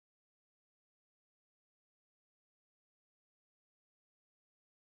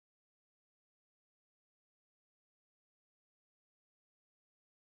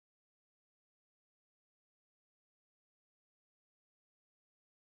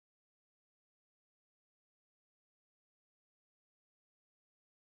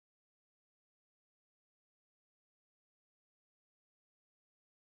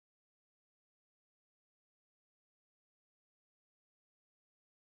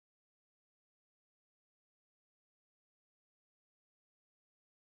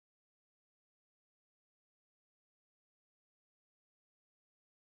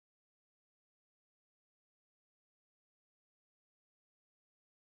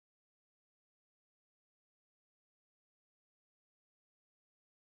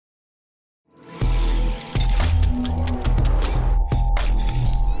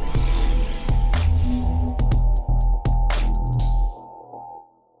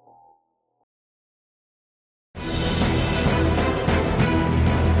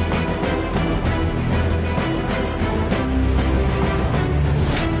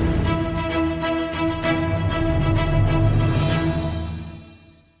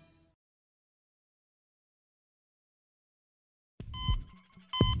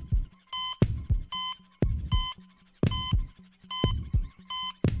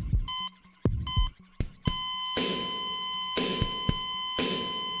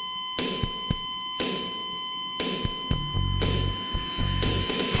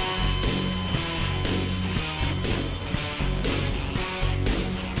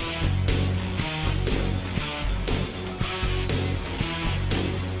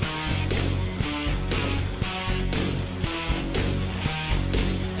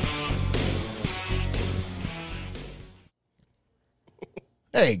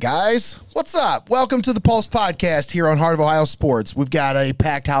Hey guys, what's up? Welcome to the Pulse Podcast here on Heart of Ohio Sports. We've got a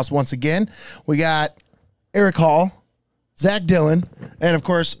packed house once again. We got Eric Hall, Zach Dillon, and of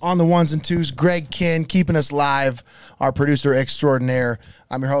course on the ones and twos, Greg Kinn keeping us live, our producer extraordinaire.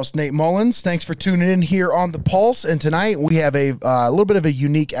 I'm your host, Nate Mullins. Thanks for tuning in here on the Pulse. And tonight we have a little bit of a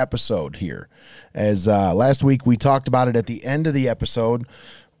unique episode here. As last week we talked about it at the end of the episode,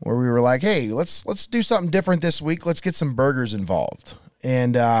 where we were like, hey, let's do something different this week. Let's get some burgers involved.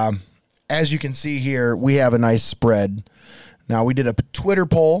 And as you can see here, we have a nice spread. Now, we did a Twitter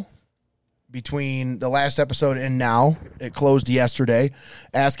poll between the last episode and now. It closed yesterday,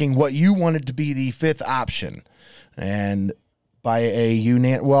 asking what you wanted to be the fifth option. And by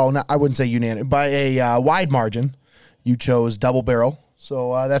a by a wide margin, you chose double barrel.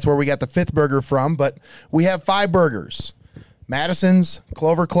 So that's where we got the fifth burger from. But we have 5 burgers. Madison's,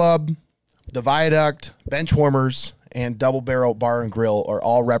 Clover Club, the Viaduct, Benchwarmers, and Double Barrel Bar and Grill are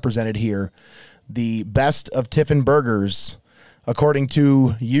all represented here. The best of Tiffin burgers, according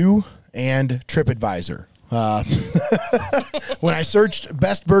to you and TripAdvisor. When I searched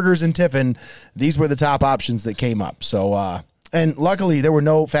best burgers in Tiffin, these were the top options that came up. So, and luckily there were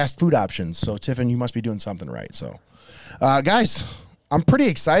no fast food options. So Tiffin, you must be doing something right. So, guys, I'm pretty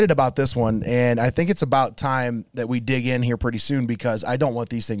excited about this one, and I think it's about time that we dig in here pretty soon because I don't want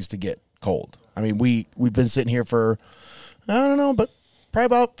these things to get cold. I mean, we've been sitting here for, I don't know, but probably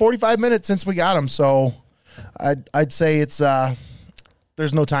about 45 minutes since we got them. So I'd say it's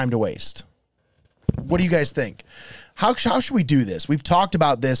there's no time to waste. What do you guys think? How should we do this? We've talked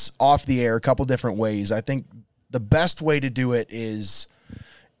about this off the air a couple different ways. I think the best way to do it is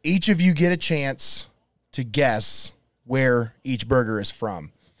each of you get a chance to guess where each burger is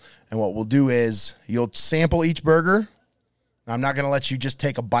from. And what we'll do is you'll sample each burger. I'm not going to let you just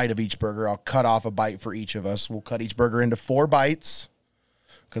take a bite of each burger. I'll cut off a bite for each of us. We'll cut each burger into 4 bites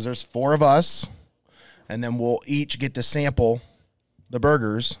because there's 4 of us. And then we'll each get to sample the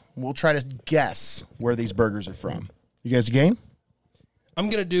burgers. We'll try to guess where these burgers are from. You guys game? I'm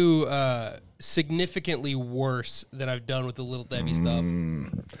going to do significantly worse than I've done with the Little Debbie stuff.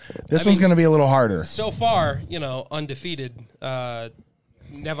 This one's going to be a little harder. So far, undefeated,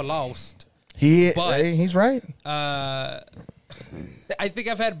 never lost. He's right. I think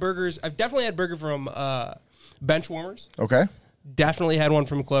I've had burgers. I've definitely had burger from Benchwarmers. Okay. Definitely had one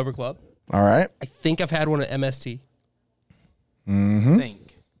from Clover Club. All right. I think I've had one at MST. Mm-hmm. I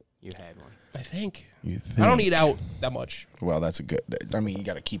think you had one. I think. You think. I don't eat out that much. Well, that's a good. I mean, you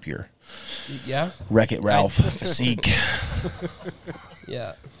got to keep your Wreck-It Ralph physique.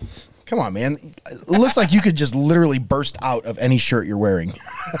 Yeah. Come on, man. It looks like you could just literally burst out of any shirt you're wearing.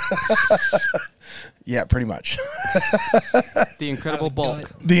 Yeah, pretty much. The incredible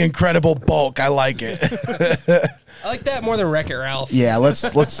bulk. The incredible bulk. I like it. I like that more than Wreck-It Ralph. Yeah, let's.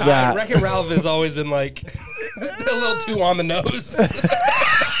 Wreck-It Ralph has always been like a little too on the nose.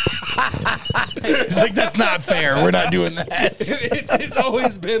 It's like, that's not fair. We're not doing that. It's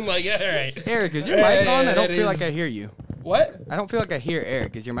always been like, all right. Eric, is your mic on? I don't feel like I hear you. What? I don't feel like I hear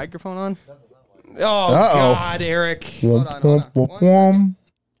Eric. Is your microphone on? Oh, God, Eric. Hold on.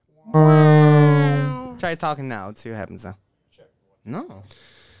 Try talking now. Let's see what happens now. No.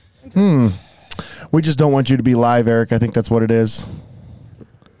 We just don't want you to be live, Eric. I think that's what it is.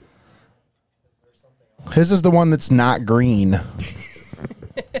 His is the one that's not green.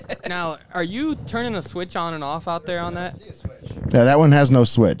 Now, are you turning a switch on and off out there on that? Yeah, that one has no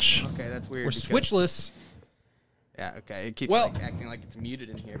switch. Okay, that's weird. We're switchless. Yeah, okay. It keeps acting like it's muted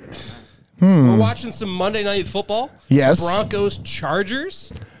in here. But We're watching some Monday Night Football. Yes. Broncos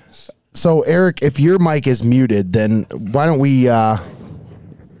Chargers. So, Eric, if your mic is muted, then why don't we...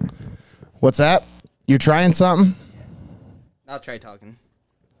 What's that? You're trying something? I'll try talking.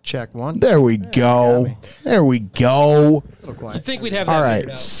 Check 1. There we go. There we go. You'd think we'd have that All figured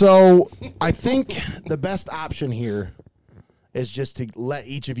right. out. So, I think the best option here is just to let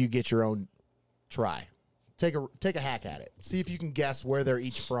each of you get your own try. Take a hack at it. See if you can guess where they're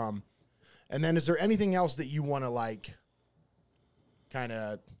each from. And then is there anything else that you want to kind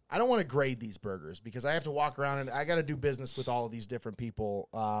of... I don't want to grade these burgers because I have to walk around and I got to do business with all of these different people.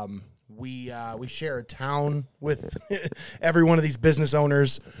 We share a town with every one of these business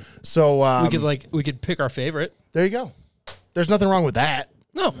owners. So we could pick our favorite. there you go. There's nothing wrong with that.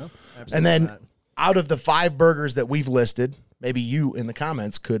 No. And then out of the 5 burgers that we've listed, maybe you in the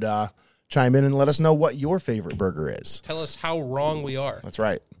comments could chime in and let us know what your favorite burger is. Tell us how wrong we are. That's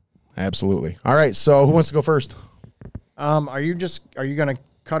right. Absolutely. All right. So who wants to go first? Are you going to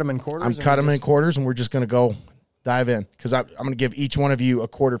cut them in quarters? I'm cutting them in quarters, and we're just going to go dive in because I'm going to give each one of you a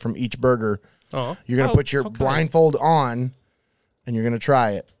quarter from each burger. Oh. You're going to put your blindfold on, and you're going to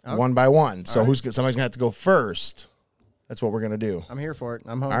try it one by one. So right. somebody's going to have to go first. That's what we're going to do. I'm here for it.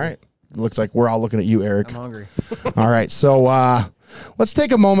 I'm hungry. All right. It looks like we're all looking at you, Eric. I'm hungry. All right. So let's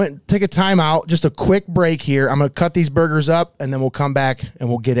take a moment, take a time out, just a quick break here. I'm going to cut these burgers up, and then we'll come back and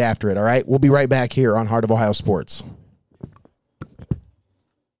we'll get after it. All right. We'll be right back here on Heart of Ohio Sports.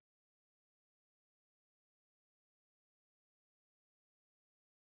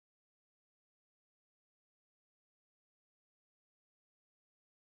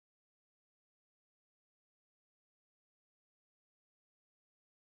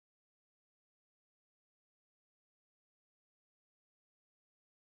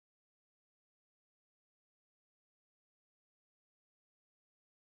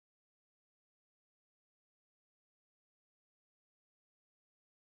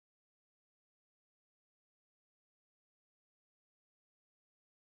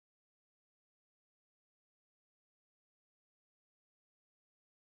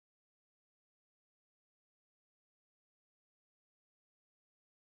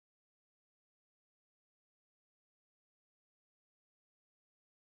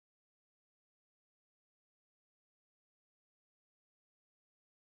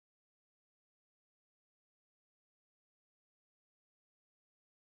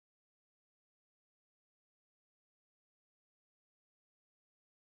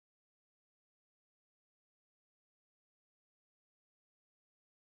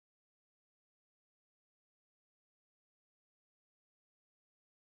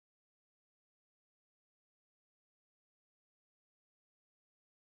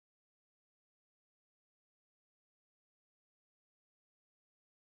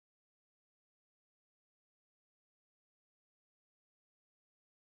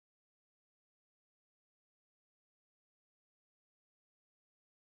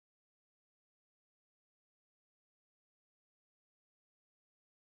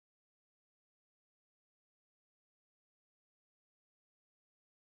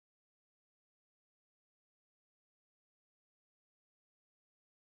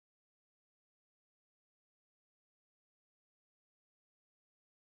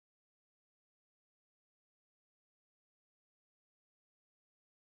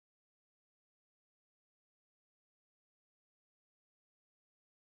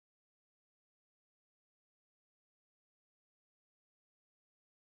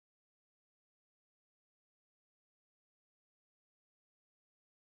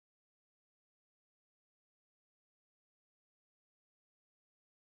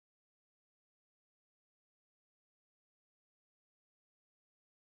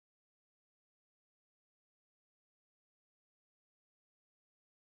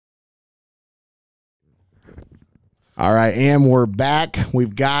 All right, and we're back.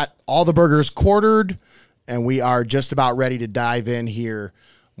 We've got all the burgers quartered, and we are just about ready to dive in here.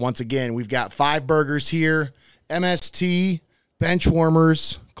 Once again, we've got 5 burgers here: MST,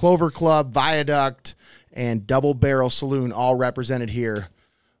 Benchwarmers, Clover Club, Viaduct, and Double Barrel Saloon, all represented here,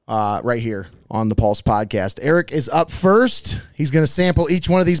 right here on the Pulse Podcast. Eric is up first. He's going to sample each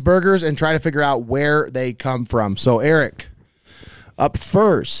one of these burgers and try to figure out where they come from. So, Eric, up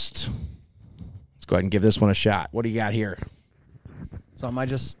first. Go ahead and give this one a shot. What do you got here? So am I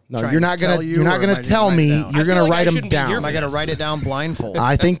just you're not gonna tell me. You're gonna write them down. Am I gonna write it down blindfold?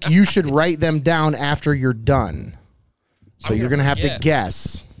 I think you should write them down after you're done. So you're gonna have to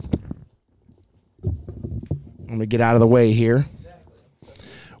guess. Let me get out of the way here.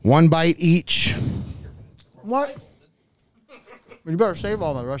 One bite each. What? You better save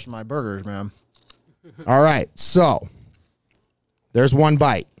all the rest of my burgers, man. All right. So there's one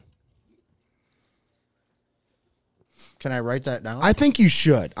bite. Can I write that down? I think you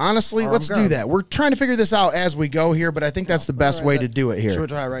should. Honestly, let's do that. We're trying to figure this out as we go here, but I think that's the best way to do it here. Should we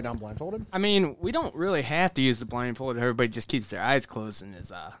try to write down blindfolded? I mean, we don't really have to use the blindfold. Everybody just keeps their eyes closed and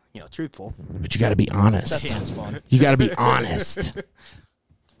is, truthful. But you got to be honest. That sounds fun. You got to be honest.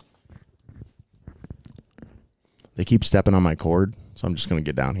 They keep stepping on my cord, so I'm just going to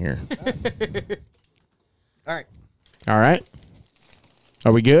get down here. All right. All right.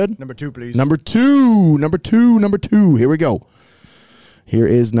 Are we good? Number 2, please. Number two. Here we go. Here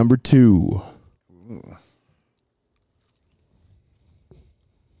is number 2. Ooh.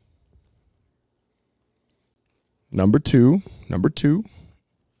 Number two.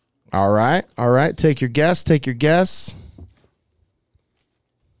 All right. Take your guess.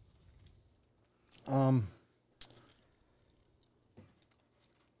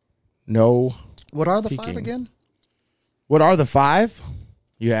 No. What are the peeking. 5 again? What are the 5?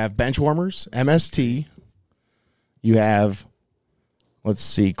 You have Benchwarmers, MST. You have, let's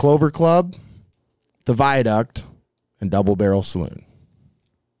see, Clover Club, the Viaduct, and Double Barrel Saloon.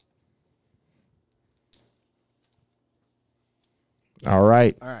 All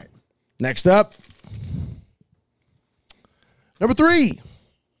right. All right. Next up, number 3.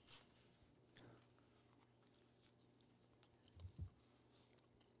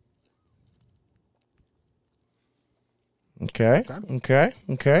 Okay.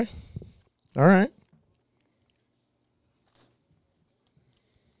 All right.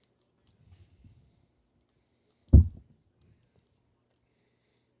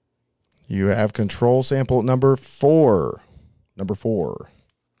 You have control sample number 4. Number 4.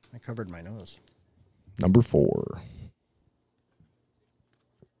 I covered my nose. Number 4.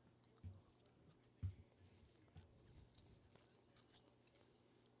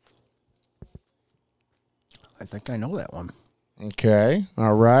 I think I know that one. Okay.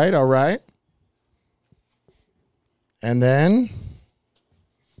 All right. And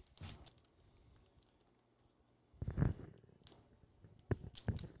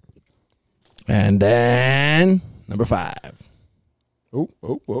then number 5. Oh.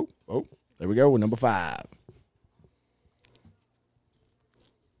 There we go. Number 5.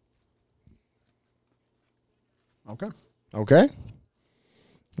 Okay.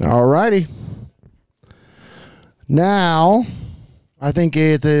 All righty. Now, I think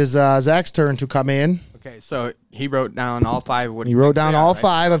it is Zach's turn to come in. Okay, so he wrote down all 5. What He wrote down all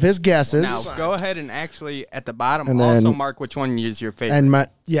 5 of his guesses. Now, go ahead and actually, at the bottom, And also then- mark which one is your favorite. And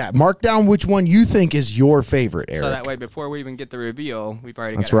mark down which one you think is your favorite, Eric. so that way, before we even get the reveal, we've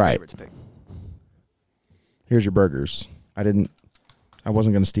already That's got our right. favorites picked. Here's your burgers. I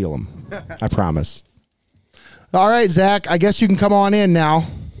wasn't going to steal them. I promise. All right, Zach, I guess you can come on in now.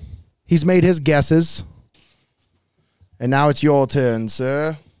 He's made his guesses. And now it's your turn,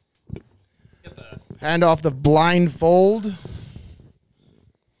 sir. Hand off the blindfold.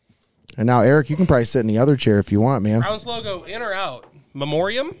 And now, Eric, you can probably sit in the other chair if you want, man. Browns logo in or out?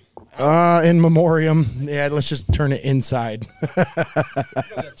 Memoriam? In memoriam. Yeah, let's just turn it inside. You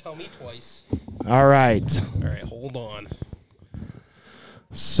don't gotta tell me twice. All right. All right, hold on.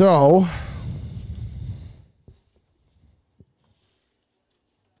 So,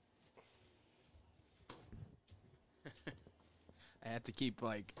 I have to keep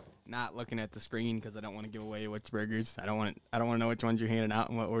not looking at the screen because I don't want to give away which burgers. I don't want to know which ones you're handing out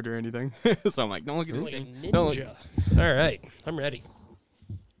in what order or anything. So I'm like, don't look at the Like a screen. Don't look. ninja. All right, I'm ready.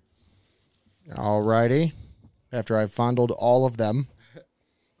 all righty. After I've fondled all of them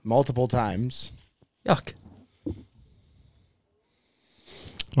multiple times. Yuck.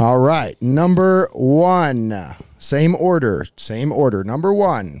 All right. Number 1. Same order. Number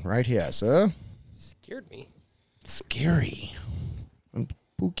 1. Right here, sir. Scared me. Scary. And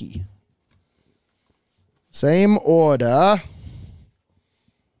spooky. Same order.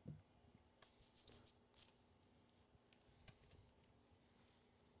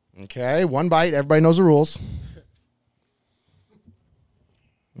 Okay. 1 bite. Everybody knows the rules.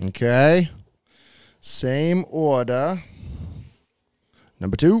 Okay. Same order.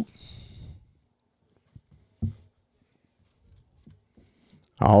 Number 2.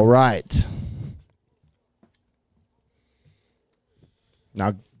 All right.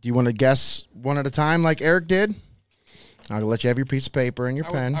 Now, do you want to guess one at a time like Eric did? I'll let you have your piece of paper and your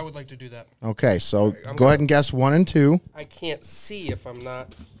pen. I would like to do that. Okay, so I'm go ahead and guess 1 and 2. I can't see if I'm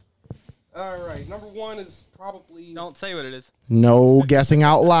not. All right, number 1 is probably. Don't say what it is. No guessing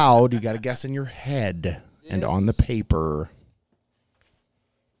out loud. You got to guess in your head and on the paper.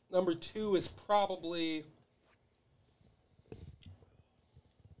 Number 2 is probably.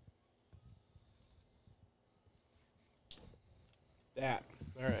 That.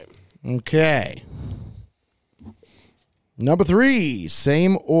 All right. Okay. Number 3,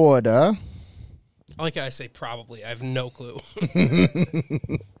 same order. I like how I say probably. I have no clue.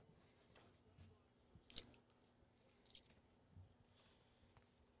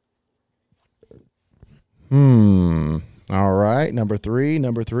 All right, number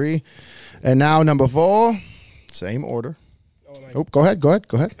 3. And now number 4, same order. Oh, go ahead.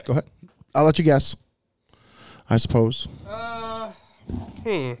 I'll let you guess. I suppose. How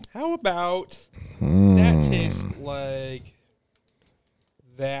about that tastes like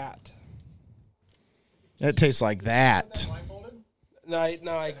that? It tastes like that. No,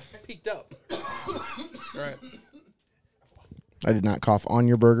 I peeked up. All right. I did not cough on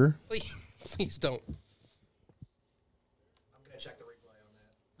your burger. Please don't. I'm going to check the replay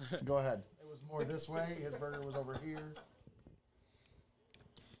on that. Go ahead. It was more this way. His burger was over here.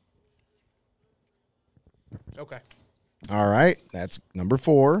 Okay. All right, that's number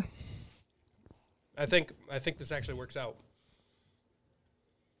 4. I think this actually works out.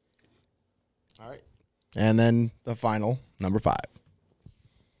 All right. And then the final, number 5.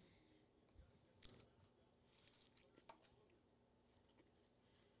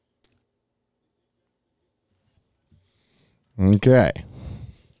 Okay.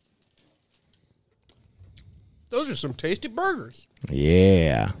 Those are some tasty burgers.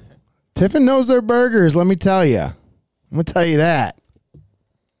 Yeah. Tiffin knows their burgers, let me tell you. I'm going to tell you that.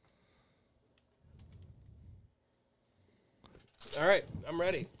 All right, I'm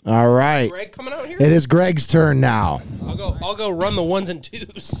ready. All right. Greg coming out here? It is Greg's turn now. I'll go run the 1s and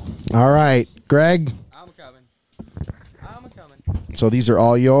 2s. All right, Greg. I'm coming. So these are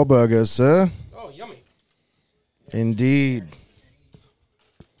all your burgers, sir. Oh, yummy. Indeed.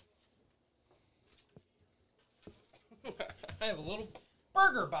 I have a little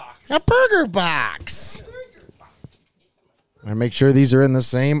burger box. A burger box. I make sure these are in the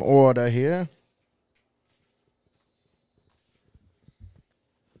same order here.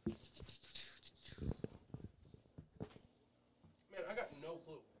 Man, I got no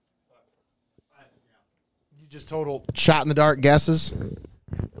clue. You just total shot in the dark guesses.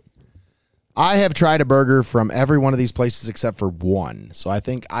 I have tried a burger from every one of these places except for one, so I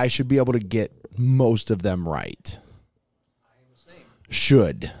think I should be able to get most of them right.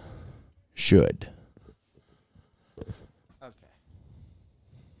 Should. Okay.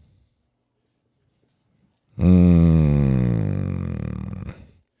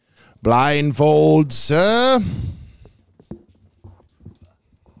 Blindfold, sir.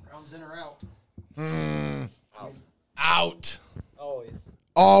 Rounds in or out? Out. Always.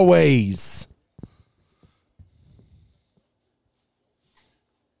 Always.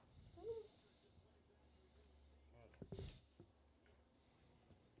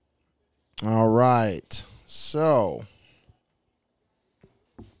 All right. So.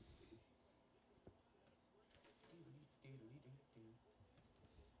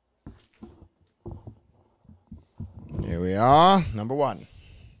 Here we are. Number 1.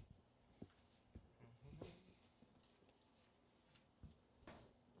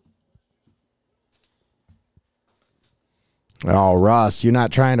 Oh, Russ, you're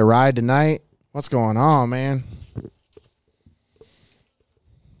not trying to ride tonight? What's going on, man?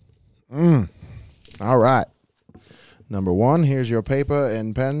 All right. Number 1, here's your paper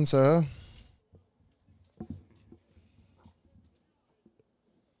and pen, sir.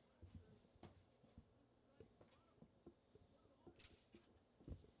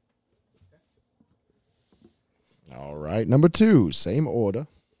 All right. Number 2, same order.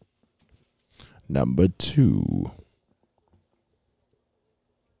 Number 2.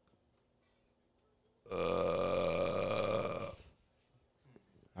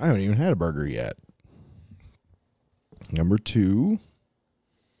 I haven't even had a burger yet. Number 2.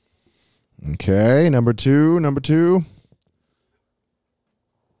 Okay, number 2.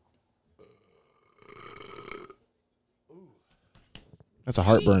 That's a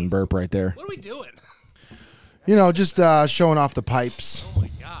heartburn burp right there. What are we doing? You know, just showing off the pipes. Oh, my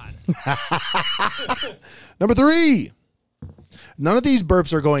God. Number 3. None of these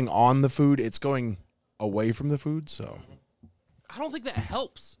burps are going on the food. It's going away from the food, so. I don't think that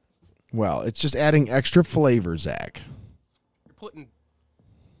helps. Well, it's just adding extra flavor, Zach. You're putting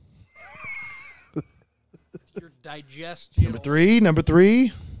your digestion. Number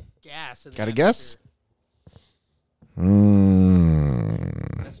 3. Gas. In the Got a guess? That's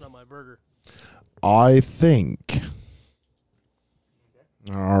not my burger. I think.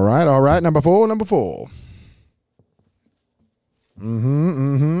 All right. Number 4.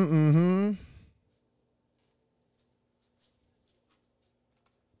 Mm-hmm.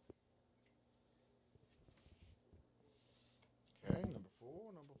 Okay, number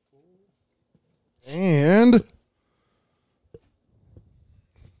 4.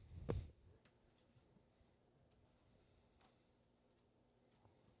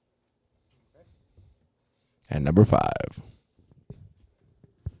 And number 5.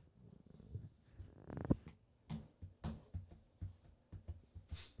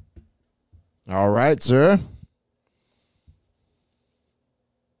 All right, sir.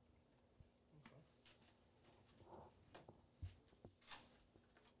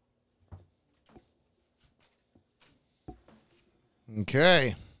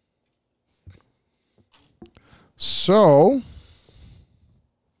 Okay. So,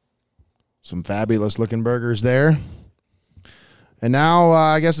 some fabulous looking burgers there. And now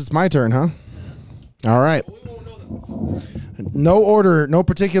I guess it's my turn, huh? All right. We won't know that. No order, no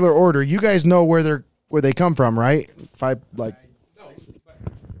particular order. You guys know where they come from, right? If I like, No.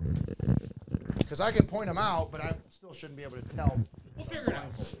 because I can point them out, but I still shouldn't be able to tell. We'll figure it out.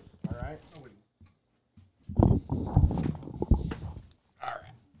 All right.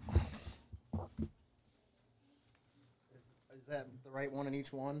 right? One in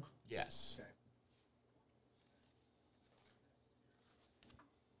each one? Yes. Okay.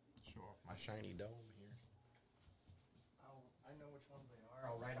 Show off my shiny dome here. I know which ones they are.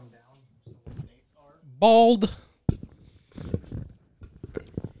 I'll write them down so what the dates are. Bald. If I have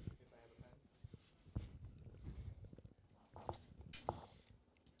a pen.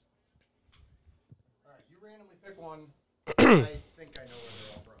 All right, you randomly pick one. I think I know where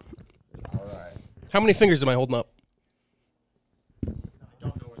they're all from. All right. How many fingers am I holding up? No, I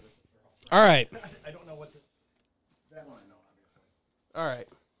don't know where this is from. All right. I don't know what that one I know, obviously. All right.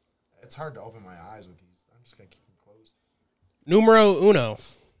 It's hard to open my eyes with these. I'm just going to keep them closed. Numero uno.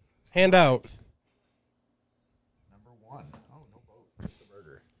 Hand out. Number 1. Oh, no boat. Just the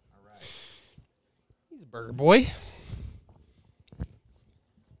burger. All right. He's a burger boy.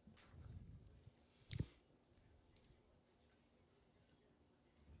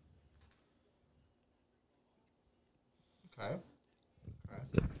 Okay.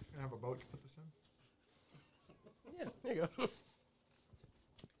 Can I have a boat to put this in? Yeah, there you go.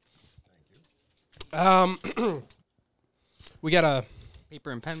 Thank you. We got a...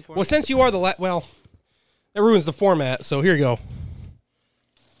 Paper and pen for Well, me? since you are the... well, that ruins the format, so here you go.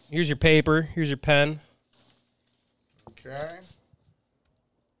 Here's your paper. Here's your pen. Okay.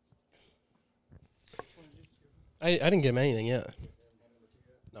 I didn't give him anything yet.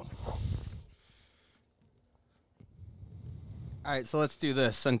 No. All right, so let's do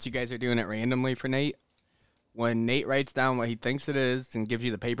this. Since you guys are doing it randomly for Nate, when Nate writes down what he thinks it is and gives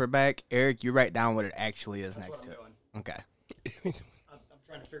you the paper back, Eric, you write down what it actually is next to it. Okay. I'm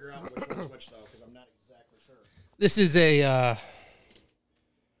trying to figure out which one's which, though, because I'm not exactly sure. This is a...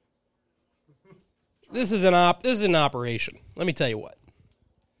 This is an operation. Let me tell you what.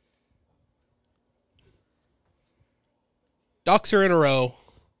 Ducks are in a row.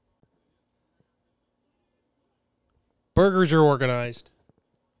 Burgers are organized.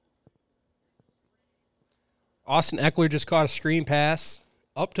 Austin Eckler just caught a screen pass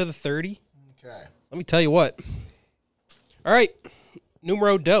up to the 30. Okay. Let me tell you what. All right.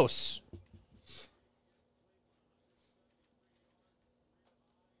 Numero dos.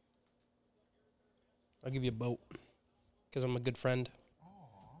 I'll give you a boat because I'm a good friend.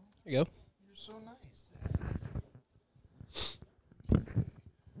 There you go. You're so nice.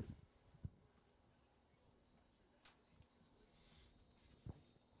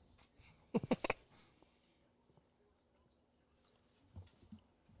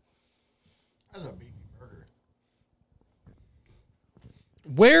 That's a beefy burger.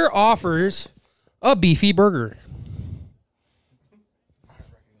 Where offers a beefy burger? I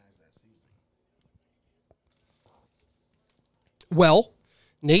recognize that seasoning. Well,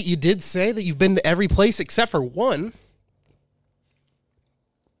 Nate, you did say that you've been to every place except for one.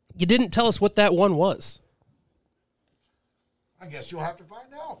 You didn't tell us what that one was. I guess you'll have to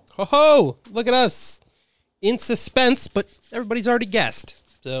find out. Ho ho! Look at us. In suspense, but everybody's already guessed.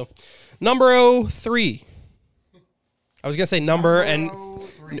 So, number 3. I was gonna say number and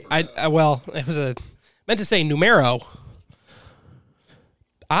I well, it was meant to say numero.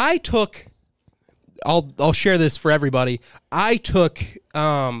 I took. I'll share this for everybody. I took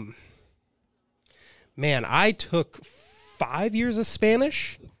I took 5 years of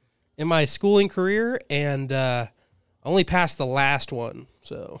Spanish in my schooling career, and only passed the last one,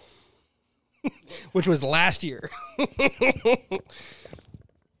 so which was last year. So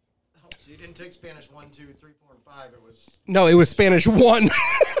you didn't take Spanish 1, 2, 3, 4, and 5. It was No, it was Spanish 1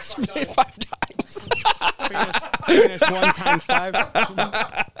 5 times. Spanish 1 times 5.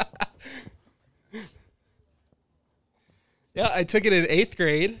 Yeah, I took it in 8th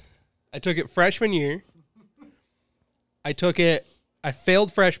grade. I took it freshman year. I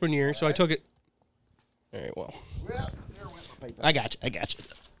failed freshman year, so I took it. All right, well. Well, there went my paper. I got you.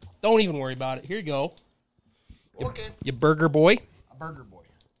 Don't even worry about it. Here you go. Okay. You burger boy. A burger boy.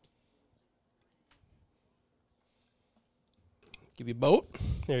 Give you a boat.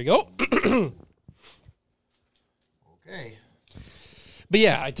 There you go. Okay. But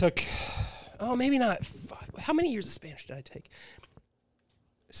yeah, I took, maybe not 5. How many years of Spanish did I take?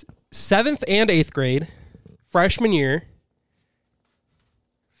 7th and 8th grade, freshman year,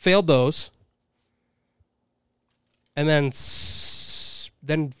 failed those, and then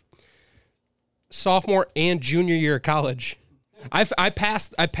sophomore and junior year of college. I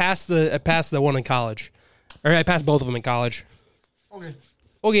passed the one in college, or I passed both of them in college.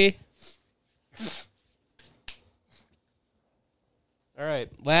 Okay. All right,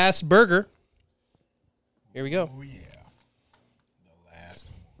 last burger. Here we go. Oh, yeah. The last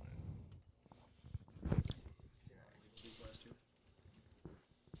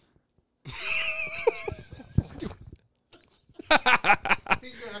one.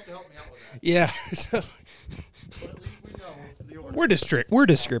 He's gonna have to help me out with that. Yeah. So But at least we know the order. we're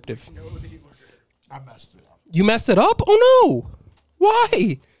descriptive. We know the order. I messed it up. You messed it up? Oh no.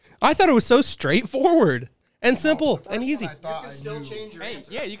 Why? I thought it was so straightforward and simple and easy. You can still change your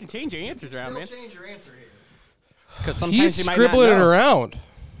answer. Yeah, you can change your answers around, man. Still change your answer here. Because sometimes He's you might scribbling not it know. around.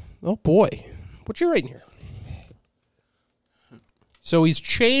 Oh boy. What you writing here? So he's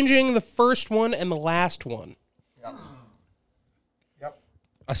changing the first one and the last one. Yep. Yep.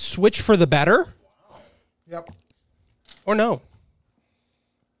 A switch for the better? Yep. Or no?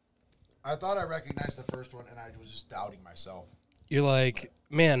 I thought I recognized the first one, and I was just doubting myself. You're like,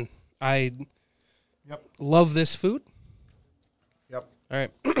 man, I Yep. love this food. Yep. All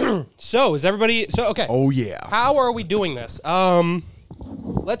right. So is everybody okay. Oh, yeah. How are we doing this?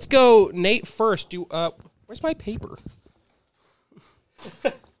 Let's go Nate first. Where's my paper?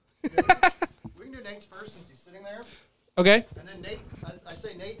 We can do Nate's first since he's sitting there. Okay. And then Nate, I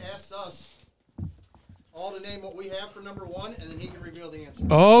say Nate asks us all to name what we have for number one, and then he can reveal the answer.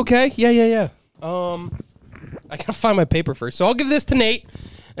 Okay. Yeah. I gotta find my paper first. So I'll give this to Nate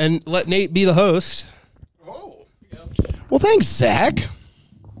and let Nate be the host. Oh. Well, thanks, Zach.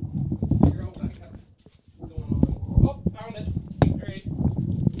 Oh, found it. All right.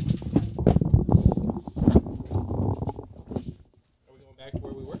 Are we going back to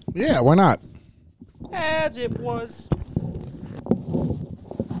where we were? Yeah, why not? As it was.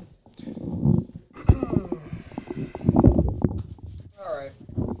 All right.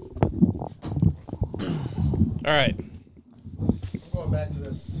 All right. I'm going back to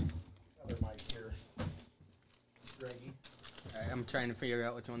this other mic here. Greggy. All right, I'm trying to figure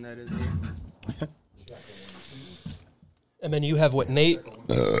out which one that is here. And then you have what, Nate?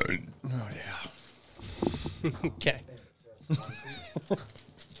 Oh, yeah. Okay.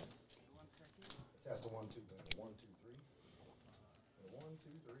 Test a 1, 2, 1, 2, 3. 1, 2,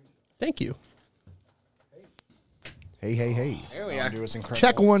 3. Thank you. Hey. There we are.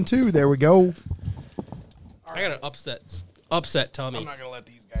 Check 1, 2. There we go. I got an upset tummy. I'm not going to let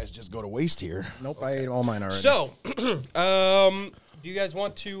these guys just go to waste here. Nope, I ate all mine already. So, do you guys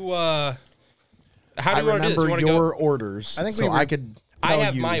want to? How do you want to do this? remember You wanna your go? orders, I think so we I could I tell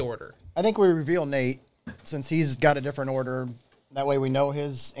have you. my order. I think we reveal Nate since he's got a different order. That way we know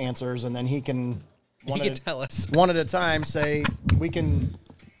his answers, and then he can You can tell us. one at a time say we can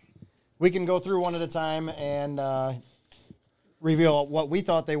go through one at a time and reveal what we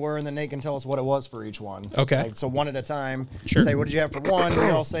thought they were, and then Nate can tell us what it was for each one. Okay. Like, so one at a time. Sure. Say what did you have for one? We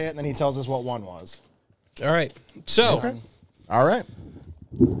all say it, and then he tells us what one was. All right. So, All right.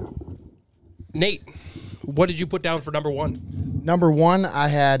 Nate, what did you put down for number one? Number 1, I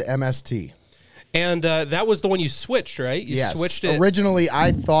had MST. And that was the one you switched, right? You Yes. switched it. Originally,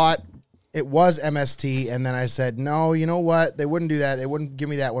 I thought it was MST, and then I said, no, you know what? They wouldn't do that. They wouldn't give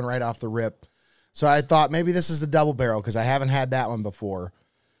me that one right off the rip. So I thought maybe this is the double barrel because I haven't had that one before.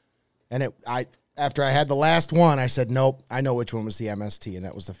 And after I had the last one, I said, nope, I know which one was the MST, and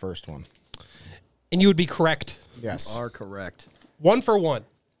that was the first one. And you would be correct. Yes. Are correct. 1 for 1.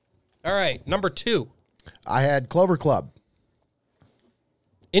 All right. Number 2. I had Clover Club.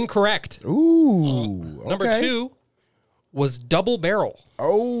 Incorrect. Ooh. Number okay. 2 was double barrel.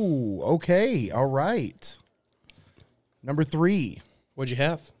 Oh, okay. All right. Number 3, What'd you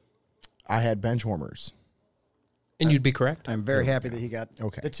have? I had Benchwarmers. And you'd be correct. I'm very happy that he got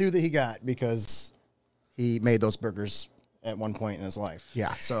Okay. the 2 that he got because he made those burgers at one point in his life.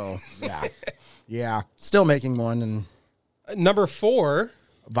 Yeah. So Yeah. Yeah. still making one, and Number 4.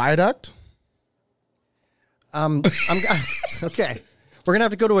 Viaduct? I'm okay. We're gonna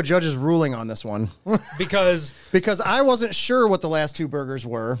have to go to a judge's ruling on this one Because because I wasn't sure what the last 2 burgers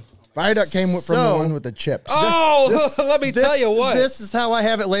were. Viaduct came from the So- one with the chips. let me tell you what. This is how I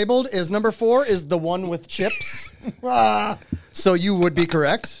have it labeled. Is number 4 is the one with chips. So you would be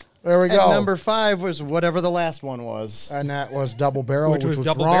correct. There we And go. number 5 was whatever the last one was. And that was double barrel, Which which, was was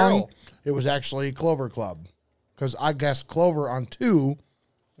double wrong. barrel. It was actually Clover Club. Because I guessed Clover on 2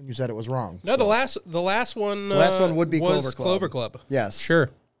 when you said it was wrong. No, the last one. The last one would be was Clover Club. Yes. Sure.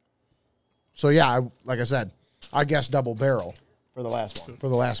 So, yeah, like I said, I guessed double barrel For the last one. for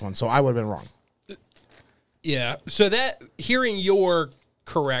the last one. So I would have been wrong. Yeah. So that hearing your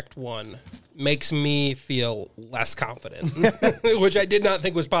correct one makes me feel less confident, which I did not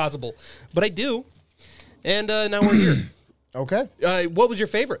think was possible, but I do. And now we're here. Okay. What was your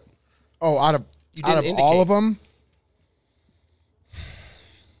favorite? Oh, out of didn't all of them,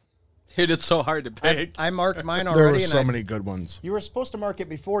 Dude, it's so hard to pick. I marked mine there already. were and so I- many good ones. You were supposed to mark it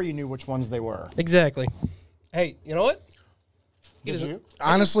before you knew which ones they were. Exactly. Hey, you know what?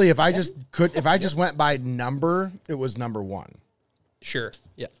 Honestly, if I just went by number, it was number 1. Sure.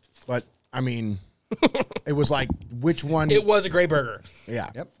 Yeah. But I mean, it was like which one? It was a great burger. Yeah.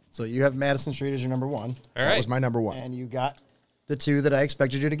 Yep. So you have Madison Street as your number 1. All That right. was my number 1. And you got the 2 that I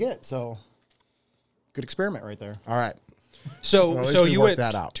expected you to get. So good experiment right there. All right. So at least so we you worked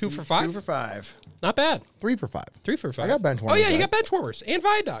went that out. 2 for 5? 2 for 5. Not bad. 3 for 5. 3 for 5. I got Benchwarmers. Oh, yeah, you right? got Benchwarmers and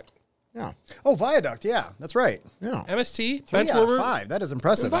Viaduct. Yeah. Oh, Viaduct. Yeah, that's right. Yeah. MST, 3 out of Benchwarmer, 5. That is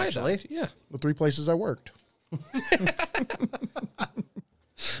impressive, and actually. Viaduct. Yeah. The 3 places I worked.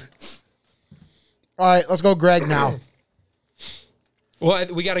 All right, let's go Greg now. Well,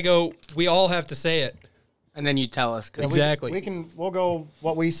 we got to go. We all have to say it. And then you tell us. 'Cause Exactly. We'll go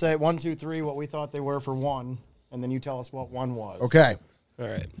what we say, 1, 2, 3, what we thought they were for 1, and then you tell us what 1 was. Okay. All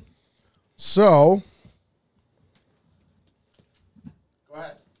right. So. Go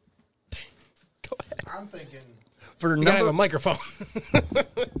ahead. Go ahead. I'm thinking. For You got to have a number, microphone.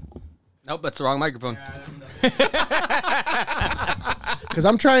 Nope, that's the wrong microphone. Because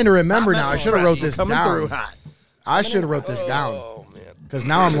I'm trying to remember now. I should have wrote this coming through down. hot. I should have wrote this down. Oh, man. Because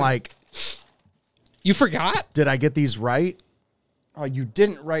now I'm like, You forgot? did I get these right? Oh, you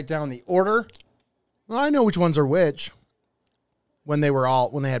didn't write down the order? Well, I know which ones are which. When they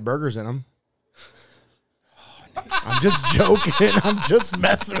had burgers in them. I'm just joking. I'm just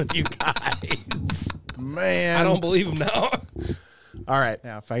messing with you guys. Man. I don't believe him now. All right.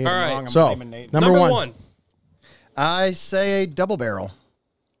 Yeah, if I get it All right. wrong, I'm So, blaming Nate. number one. 1. I say a double barrel.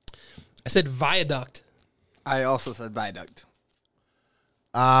 I said Viaduct. I also said Viaduct.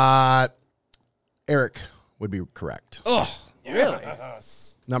 Eric would be correct. Oh, Really?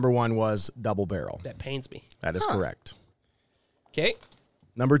 Number 1 was double barrel. that pains me. That is correct. Okay.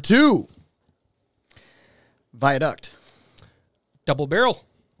 Number 2. Viaduct. Double barrel.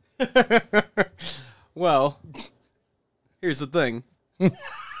 Well, here's the thing.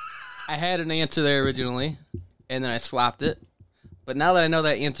 I had an answer there originally, and then I swapped it. But now that I know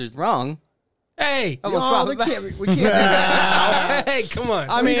that answer's wrong, Hey. I'm gonna Oh, swap we it back. can't do that. Hey, come on.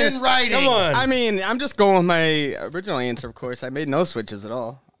 I mean, in writing. Come on. I mean, I'm just going with my original answer, of course. I made no switches at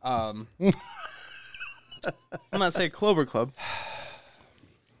all. I'm gonna say Clover Club.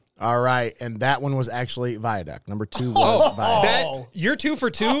 All right. And that one was actually Viaduct. Number 2 was Viaduct. That you're 2 for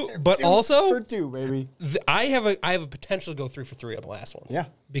 2, but also For 2, baby. I have a potential to go 3 for 3 on the last ones. Yeah.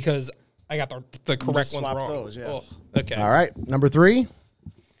 Because I got the correct ones swap wrong. those, yeah. Oh, okay. All right. Number 3.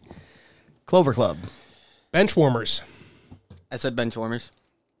 Clover Club. Benchwarmers. I said Benchwarmers.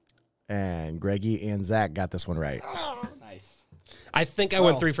 And Greggy and Zach got this one right. Nice. I think I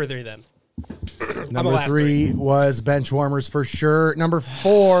went 3 for 3 then. Number last 3 was Benchwarmers for sure. Number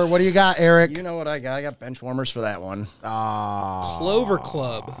 4, what do you got, Eric? You know what I got? I got Benchwarmers for that one. Clover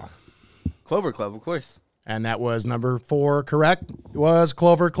Club. Clover Club, of course. And that was number 4, correct? Was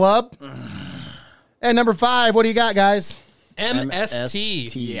Clover Club. And number 5, what do you got, guys?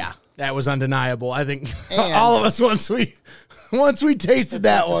 MST. Yeah. That was undeniable. I think And- all of us once we tasted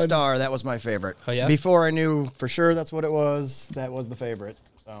that The one. Star, that was my favorite. Oh, yeah? Before I knew for sure that's what it was, that was the favorite.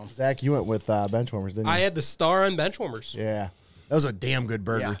 So Zach, you went with Benchwarmers, didn't you? I had the star on Benchwarmers. Yeah. That was a damn good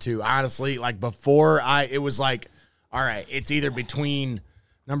burger, Yeah. too. Honestly, like before, it was like, all right, it's either between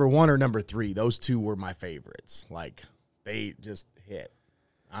number 1 or number 3. Those 2 were my favorites. Like, they just hit.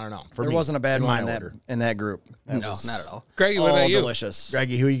 I don't know. For there me, wasn't a bad in one my in order. that group. That No, was not at all. Greggy, all what about you? delicious.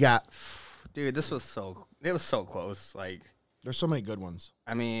 Greggy, who you got? Dude, it was so close. Like, There's so many good ones.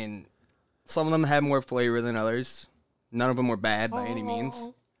 I mean, some of them had more flavor than others. None of them were bad by any means.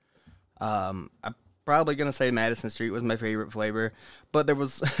 I'm probably gonna say Madison Street was my favorite flavor, but there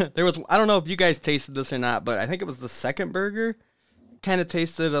was I don't know if you guys tasted this or not, but I think it was the second burger. Kind of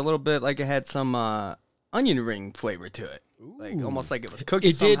tasted a little bit like it had some onion ring flavor to it, like almost like it was cooked.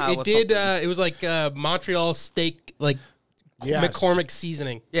 It did. somehow It with did. something. It was like Montreal steak, like Yes. McCormick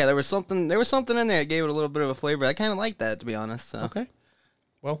seasoning. Yeah, there was something in there that gave it a little bit of a flavor. I kind of like that, to be honest. So. Okay.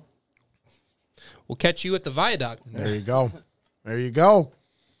 Well, we'll catch you at the Viaduct. There you go. There you go.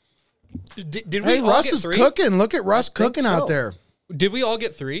 Did we Hey, all Russ get is 3? cooking. Look at Russ cooking so. out there. Did we all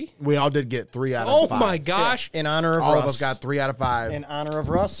get 3? We all did get 3 out of Oh 5. my gosh! In honor of All Russ. of us got 3 out of 5. In honor of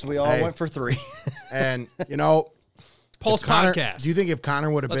Russ, we all Hey. went for 3. And, you know, Pulse if Connor, podcast. do you think if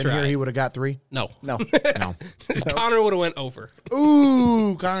Connor would have That's been here, right. he would have got 3? No. No. No. Connor would have went over.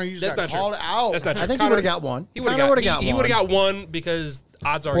 Ooh, Connor, you just That's got not true. called out. That's not true. I think Connor, he would have got one. He would Connor have would've got He one. would have got 1 because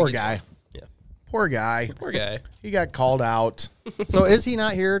odds are. Poor he gets guy. one. Yeah. Poor guy. Poor guy. He got called out. So is he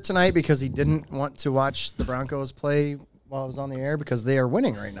not here tonight because he didn't want to watch the Broncos play while it was on the air because they are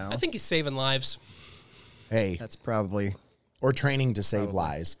winning right now? I think he's saving lives. Hey, That's probably or training to save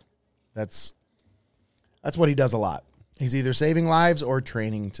lives. That's what he does a lot. He's either saving lives or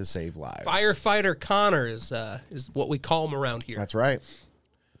training to save lives. Firefighter Connor is what we call him around here. That's right.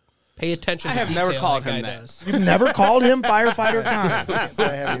 Pay attention. I to have detail never called that him guy that. does. You've never called him Firefighter Connor. Can't say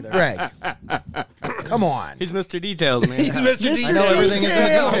I have either. Greg, come on. He's Mr. Details, man. He's Mr. Mr. Detail. I know everything is in the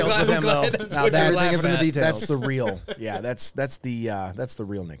Details. details with him, I'm though. glad that's Now what that- you're everything is in the laughing at. details. That's the real. Yeah, that's the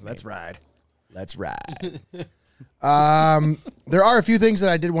real nickname. Let's ride. Let's ride. There are a few things that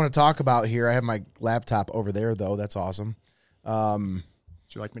I did want to talk about here. I have my laptop over there, though. That's awesome. Would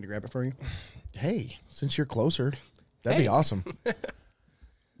you like me to grab it for you? Hey, since you're closer, that'd be awesome.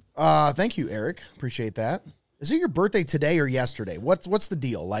 Thank you, Eric. Appreciate that. Is it your birthday today or yesterday? What's the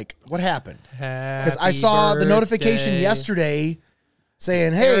deal? Like, what happened? Because I saw the notification yesterday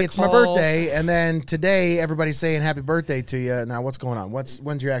saying, "Hey, Eric it's my Hall. birthday," and then today everybody's saying "Happy birthday" to you. Now, what's going on?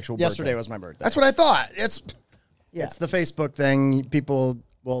 When's your actual Yesterday birthday? was my birthday. That's what I thought. It's It's the Facebook thing. People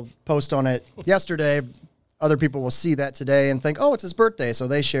will post on it yesterday. Other people will see that today and think, oh, it's his birthday. So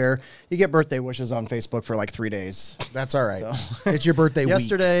they share. You get birthday wishes on Facebook for like 3 days. that's all right. It's your birthday week.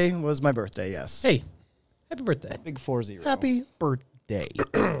 Yesterday was my birthday, yes. Hey, happy birthday. Big 4-0. Happy birthday.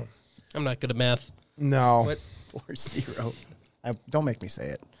 I'm not good at math. No. What? 4-0. Don't make me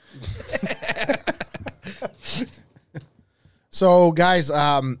say it. So, guys,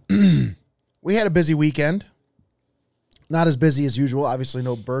 we had a busy weekend. Not as busy as usual. Obviously,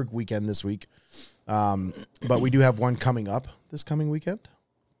 no Berg weekend this week. But we do have one coming up this coming weekend.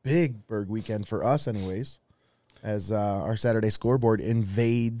 Big Berg weekend for us, anyways, as our Saturday scoreboard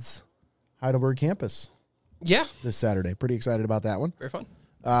invades Heidelberg campus Yeah, this Saturday. Pretty excited about that one. very fun.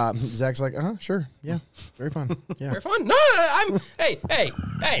 Zach's like, sure. Yeah, very fun. Yeah. Very fun. No, I'm. Hey.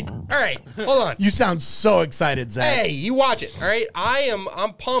 All right, hold on. You sound so excited, Zach. Hey, you watch it. All right,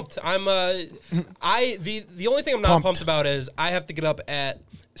 I'm pumped. The only thing I'm not pumped about is I have to get up at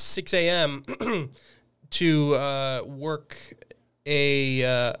 6 a.m. to work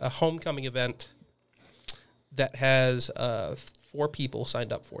a homecoming event that has 4 people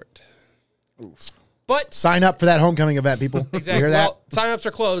signed up for it. Oof. But Sign up for that homecoming event, people. exactly. You hear that? Well, sign-ups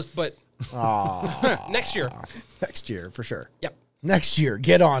are closed, but next year. Next year, for sure. Yep. Next year,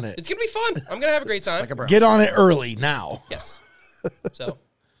 get on it. It's going to be fun. I'm going to have a great time. Like a bro. Get on it early now. Yes. So,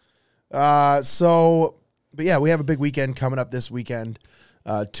 But yeah, we have a big weekend coming up this weekend.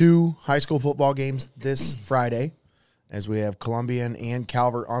 2 high school football games this Friday, as we have Columbian and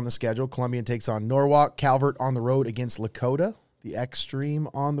Calvert on the schedule. Columbian takes on Norwalk, Calvert on the road against Lakota, the Extreme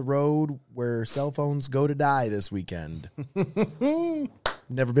on the road where cell phones go to die this weekend.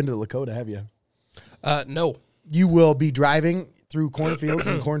 Never been to Lakota, have you? no. You will be driving through cornfields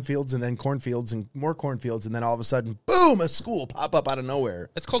and cornfields and then cornfields and more cornfields, and then all of a sudden, boom, a school pop up out of nowhere.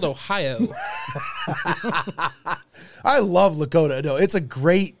 It's called Ohio. I love Lakota. No, it's a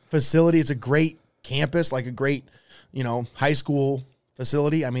great facility. It's a great campus, like a great, high school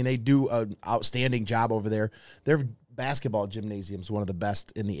facility. I mean, they do an outstanding job over there. Their basketball gymnasium is one of the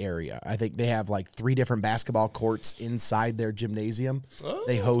best in the area. I think they have like 3 different basketball courts inside their gymnasium. Oh.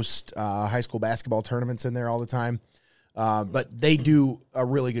 They host high school basketball tournaments in there all the time. But they do a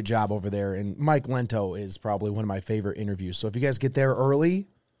really good job over there. And Mike Lento is probably one of my favorite interviews. So if you guys get there early,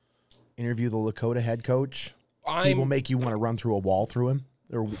 interview the Lakota head coach. He will make you want to run through a wall through him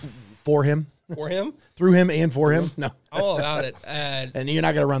or for him. For him? Through him and for him. No. I'm all about it. And you're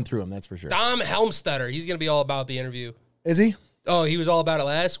not going to run through him, that's for sure. Dom Helmstetter, he's going to be all about the interview. Is he? Oh, he was all about it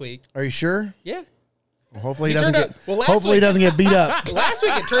last week. Are you sure? Yeah. Well, hopefully he He doesn't turned get. out- well, last hopefully he week- doesn't get beat up. Last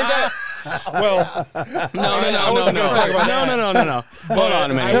week it turned out. Well, No. Hold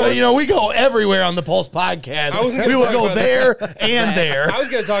on a minute. No, we go everywhere on the Pulse podcast. I wasn't We gonna will talk go about there and there. I was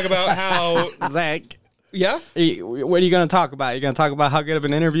going to talk about how. Zach, Yeah? what are you going to talk about? You going to talk about how good of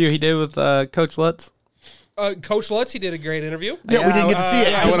an interview he did with Coach Lutz? Coach Lutz, he did a great interview. Yeah, we didn't get to see it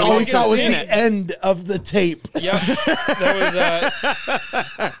yeah, because I all we would've saw was seen the it. end of the tape. Yep.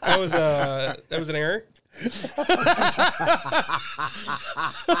 That was an error.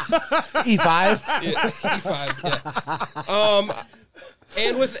 E5. Yeah, E5. Yeah.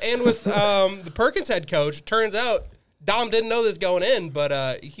 And with the Perkins head coach, turns out Dom didn't know this going in,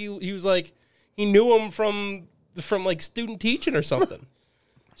 but he was like he knew him from like student teaching or something.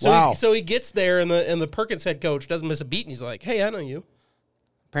 So Wow. so he gets there and the Perkins head coach doesn't miss a beat and he's like, "Hey, I know you."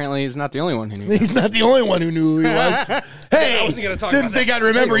 Apparently, he's not the only one who knew. He's not the only one who knew who he was. Hey, I wasn't gonna talk didn't about think I'd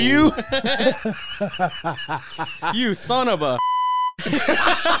remember you. You son of a.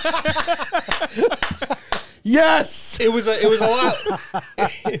 Yes. It was a lot.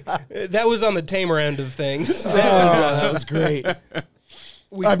 That was on the tamer end of things. That was great. I've that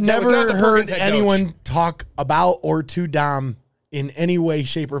was not never the heard Perkins head coach. anyone talk about or to Dom in any way,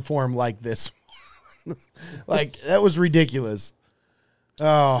 shape, or form like this. Like, that was ridiculous.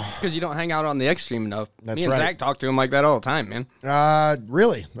 Oh, Because you don't hang out on the extreme enough. That's Me and right. Zach talk to him like that all the time, man.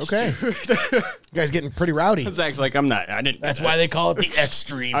 really? Okay. You guys getting pretty rowdy. Zach's like, I'm not. I didn't. That's why they call it the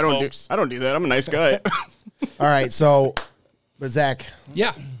extreme, I don't folks. do. I don't do that. I'm a nice guy. All right, so, but Zach,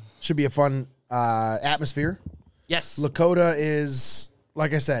 Yeah. should be a fun atmosphere. Yes. Lakota is,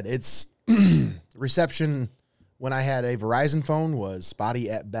 like I said, it's reception when I had a Verizon phone was spotty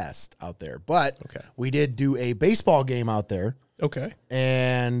at best out there. But we did do a baseball game out there. Okay.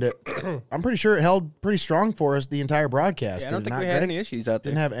 And I'm pretty sure it held pretty strong for us the entire broadcast. Yeah, I don't Did think not, we had Greg? any issues out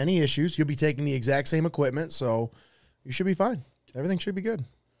there. Didn't have any issues. You'll be taking the exact same equipment, so you should be fine. Everything should be good.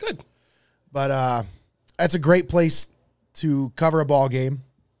 Good. But that's a great place to cover a ball game.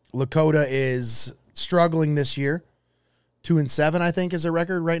 Lakota is struggling this year. 2-7, I think, is their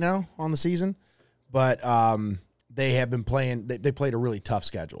record right now on the season. But they have been playing. They played a really tough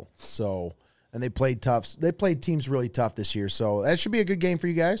schedule. So, and they played tough. They played teams really tough this year. So that should be a good game for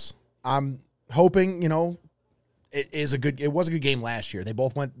you guys. I'm hoping. It was a good game last year. They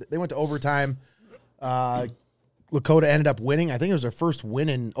went to overtime. Lakota ended up winning. I think it was their first win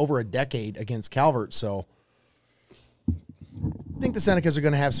in over a decade against Calvert. So I think the Senecas are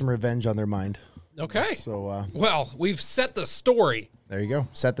going to have some revenge on their mind. Okay. So Well, we've set the story. there you go.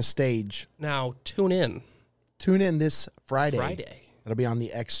 Set the stage. Now tune in. Tune in this Friday. It'll be on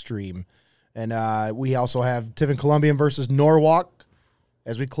the X stream. And we also have Tiffin Columbian versus Norwalk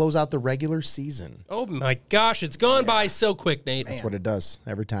as we close out the regular season. Oh my gosh, it's gone by so quick, Nate. That's what it does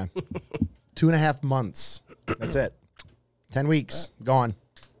every time. 2.5 months. That's it. 10 weeks. Gone.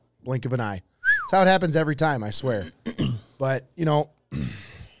 Blink of an eye. That's how it happens every time, I swear. But,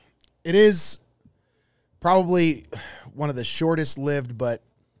 it is probably one of the shortest lived, but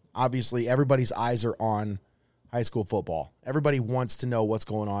obviously everybody's eyes are on high school football. Everybody wants to know what's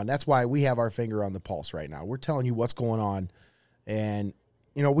going on. That's why we have our finger on the pulse right now. We're telling you what's going on. And,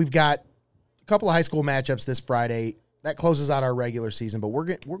 we've got a couple of high school matchups this Friday. That closes out our regular season, but we're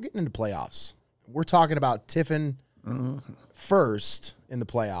getting into playoffs. We're talking about Tiffin first in the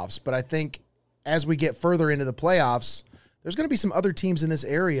playoffs, but I think as we get further into the playoffs, there's going to be some other teams in this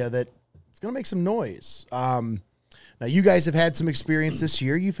area that it's going to make some noise. Now, you guys have had some experience this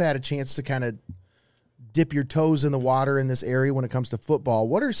year. You've had a chance to kind of dip your toes in the water in this area when it comes to football.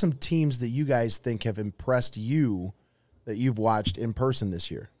 What are some teams that you guys think have impressed you that you've watched in person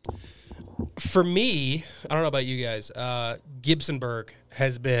this year? For me, I don't know about you guys, Gibsonburg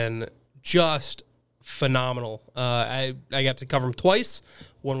has been just phenomenal. I got to cover them twice,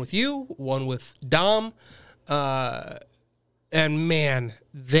 one with you, one with Dom, and man,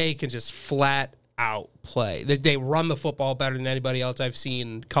 they can just flat out play. They run the football better than anybody else I've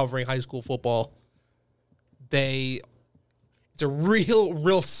seen covering high school football. It's a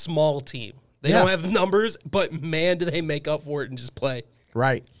real small team. They don't have the numbers, but man, do they make up for it and just play.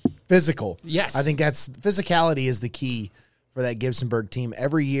 Right. Physical. Yes. I think physicality is the key for that Gibsonburg team.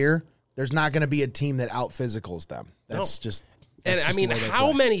 Every year, there's not going to be a team that out-physicals them. That's just And that's I just mean, the way they how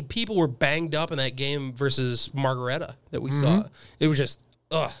play. many people were banged up in that game versus Margaretta that we saw? It was just,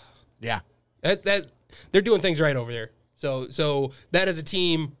 ugh. Yeah. That they're doing things right over there. So that is a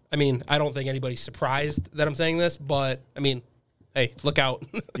team. I mean, I don't think anybody's surprised that I'm saying this, but I mean, hey, look out.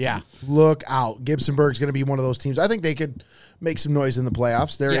 Yeah. Look out. Gibsonburg's going to be one of those teams. I think they could make some noise in the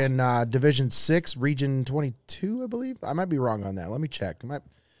playoffs. They're in Division 6, Region 22, I believe. I might be wrong on that. Let me check.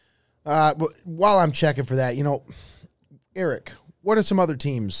 While I'm checking for that, Eric, what are some other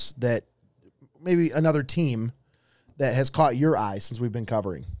teams maybe another team that has caught your eye since we've been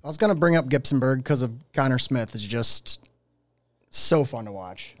covering? I was going to bring up Gibsonburg because of Connor Smith is just so fun to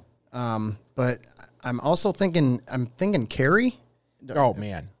watch. But I'm also thinking Cary. Oh,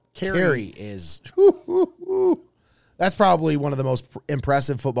 man. Cary. Cary is that's probably one of the most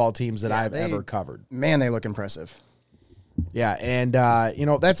impressive football teams that I've ever covered. Man, they look impressive. Yeah, and,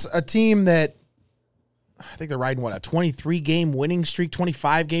 that's a team that I think they're riding, a 23-game winning streak,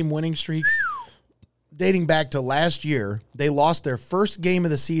 25-game winning streak, dating back to last year. They lost their first game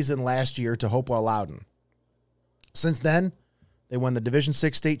of the season last year to Hopewell Loudon. Since then, they won the Division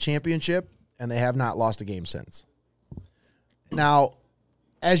 6 state championship, and they have not lost a game since. Now,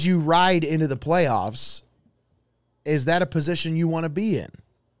 as you ride into the playoffs, is that a position you want to be in?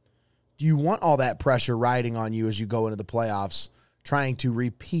 Do you want all that pressure riding on you as you go into the playoffs, trying to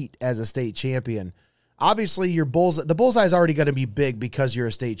repeat as a state champion? Obviously, the bullseye is already going to be big because you're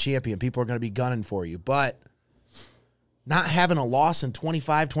a state champion. People are going to be gunning for you. But not having a loss in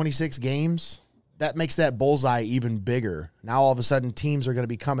 25, 26 games, that makes that bullseye even bigger. Now, all of a sudden, teams are going to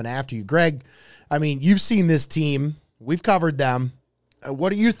be coming after you. Greg, I mean, you've seen this team. We've covered them.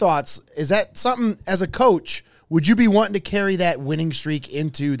 what are your thoughts? Is that something, as a coach, would you be wanting to carry that winning streak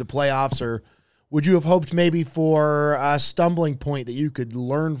into the playoffs, or would you have hoped maybe for a stumbling point that you could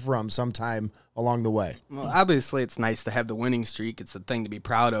learn from sometime along the way? Well, obviously, it's nice to have the winning streak. It's a thing to be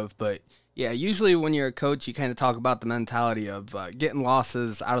proud of. But, yeah, usually when you're a coach, you kind of talk about the mentality of getting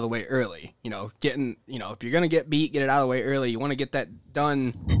losses out of the way early. If you're going to get beat, get it out of the way early. You want to get that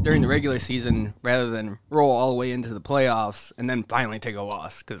done during the regular season rather than roll all the way into the playoffs and then finally take a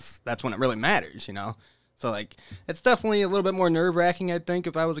loss, because that's when it really matters, So, it's definitely a little bit more nerve-wracking, I think,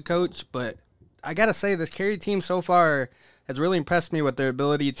 if I was a coach. But I got to say, this Cary team so far has really impressed me with their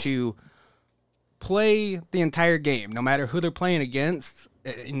ability to play the entire game, no matter who they're playing against.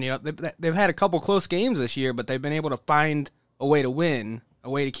 They've had a couple close games this year, but they've been able to find a way to win, a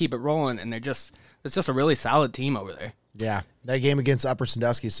way to keep it rolling, and it's just a really solid team over there. Yeah, that game against Upper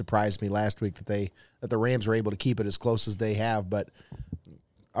Sandusky surprised me last week that the Rams were able to keep it as close as they have, but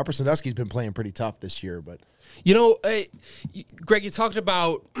Upper Sandusky's been playing pretty tough this year. But Greg, you talked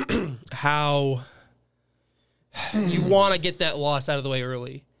about how you want to get that loss out of the way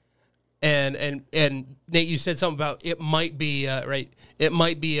early. And Nate, you said something about it might be It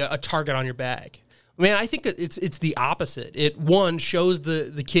might be a target on your back. Man, I think it's the opposite. It shows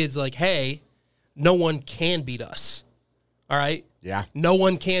the kids like, hey, no one can beat us. All right. Yeah. No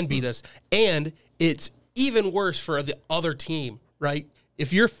one can beat us, and it's even worse for the other team. Right.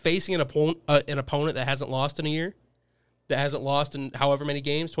 If you're facing an opponent that hasn't lost in a year, that hasn't lost in however many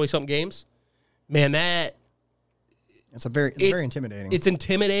games, 20-something games, man, it's very intimidating. It's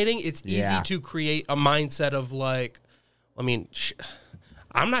intimidating. It's easy to create a mindset of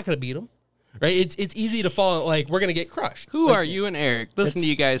I'm not going to beat them, right? It's easy to fall we're going to get crushed. Who are you and Eric? Listen to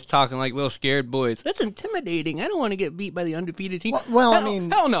you guys talking like little scared boys. That's intimidating. I don't want to get beat by the undefeated team. Well,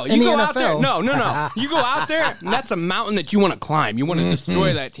 hell no. You go out there. No. You go out there, and that's a mountain that you want to climb. You want to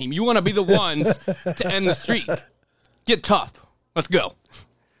destroy that team. You want to be the ones to end the streak. Get tough. Let's go.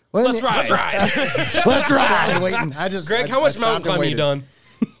 Let's ride. Let's ride. Waiting. Greg, how much mountain climbing have you done?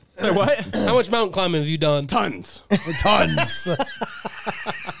 Say what? How much mountain climbing have you done? Tons.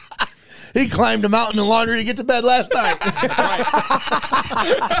 He climbed a mountain in laundry to get to bed last night.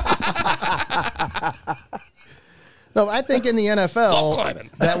 No, I think in the NFL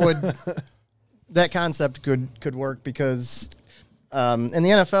that concept could work, because in the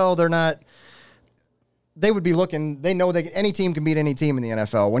NFL they would be looking. They know that any team can beat any team in the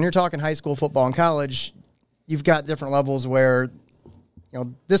NFL. When you're talking high school football and college, you've got different levels where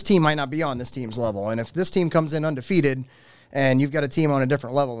this team might not be on this team's level, and if this team comes in undefeated and you've got a team on a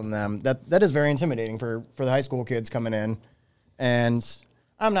different level than them, that is very intimidating for the high school kids coming in. And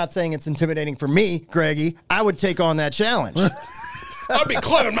I'm not saying it's intimidating for me, Greggy. I would take on that challenge. I'd be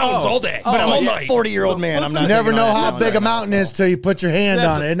climbing mountains all day, all night. 40-year-old man. I'm not. You never know how big a mountain is till you put your hand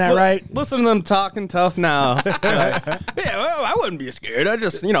on it. Isn't that right? Listen to them talking tough now. I wouldn't be scared. I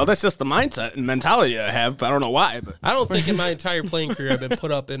just, that's just the mindset and mentality I have. I don't know why, but I don't think in my entire playing career I've been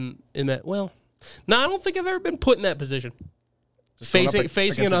put up in that. Well, no, I don't think I've ever been put in that position.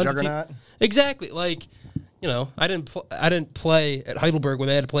 Facing an juggernaut. Exactly. I didn't play at Heidelberg when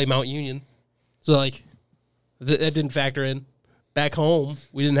they had to play Mount Union, so that didn't factor in. Back home,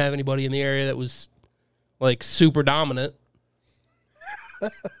 we didn't have anybody in the area that was super dominant. I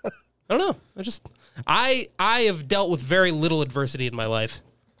don't know. I have dealt with very little adversity in my life.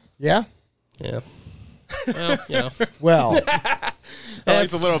 Yeah. Yeah. Well, Well, I like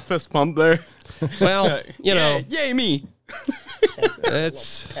the little fist pump there. Well, Yay me.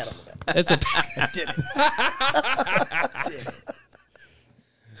 It's a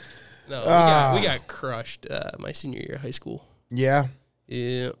No, we got crushed my senior year of high school. yeah.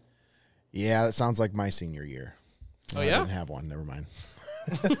 Yeah. Yeah, that sounds like my senior year. Oh, I yeah? didn't have one. Never mind.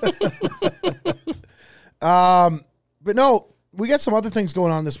 But no, we got some other things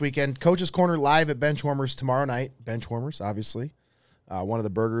going on this weekend. Coach's Corner live at Benchwarmers tomorrow night. Benchwarmers, obviously. One of the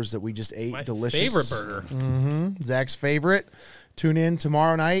burgers that we just ate. My delicious. favorite burger. Mm-hmm. Zach's favorite. Tune in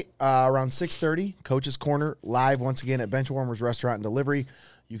tomorrow night around 6:30. Coach's Corner live once again at Benchwarmers Restaurant and Delivery.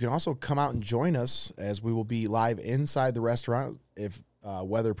 You can also come out and join us, as we will be live inside the restaurant if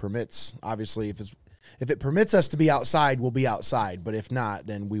weather permits. Obviously, if it permits us to be outside, we'll be outside. But if not,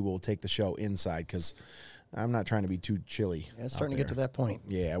 then we will take the show inside, because I'm not trying to be too chilly. Yeah, it's starting to get to that point.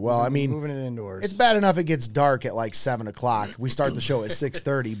 Yeah, well, moving it indoors. It's bad enough it gets dark at 7 o'clock. We start the show at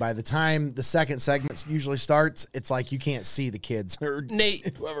 6:30. By the time the second segment usually starts, it's like you can't see the kids or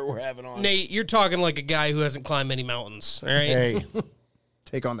Nate, whoever we're having on. Nate, you're talking like a guy who hasn't climbed many mountains. All right. Hey,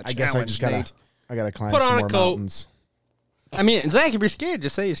 Take on the I challenge, guess I just Nate. gotta climb Put some on a more coat. mountains. I mean, Zach, if you're scared,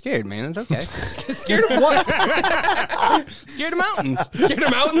 just say you're scared, man. It's okay. Scared of what? Scared of mountains. Scared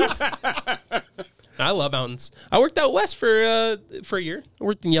of mountains? I love mountains. I worked out west for a year. I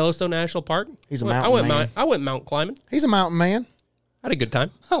worked in Yellowstone National Park. He's a mountain man. I went mountain climbing. He's a mountain man. I had a good time.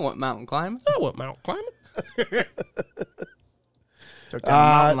 I want mountain climbing. Took down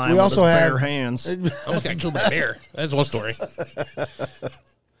a mountain lion we with also his have bare hands. I almost got killed by a bear. That's one story.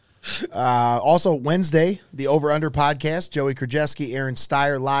 Also, Wednesday, the Over Under podcast. Joey Krajewski, Aaron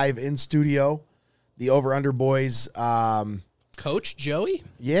Steyer live in studio. The Over Under boys. Coach Joey?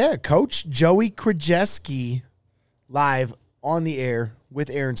 Yeah, Coach Joey Krajewski live on the air with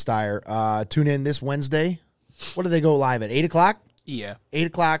Aaron Steyer. Tune in this Wednesday. What do they go live at? 8 o'clock? Yeah. 8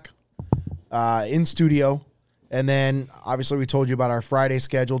 o'clock in studio. And then, obviously, we told you about our Friday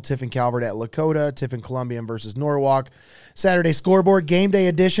schedule. Tiffin Calvert at Lakota. Tiffin Columbian versus Norwalk. Saturday scoreboard, game day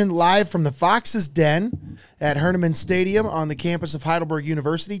edition, live from the Fox's Den at Herneman Stadium on the campus of Heidelberg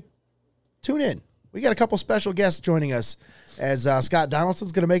University. Tune in. We got a couple special guests joining us as Scott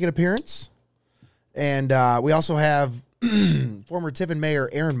Donaldson's going to make an appearance. And we also have former Tiffin Mayor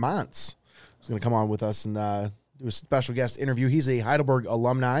Aaron Montz who's going to come on with us and do a special guest interview. He's a Heidelberg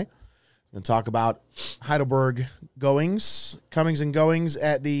alumni. Going to talk about Heidelberg comings and goings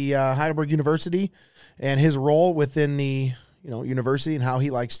at the Heidelberg University and his role within the university and how he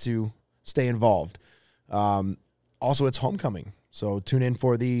likes to stay involved. Also, it's homecoming, so tune in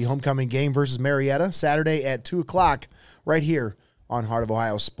for the homecoming game versus Marietta Saturday at 2 o'clock right here on Heart of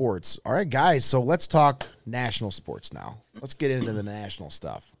Ohio Sports. All right, guys, so let's talk national sports now. Let's get into the national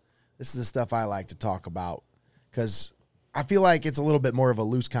stuff. This is the stuff I like to talk about because I feel like it's a little bit more of a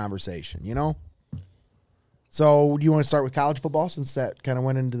loose conversation, you know? So do you want to start with college football since that kind of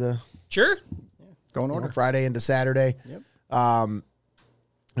went into the Sure. Going order. Friday into Saturday? Yep.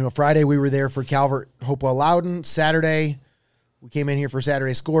 Friday we were there for Calvert Hopewell Loudon. Saturday we came in here for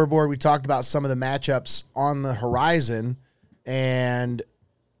Saturday scoreboard. We talked about some of the matchups on the horizon. And,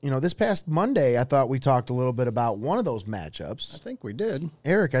 this past Monday I thought we talked a little bit about one of those matchups. I think we did.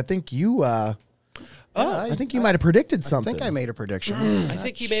 Eric, I think you I think you might have predicted something. I think I made a prediction. I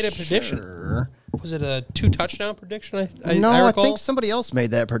think he made a prediction. Sure. Was it a 2-touchdown prediction? I I recall? think somebody else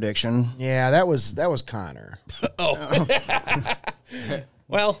made that prediction. Yeah, that was Connor.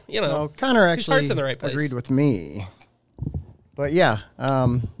 Well, No, Connor his actually heart's in the right place. agreed with me. But yeah,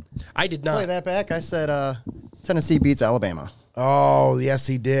 I did play not. that back. I said Tennessee beats Alabama. Oh, yes,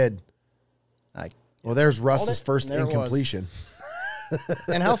 he did. Well, there's Russ's it, first and there it was. incompletion.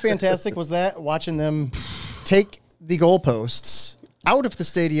 And how fantastic was that, watching them take the goalposts out of the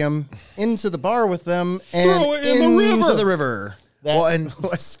stadium, into the bar with them, and Throw it in the into river. the river. That Well, and-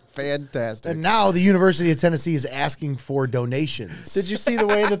 was fantastic. And now the University of Tennessee is asking for donations. Did you see the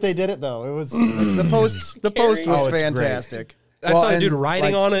way that they did it, though? It was the post. The post was Oh, it's fantastic. I Well, saw a dude and,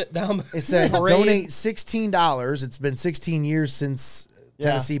 riding like, on it down the It said parade. donate $16. It's been 16 years since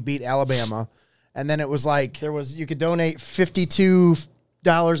Tennessee beat Alabama. And then it was like, You could donate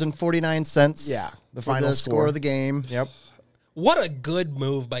 $52.49. Yeah, the for final the score of the game. yep. What a good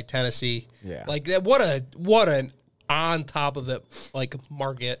move by Tennessee. Yeah. Like that. What an on top of the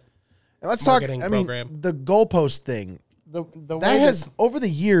market. And let's talk, Marketing I mean, program. the goalpost thing. The That way has, over the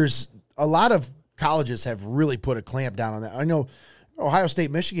years, a lot of colleges have really put a clamp down on that. I know Ohio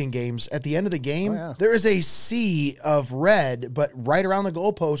State-Michigan games, at the end of the game, there is a sea of red, but right around the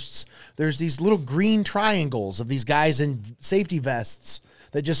goalposts, there's these little green triangles of these guys in safety vests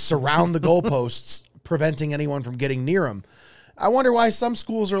that just surround the goalposts, preventing anyone from getting near them. I wonder why some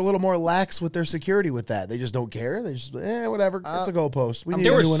schools are a little more lax with their security with that. They just don't care. They just, whatever. It's a goalpost. We need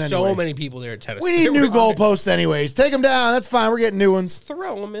There a were new one so anyway. many people there at Tennessee. We need There new were- goalposts anyways. Take them down. That's fine. We're getting new ones.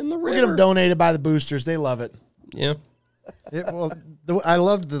 Throw them in the river. We'll get them donated by the boosters. They love it. Yeah. I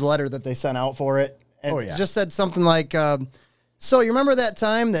loved the letter that they sent out for it. And Oh, yeah. it just said something like, so you remember that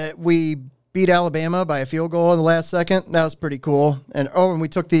time that we beat Alabama by a field goal in the last second? That was pretty cool. And when we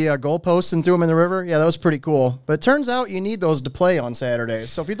took the goalposts and threw them in the river? Yeah, that was pretty cool. But it turns out you need those to play on Saturday.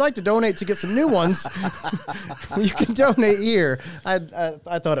 So if you'd like to donate to get some new ones, you can donate here. I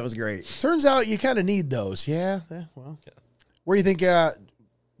thought it was great. Turns out you kind of need those. Yeah. Well, where do you think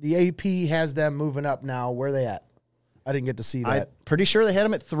the AP has them moving up now? Where are they at? I didn't get to see that. I'm pretty sure they had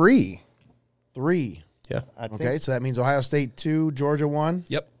them at 3. 3. Yeah. I think. Okay, so that means Ohio State 2, Georgia 1.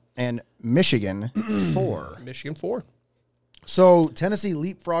 Yep. And Michigan 4. Michigan 4. So Tennessee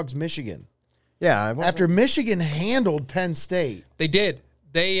leapfrogs Michigan. Yeah. After Michigan handled Penn State. They did.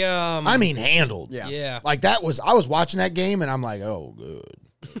 They I mean handled. Yeah. Yeah. Like I was watching that game and I'm like, oh, good.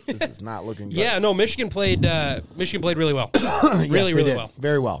 This is not looking good. Yeah, no, Michigan played really well. Yes, really they did. well.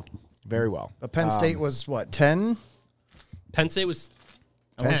 Very well. Very well. But Penn State was what, 10? Penn State was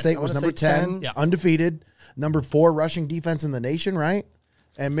Penn State was number 10, Yeah. undefeated, number 4 rushing defense in the nation, right?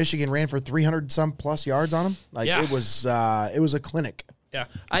 And Michigan ran for 300 some plus yards on them. Like Yeah. it was a clinic. Yeah,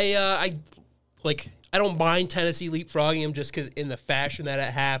 I don't mind Tennessee leapfrogging him just because in the fashion that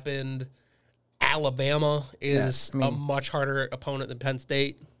it happened, Alabama is a much harder opponent than Penn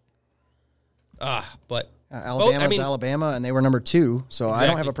State. But Alabama's Alabama, and they were number 2, so I don't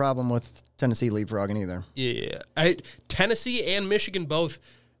Exactly. have a problem with Tennessee leapfrogging either. yeah, Tennessee and Michigan both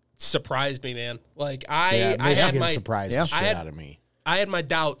surprised me, man. Like I had Michigan my surprised the shit out of me. I had my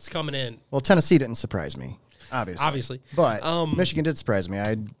doubts coming in. Well, Tennessee didn't surprise me, obviously. But Michigan did surprise me.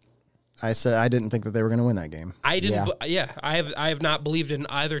 I said I didn't think that they were going to win that game. I didn't. I have not believed in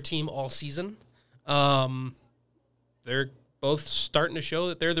either team all season. They're both starting to show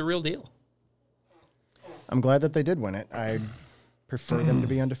that they're the real deal. I'm glad that they did win it. I prefer them to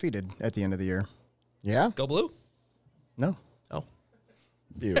be undefeated at the end of the year. Yeah? Go blue. No. Oh,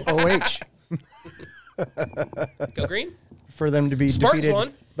 Ew. OH. go green. For them to be Spartans defeated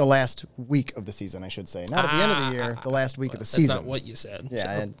won. the last week of the season, I should say. Not at the end of the year, the last week of the That's season. not what you said. Yeah,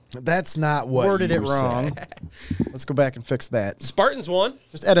 So. and That's not what worded you it wrong. said. Let's go back and fix that. Spartans won.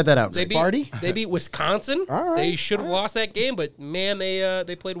 Just edit that out. They beat, Sparty? they beat Wisconsin. All right, They should have lost that game, but man,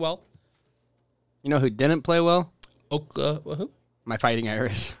 they played well. You know who didn't play well? Who? My Fighting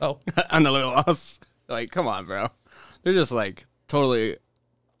Irish. Oh, On the little loss. Like, come on, bro. They're just like totally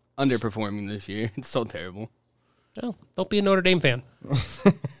underperforming this year. It's so terrible. oh, don't be a Notre Dame fan.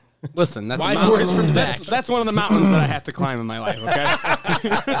 Listen, that's Wise a mountain- words from Zach. That's one of the mountains that I have to climb in my life. Okay.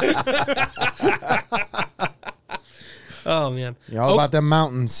 Oh man, You're all about them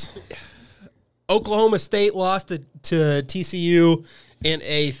mountains. Oklahoma State lost to TCU in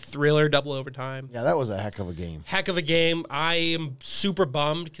a thriller double overtime. Yeah, that was a heck of a game. Heck of a game. I am super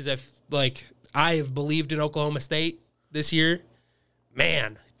bummed because I have believed in Oklahoma State this year.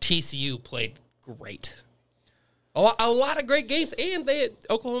 Man, TCU played great. A lot of great games, and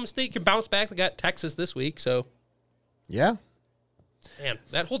Oklahoma State can bounce back. They got Texas this week, so Yeah. man,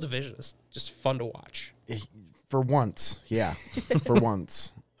 that whole division is just fun to watch. For once. Yeah. For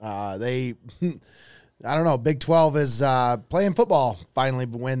once. I don't know. Big 12 is playing football finally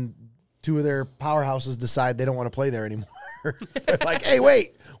when two of their powerhouses decide they don't want to play there anymore. They're like, hey,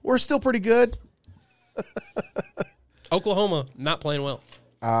 wait, we're still pretty good. Oklahoma not playing well.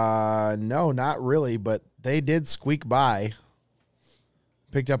 No, not really, but they did squeak by.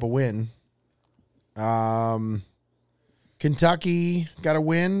 Picked up a win. Kentucky got a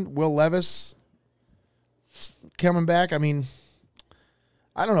win. Will Levis coming back. I mean,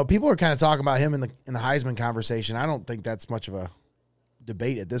 I don't know. People are kind of talking about him in the Heisman conversation. I don't think that's much of a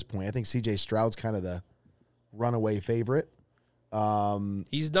debate at this point. I think C.J. Stroud's kind of the runaway favorite.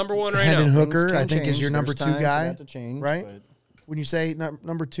 He's number one right Hendon now. Hooker, Things can I think, is change. your number There's 2 time for guy, that to change, right? but- When you say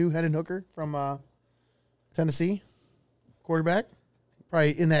number 2, Hendon Hooker from Tennessee, quarterback,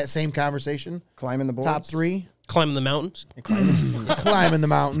 probably in that same conversation. Climbing the boards. Top 3, Climbing the mountains. climbing the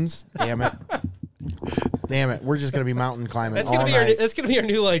mountains. Damn it. Damn it. We're just going to be mountain climbing That's all gonna be night. that's gonna be our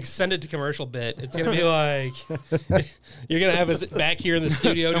new send it to commercial bit. It's gonna be like you're gonna have us back here in the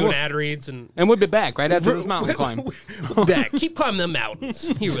studio doing ad reads and And we'll be back right after this mountain climb. back. Keep climbing the mountains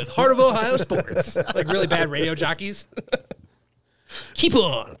here with Heart of Ohio Sports. Like really bad radio jockeys. Keep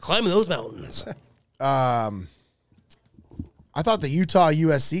on climbing those mountains. I thought the Utah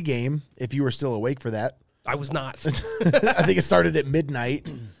USC game, if you were still awake for that, I was not. I think it started at midnight.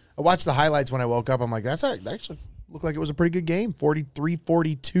 I watched the highlights when I woke up. I'm like, that actually looked like it was a pretty good game.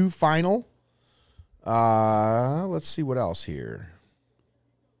 43-42 final. Let's see what else here.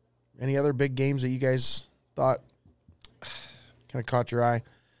 Any other big games that you guys thought kind of caught your eye?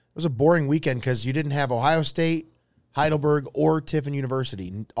 It was a boring weekend because you didn't have Ohio State, Heidelberg, or Tiffin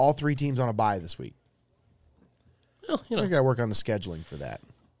University. All 3 teams on a bye this week. Well, I got to work on the scheduling for that.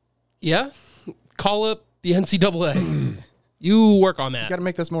 Yeah. Call up the NCAA. You work on that. Got to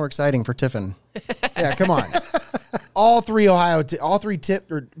make this more exciting for Tiffin. Yeah, come on. Both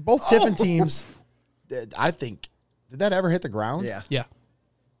Tiffin teams, I think, did that ever hit the ground? Yeah. Yeah.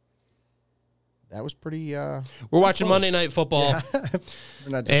 That was pretty. We're watching close. Monday Night Football, We're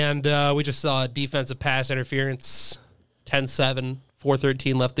not just, and we just saw a defensive pass interference, 10-7,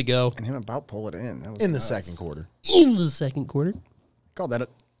 4:13 left to go. and him about pull it in. That was in the nuts. second quarter. In the second quarter. Called that a...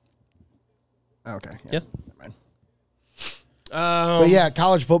 Okay. Yeah. Never mind. But yeah,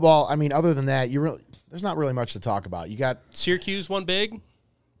 college football, I mean, other than that, there's not really much to talk about. You got, Syracuse won big.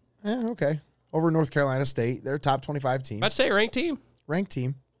 okay, over North Carolina State. They're a top 25 team, I'd say ranked team. ranked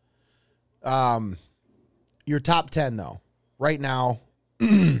team. Your top 10, though, right now,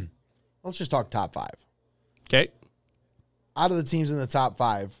 let's just talk top 5. Okay. out of the teams in the top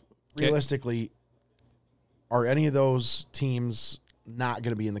 5, Okay. realistically, are any of those teams not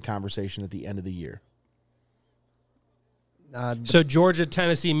going to be in the conversation at the end of the year? So Georgia,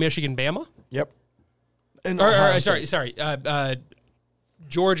 Tennessee, Michigan, Bama? Yep. And Sorry.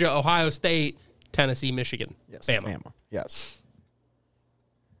 Georgia, Ohio State, Tennessee, Michigan, Yes. Bama. Yes.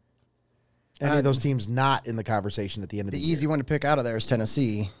 Any of those teams not in the conversation at the end of the The year? easy one to pick out of there is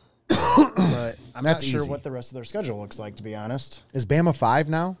Tennessee. But I'm not That's sure easy. what the rest of their schedule looks like, to be honest. Is Bama 5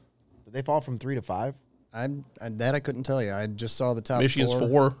 now? Did they fall from 3 to 5? That I couldn't tell you. I just saw the top Michigan's 4.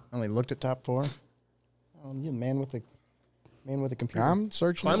 4. I only looked at top 4. You're the man with the computer. I'm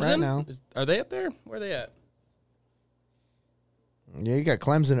searching it Clemson? right now. Are they up there? Where are they at? Yeah, you got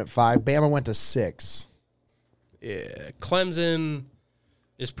Clemson at 5. Bama went to 6. Yeah, Clemson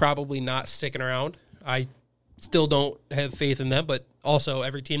is probably not sticking around. I still don't have faith in them, but also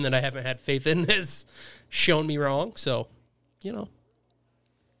every team that I haven't had faith in has shown me wrong. So,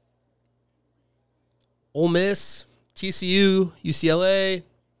 Ole Miss, TCU, UCLA.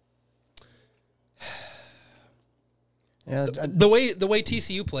 Yeah, The way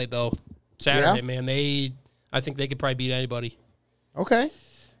TCU played though Saturday, Yeah? man, I think they could probably beat anybody. Okay.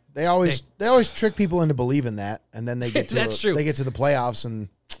 They always trick people into believing that, and then they get to That's true. They get to the playoffs, and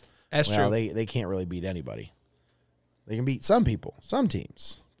That's well, true. they can't really beat anybody. They can beat some people, some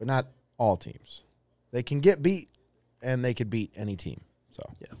teams, but not all teams. They can get beat, and they could beat any team. So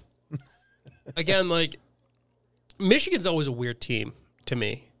Yeah. Again, like Michigan's always a weird team to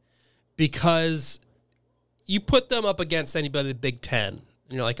me because you put them up against anybody in the Big Ten, and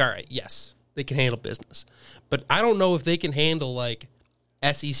you're like, all right, yes, they can handle business, but I don't know if they can handle like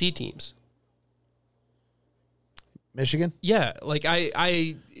SEC teams. Michigan, Yeah, like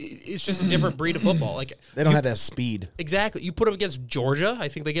it's just a different breed of football. Like they don't have that speed. exactly. You put them against Georgia, I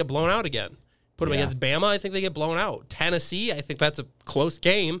think they get blown out again. Put them Yeah. against Bama, I think they get blown out. Tennessee, I think that's a close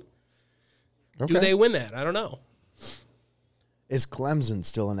game. Okay. Do they win that? I don't know. Is Clemson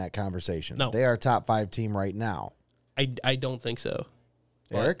still in that conversation? No. They are a top 5 team right now. I don't think so.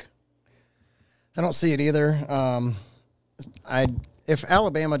 Eric? I don't see it either. If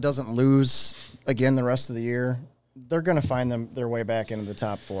Alabama doesn't lose again the rest of the year, they're going to find their way back into the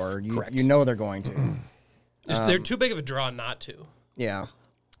top 4. Correct. You know they're going to. They're too big of a draw not to. Yeah.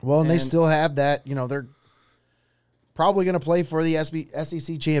 Well, and they And- still have that. They're probably going to play for the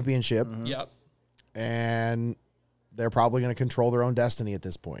SEC championship, Yep. and they're probably going to control their own destiny at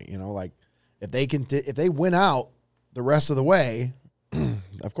this point. Like if they win out the rest of the way,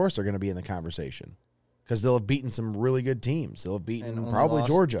 of course they're going to be in the conversation because they'll have beaten some really good teams. They'll have beaten And only probably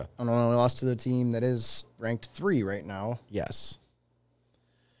lost- Georgia. And only lost to the team that is ranked 3 right now. Yes.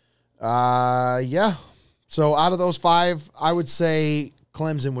 Yeah. So out of those 5, I would say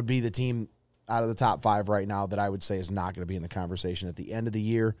Clemson would be the team out of the top 5 right now that I would say is not going to be in the conversation at the end of the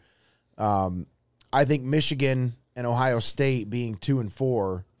year. I think Michigan and Ohio State being 2 and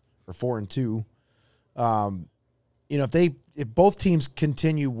 4 or 4 and 2, if both teams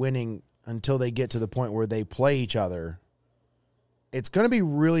continue winning until they get to the point where they play each other, it's going to be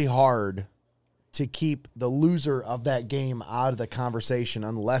really hard to keep the loser of that game out of the conversation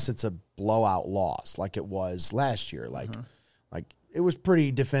unless it's a blowout loss like it was last year. Like it was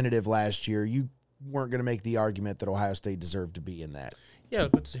pretty definitive last year. You weren't going to make the argument that Ohio State deserved to be in that. Yeah,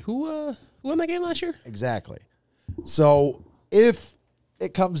 but who won that game last year? Exactly. So if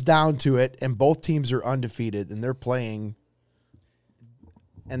it comes down to it and both teams are undefeated and they're playing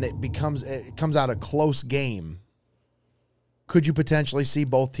and it comes out a close game, could you potentially see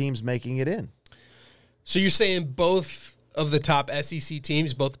both teams making it in? So you're saying both of the top SEC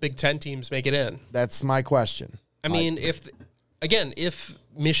teams, both Big Ten teams, make it in? That's my question. I mean, if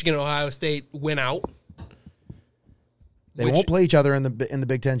Michigan and Ohio State win out, They which- won't play each other in the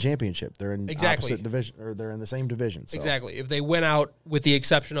Big Ten championship. They're in Exactly. opposite division, or they're in the same division. So. exactly, if they win out with the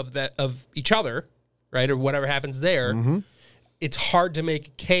exception of each other, right, or whatever happens there, it's hard to make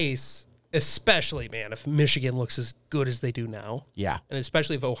a case, especially, man, if Michigan looks as good as they do now, Yeah. and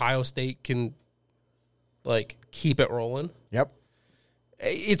especially if Ohio State can, keep it rolling. Yep.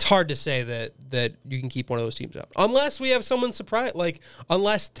 It's hard to say that you can keep one of those teams out unless we have someone surprise,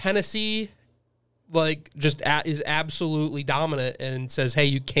 unless Tennessee is absolutely dominant and says, hey,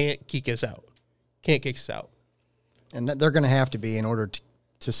 you can't kick us out. And they're going to have to be in order to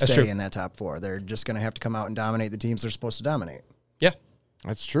true. stay in that top 4. They're just going to have to come out and dominate the teams they're supposed to dominate. Yeah.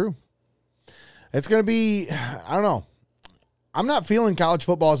 That's true. It's going to be, I don't know. I'm not feeling college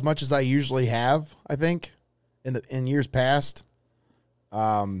football as much as I usually have, I think, in years past.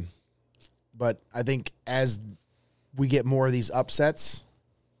 But I think as we get more of these upsets,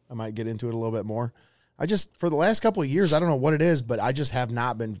 I might get into it a little bit more. for the last couple of years, I don't know what it is, but I just have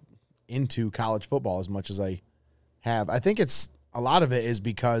not been into college football as much as I have. I think a lot of it is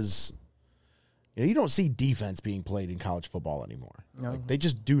because you don't see defense being played in college football anymore. No. Like, they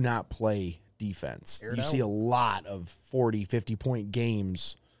just do not play defense. You see a lot of 40, 50-point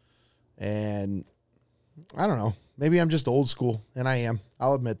games, and I don't know. Maybe I'm just old school, and I am.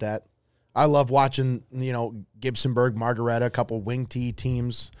 I'll admit that. I love watching, Gibsonburg, Margaretta, a couple wing T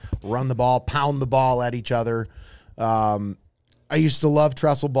teams run the ball, pound the ball at each other. I used to love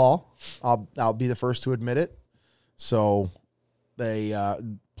trestle ball. I'll be the first to admit it. So they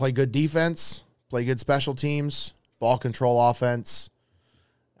play good defense, play good special teams, ball control offense.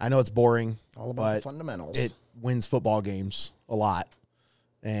 I know it's boring. All about the fundamentals. It wins football games a lot.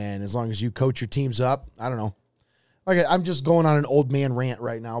 And as long as you coach your teams up, I don't know. Like, I'm just going on an old man rant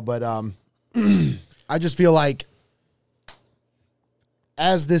right now, but I just feel like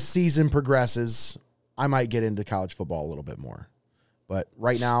as this season progresses, I might get into college football a little bit more. But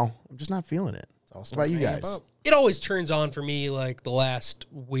right now, I'm just not feeling it. What about you guys? It always turns on for me like the last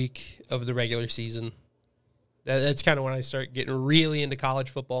week of the regular season. That's kind of when I start getting really into college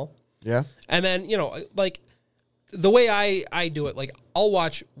football. Yeah. And then, like the way I do it, like I'll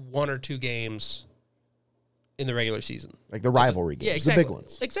watch 1 or 2 games in the regular season. Like the rivalry games, exactly. the big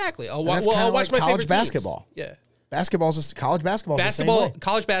ones. Exactly. I'll That's watch like my college favorite basketball. Teams. Yeah. College basketball is the same way.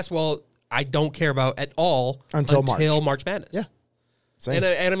 College basketball, I don't care about at all until March Madness. Yeah. Same.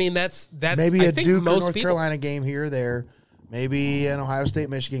 And I mean, that's maybe I a think Duke or most North people, Carolina game here or there. Maybe an Ohio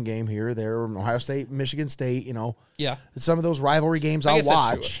State-Michigan game here or there. Or an Ohio State-Michigan State, Yeah. Some of those rivalry games I I'll guess that's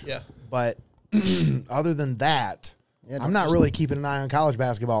watch. true. Yeah. But other than that, I'm not really keeping an eye on college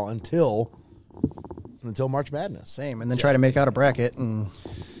basketball until March Madness. Same. And then try to make out a bracket and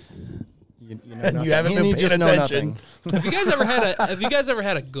you haven't been paying attention. Have you guys ever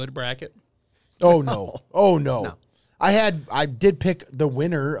had a good bracket? Oh no. Oh no. I did pick the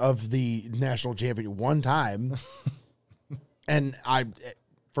winner of the national champion one time. And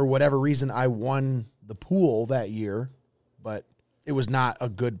for whatever reason, I won the pool that year, but it was not a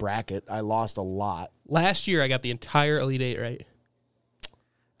good bracket. I lost a lot. Last year, I got the entire Elite Eight right.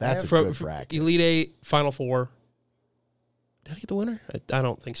 That's a good bracket. Elite Eight, Final Four. Did I get the winner? I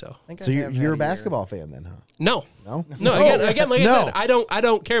don't think so. So you're a basketball fan then, huh? No. No? No, again, like I said, I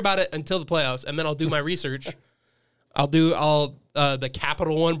don't care about it until the playoffs, and then I'll do my research. I'll the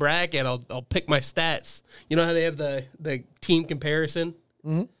Capital One bracket. I'll pick my stats. You know how they have the team comparison,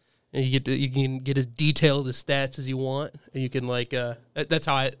 and you can get as detailed as stats as you want, and you can that's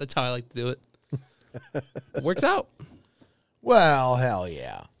how I like to do it. Works out. Well, hell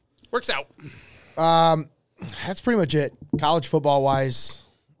yeah. Works out. That's pretty much it. College football wise,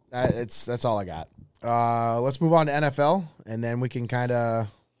 that's all I got. Let's move on to NFL, and then we can kind of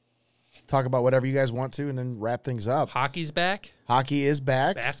talk about whatever you guys want to, and then wrap things up. Hockey's back. Hockey is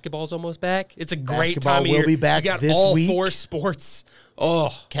back. Basketball's almost back. It's a great Basketball time of year. will be back you got this all week. 4 sports.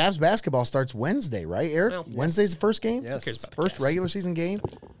 Oh, Cavs basketball starts Wednesday, right, Eric? Well, Wednesday's the first game? Yes. Who cares about the First Cavs? regular season game.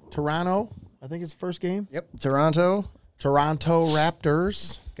 Toronto, I think it's the first game. Yep. Toronto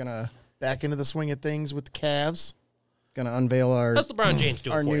Raptors gonna back into the swing of things with the Cavs. unveil how's LeBron James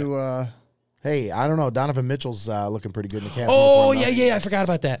doing our for new you? Hey, I don't know. Donovan Mitchell's looking pretty good in the Cavs. Oh, uniform, yeah, I forgot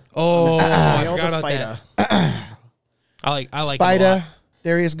about that. Oh, I forgot about Spida. that. I like him a Spida, lot.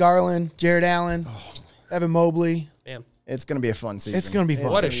 Darius Garland, Jared Allen, Evan Mobley. Man, It's gonna be a fun season. It's going to be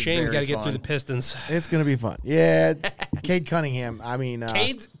fun. what a be shame you very got to get through fun. the Pistons. It's going to be fun. Yeah, Cade Cunningham. I mean,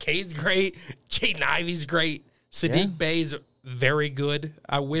 Cade's great. Jaden Ivey's great. Sadiq Bey's very good.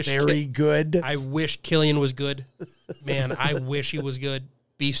 I wish very good. I wish Killian was good. Man, I wish he was good.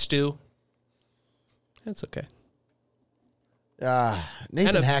 Beef stew. That's okay.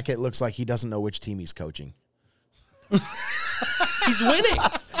 Nathan Hackett looks like he doesn't know which team he's coaching. He's winning.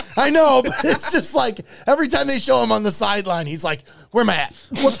 I know, but it's just like every time they show him on the sideline, he's like, "Where am I at?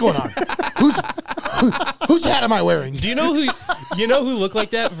 What's going on? Whose hat am I wearing?" Do you know who looked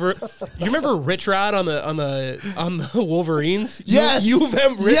like that? You remember Rich Rod on the Wolverines? Yes. You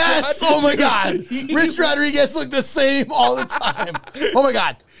remember Rich yes. Rod? Oh my God. Rich Rodriguez looked the same all the time. Oh my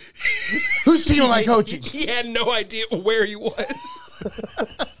God. Whose team am I coaching? He had no idea where he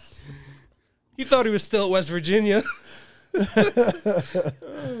was. He thought he was still at West Virginia.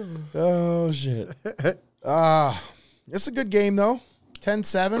 Oh shit. It's a good game though.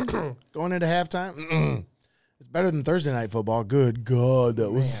 10-7 going into halftime. It's better than Thursday night football. Good God,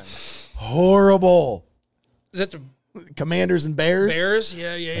 that was horrible. Is that the Commanders and Bears. Bears?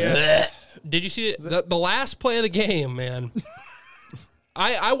 Yeah. Did you see it? The last play of the game, man?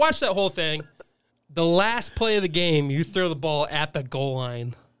 I watched that whole thing. The last play of the game, you throw the ball at the goal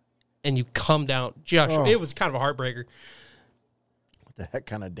line. and you come down. Josh, it was kind of a heartbreaker. What the heck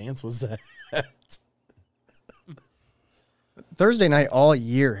kind of dance was that? Thursday night all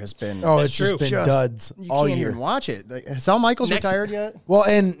year has been. Oh, it's true. just been duds You all can't year. even watch it. Like, has Al Michaels retired yet? Well,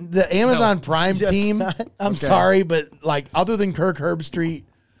 and the Amazon Prime just team, not. I'm Okay. sorry, but like other than Kirk Herbstreit,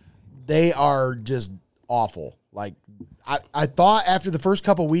 they are just awful. Like I thought after the first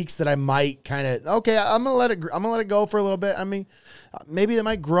couple weeks that I might kind of I'm gonna let it go for a little bit. I mean, maybe it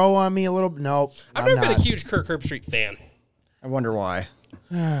might grow on me a little. Nope, I've I'm never been not. a huge Kirk Herbstreit fan. I wonder why.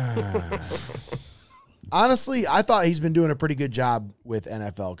 Honestly, I thought he's been doing a pretty good job with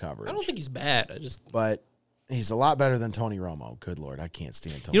NFL coverage. I don't think he's bad. But he's a lot better than Tony Romo. Good Lord, I can't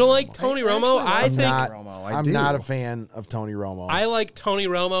stand Tony. You don't like Romo. Tony Romo? I actually think love Romo. I I'm do. not a fan of Tony Romo. I like Tony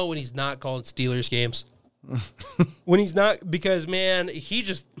Romo when he's not calling Steelers games. When he's not, because man, he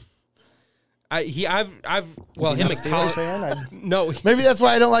just, him and Steelers Colin. fan? No, Maybe that's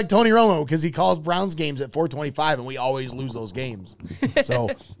why I don't like Tony Romo, because he calls Browns games at 4:25 and we always lose those games. So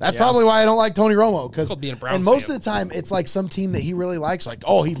that's probably why I don't like Tony Romo. Because called being a Browns and most fan. of the time it's like some team that he really likes. Like,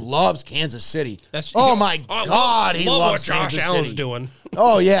 oh, he loves Kansas City. That's my God, he love loves what Josh Kansas Allen's City. doing.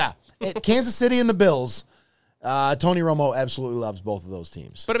 Oh yeah, Kansas City and the Bills. Tony Romo absolutely loves both of those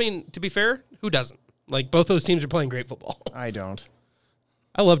teams. But I mean, to be fair, who doesn't? Like, both those teams are playing great football. I don't.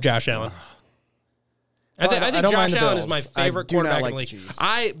 I love Josh Allen. I think I don't mind Josh the Allen is Bills. my favorite I do not quarterback like in the the league. Chiefs.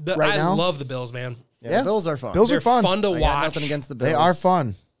 Right I now? love the Bills, man. Yeah, the Bills are fun. Bills They're are fun. to I got watch. nothing against the Bills. They are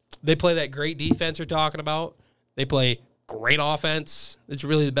fun. They play that great defense you're talking about. They play great offense. It's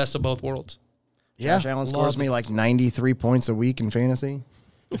really the best of both worlds. Yeah, Josh Allen scores me like 93 points a week in fantasy.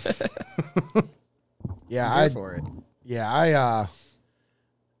 yeah. I'm here for it. Yeah,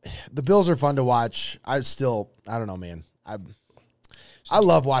 the Bills are fun to watch. I don't know, man. I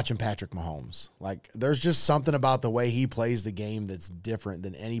love watching Patrick Mahomes. Like, there's just something about the way he plays the game that's different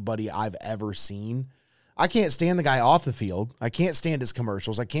than anybody I've ever seen. I can't stand the guy off the field. I can't stand his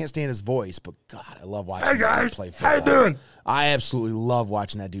commercials. I can't stand his voice. But God, I love watching that dude play football. How you doing? I absolutely love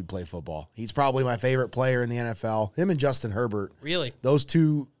watching that dude play football. He's probably my favorite player in the NFL. Him and Justin Herbert. Really? Those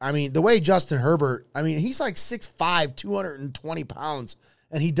two, I mean, the way Justin Herbert, I mean, he's like 6'5", 220 pounds,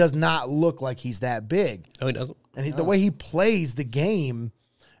 and he does not look like he's that big. No, he doesn't. And the way he plays the game,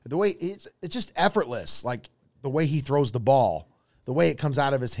 the way it's just effortless. Like the way he throws the ball, the way it comes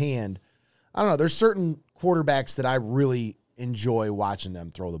out of his hand. I don't know. There's certain quarterbacks that I really enjoy watching them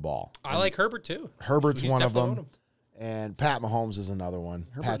throw the ball. I like Herbert, too. Herbert's He's one of definitely them. And Pat Mahomes is another one.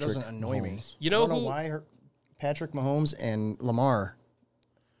 Herbert Patrick doesn't annoy me. Mahomes. You know I don't who? know why Patrick Mahomes and Lamar,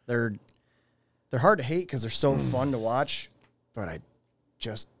 they're hard to hate because they're so fun to watch, but I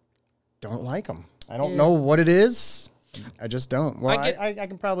just don't like them. I don't know what it is. I just don't. Well, I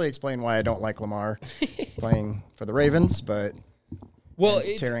can probably explain why I don't like Lamar playing for the Ravens, but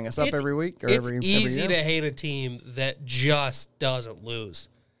It's tearing us up every week or it's every easy year. to hate a team that just doesn't lose.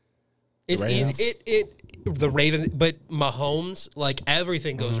 It's Ravens? easy. The Ravens, but Mahomes, like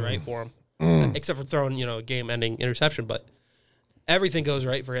everything goes right for him, except for throwing a game-ending interception. But everything goes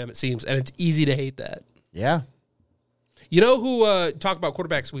right for him, it seems, and it's easy to hate that. Yeah. You know who talk about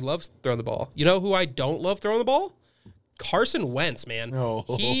quarterbacks? We love throwing the ball. You know who I don't love throwing the ball? Carson Wentz, man. Oh.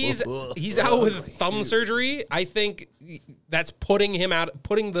 He's out with thumb surgery. I think that's putting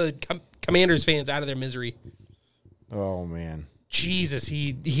the Commanders fans out of their misery. Oh, man. Jesus,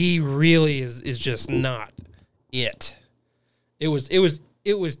 he really is just not it. It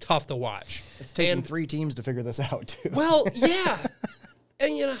was tough to watch. It's taken 3 teams to figure this out, too. Well, yeah.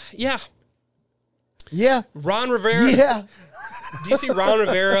 And yeah. Yeah. Ron Rivera. Yeah. Do you see Ron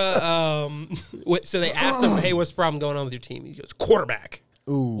Rivera? So they asked him, "Hey, what's the problem going on with your team?" He goes, "Quarterback."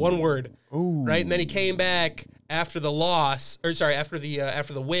 Ooh. One word. Ooh. Right, and then he came back after the loss, after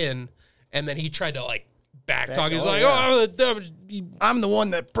the win, and then he tried to backtalk. He's like, I'm the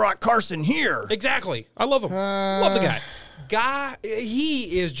one that brought Carson here. exactly. I love him. Love the guy.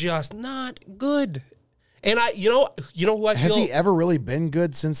 He is just not good. And you know who I feel. Has he ever really been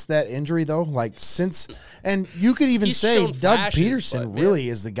good since that injury, though? And you could even He's say shown Doug flashes, Peterson but, man. really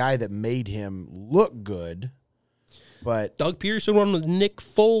is the guy that made him look good. But Doug Peterson won with Nick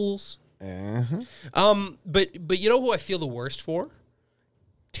Foles. uh-huh. But you know who I feel the worst for?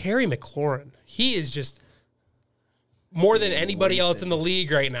 Terry McLaurin. He is just more than anybody else in the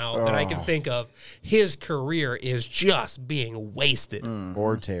league right now that I can think of. His career is just being wasted.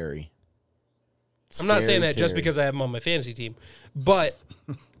 Or Terry. I'm not saying that Scary just Terry. because I have him on my fantasy team, but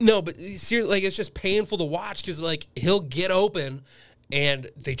no, but seriously, it's just painful to watch because he'll get open and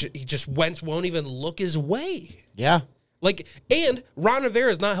Wentz won't even look his way. Yeah. And Ron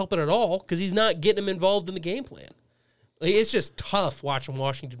Rivera is not helping at all because he's not getting him involved in the game plan. Like, it's just tough watching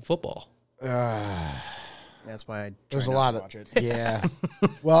Washington football. That's why there's a lot of watch it. Yeah.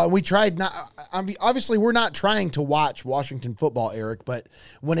 Well, we tried not. Obviously, we're not trying to watch Washington football, Eric. But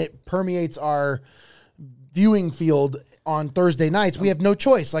when it permeates our viewing field on Thursday nights, we have no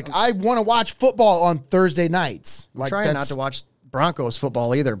choice. Like, I want to watch football on Thursday nights. I'm trying not to watch Broncos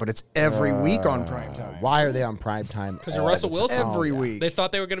football either, but it's every week on primetime. Why are they on primetime? Because of Russell Wilson. Every week. They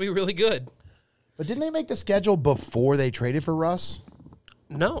thought they were going to be really good. But didn't they make the schedule before they traded for Russ?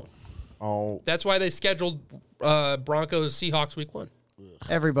 No. Oh, That's why they scheduled Broncos Seahawks week 1.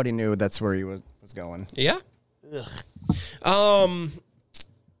 Everybody knew that's where he was going. Yeah.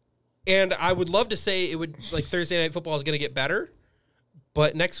 And I would love to say it would, like, Thursday Night Football is going to get better,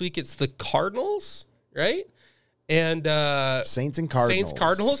 but next week it's the Cardinals, right? And Saints and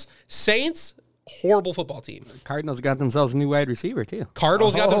Cardinals. Saints, horrible football team. Cardinals got themselves a new wide receiver, too.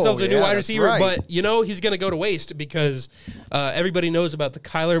 Cardinals got themselves a new wide that's receiver, right. but, he's going to go to waste because everybody knows about the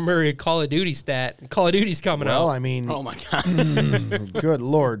Kyler Murray Call of Duty stat. Call of Duty's coming out. Well, I mean, Oh, my God. good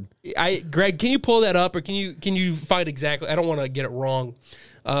Lord. Greg, can you pull that up, or can you find exactly? I don't want to get it wrong.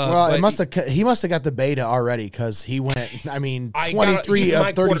 Well, but he must have got the beta already because he went. I mean, he's 23 my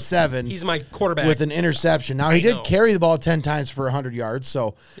of 37. He's my quarterback with an interception. Now he did carry the ball 10 times for 100 yards,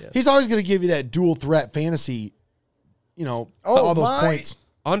 so he's always going to give you that dual threat fantasy. All those points.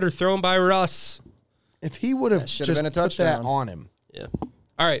 Underthrown by Russ. If he would have should just have been a put that touchdown. on him. Yeah.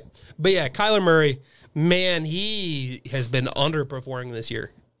 All right, but yeah, Kyler Murray, man, he has been underperforming this year.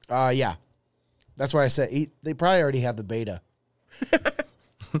 Yeah, that's why I said they probably already have the beta.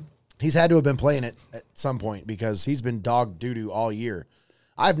 He's had to have been playing it at some point because he's been dog doo-doo all year.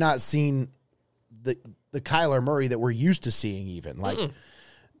 I've not seen the Kyler Murray that we're used to seeing even. Like,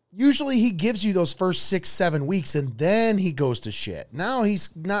 usually he gives you those first 6-7 weeks and then he goes to shit. Now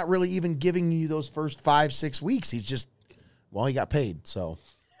he's not really even giving you those first 5-6 weeks. He's just, he got paid, so.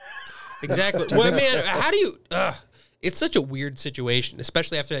 Exactly. Well, man, how do you it's such a weird situation,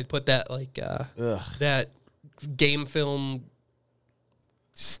 especially after they put that, that game film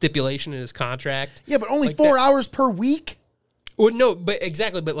stipulation in his contract. Yeah, but only 4 hours per week? Well, no, but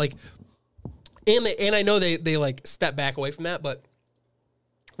exactly, but and I know they step back away from that, but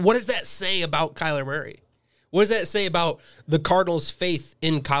what does that say about Kyler Murray? What does that say about the Cardinals' faith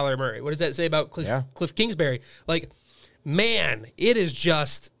in Kyler Murray? What does that say about Cliff Kingsbury? Man, it is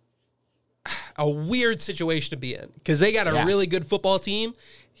just a weird situation to be in because they got a really good football team.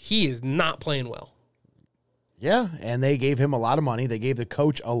 He is not playing well. Yeah, and they gave him a lot of money. They gave the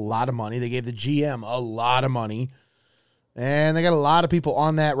coach a lot of money. They gave the GM a lot of money. And they got a lot of people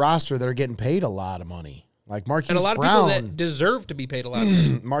on that roster that are getting paid a lot of money. Like Marquise Brown. And a lot of people that deserve to be paid a lot of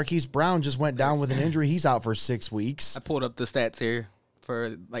money. Marquise Brown just went down with an injury. He's out for 6 weeks. I pulled up the stats here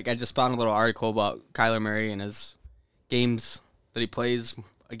for, I just found a little article about Kyler Murray and his games that he plays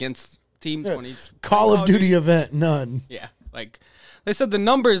against teams when he's Call of Duty event, none. Yeah. They said the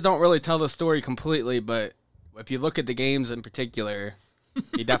numbers don't really tell the story completely, but if you look at the games in particular,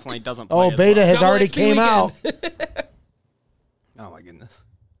 he definitely doesn't play as beta well. has Double already XP came out. Oh, my goodness.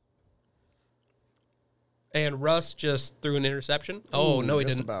 And Russ just threw an interception. Oh, no, he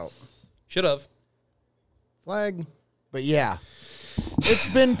Just didn't. about. Should have. Flag. But yeah, it's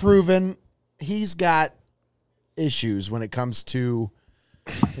been proven he's got issues when it comes to,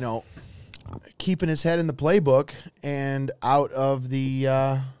 keeping his head in the playbook and out of the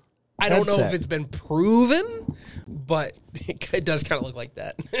I don't know if headset. it's been proven, but it does kind of look like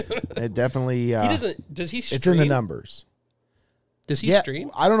that. It definitely. He doesn't. Does he stream? It's in the numbers. Does he stream?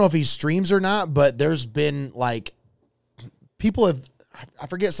 I don't know if he streams or not, but there's been people have. I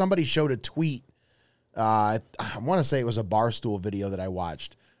forget. Somebody showed a tweet. I want to say it was a Barstool video that I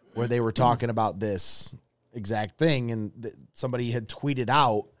watched where they were talking about this exact thing, and somebody had tweeted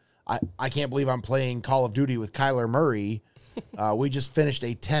out, "I can't believe I'm playing Call of Duty with Kyler Murray. We just finished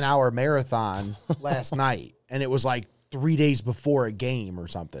a 10-hour marathon last night, and it was 3 days before a game or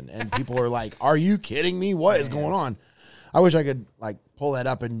something." And people are like, "Are you kidding me? What is going on?" I wish I could pull that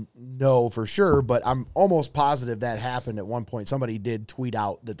up and know for sure, but I'm almost positive that happened at one point. Somebody did tweet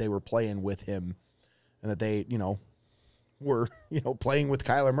out that they were playing with him and that they, were, playing with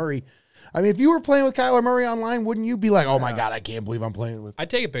Kyler Murray. I mean, if you were playing with Kyler Murray online, wouldn't you be like, "Oh my God, I can't believe I'm playing with"? I'd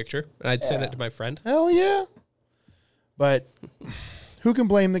take a picture and I'd send it to my friend. Hell yeah. But who can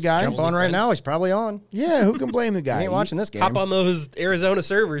blame the guy? Jump on right now. He's probably on. Yeah, who can blame the guy? He ain't watching this game. Hop on those Arizona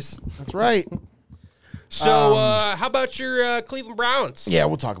servers. That's right. So, how about your Cleveland Browns? Yeah,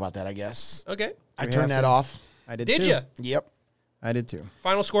 we'll talk about that, I guess. Okay. I turned that off. I did Did too. you? Yep. I did too.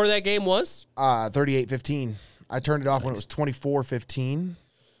 Final score of that game was? 38-15. I turned it off when it was 24-15.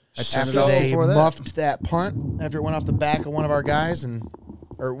 after they muffed that punt, after it went off the back of one of our guys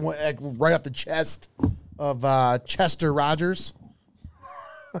or right off the chest of Chester Rogers.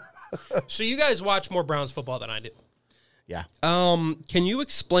 So you guys watch more Browns football than I do. Yeah. Can you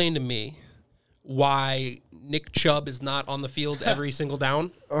explain to me why Nick Chubb is not on the field every single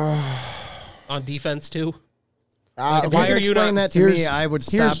down? On defense too? If why you are could you explain not? that to me, I would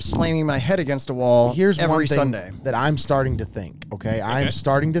stop slamming my head against a wall every Sunday. That I'm starting to think, okay? I'm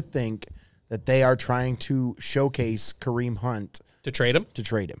starting to think that they are trying to showcase Kareem Hunt. To trade him? To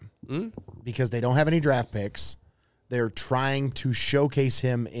trade him. Because they don't have any draft picks. They're trying to showcase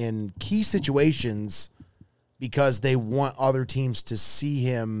him in key situations because they want other teams to see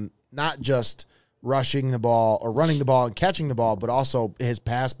him not just rushing the ball or running the ball and catching the ball, but also his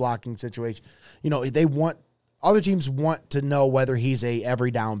pass blocking situation. You know, other teams want to know whether he's a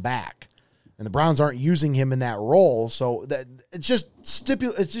every down back. And the Browns aren't using him in that role. So that it's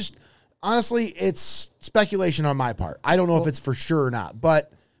just honestly, it's speculation on my part. I don't know if it's for sure or not,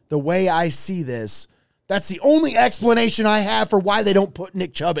 but the way I see this, that's the only explanation I have for why they don't put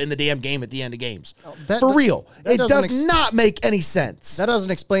Nick Chubb in the damn game at the end of games. For real. It does not make any sense. That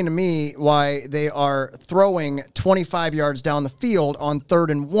doesn't explain to me why they are throwing 25 yards down the field on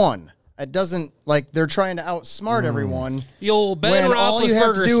 3rd and 1. It doesn't, like, they're trying to outsmart everyone. The old Ben when all you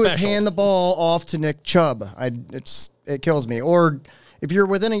have to do special. is hand the ball off to Nick Chubb. It kills me. Or if you're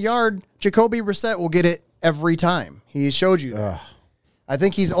within a yard, Jacoby Brissett will get it every time. He showed you that. I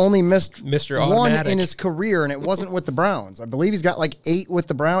think he's only missed Mr. one Automatic. in his career, and it wasn't with the Browns. I believe he's got like 8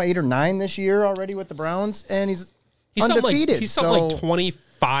 or 9 this year already with the Browns, and he's undefeated. He's something like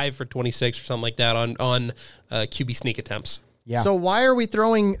 25 for 26 or something like that on QB sneak attempts. Yeah. So why are we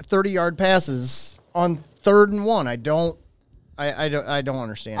throwing 30-yard passes on 3rd and 1? I don't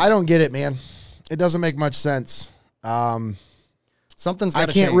understand. I don't get it, man. It doesn't make much sense. Something's got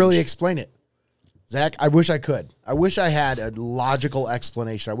to I can't change. really explain it. Zach, I wish I could. I wish I had a logical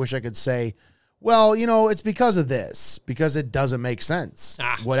explanation. I wish I could say, well, you know, it's because of this, because it doesn't make sense.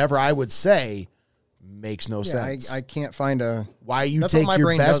 Whatever I would say makes no sense. I can't find a... Why you That's take what my your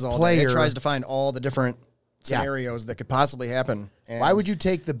brain best does all day. player... It tries to find all the different scenarios that could possibly happen. And why would you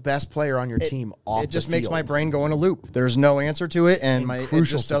take the best player on your team off the field? It just makes my brain go in a loop. There's no answer to it, and it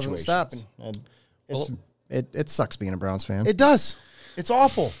just doesn't stop. And it sucks being a Browns fan. It does. It's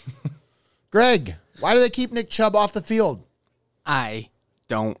awful. Greg, why do they keep Nick Chubb off the field? I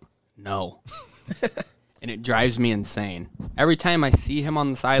don't know. And it drives me insane. Every time I see him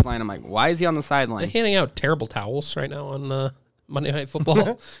on the sideline, I'm like, why is he on the They're sideline? handing out terrible towels right now on Monday Night Football.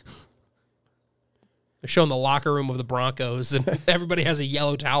 They're showing the locker room of the Broncos, and everybody has a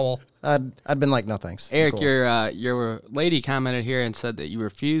yellow towel. I'd been like, no thanks. Eric, Cool. your lady commented here and said that you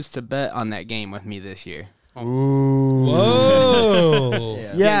refused to bet on that game with me this year. Whoa.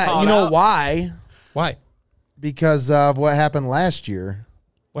 Yeah, you know why? Why? Because of what happened last year.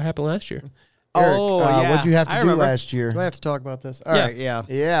 What happened last year? Eric, yeah. what'd you have to I do remember. last year? Do I have to talk about this? All Yeah. right, yeah.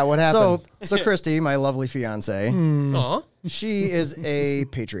 Yeah, what happened? So Christy, my lovely fiance, Aw. she is a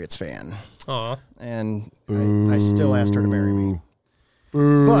Patriots fan, Aw. and I still asked her to marry me.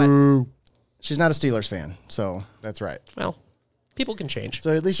 But she's not a Steelers fan, so That's right. Well, people can change.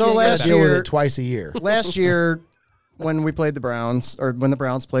 So at least So you ain't last gotta deal with year- it twice a year. last year when we played the Browns, or when the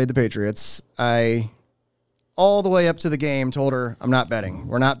Browns played the Patriots, I, all the way up to the game, told her, I'm not betting.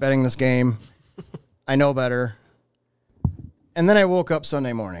 We're not betting this game. I know better. And then I woke up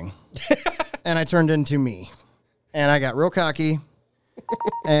Sunday morning, and I turned into me. And I got real cocky,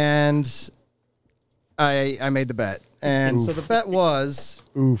 and I made the bet. And so the bet was,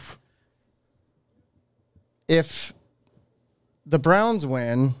 Oof. if the Browns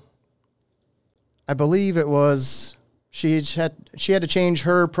win, I believe it was she had to change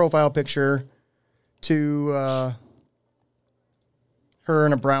her profile picture to her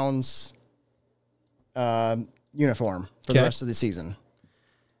in a Browns uniform for the Okay. rest of the season.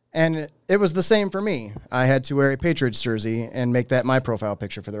 And it was the same for me. I had to wear a Patriots jersey and make that my profile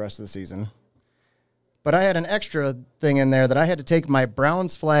picture for the rest of the season. But I had an extra thing in there that I had to take my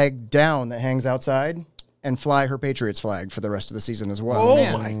Browns flag down that hangs outside and fly her Patriots flag for the rest of the season as well.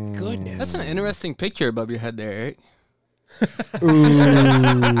 Oh, my goodness. That's an interesting picture above your head there, Eric. There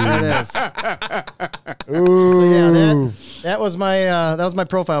it is. So yeah, that was my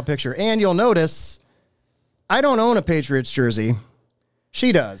profile picture. And you'll notice I don't own a Patriots jersey.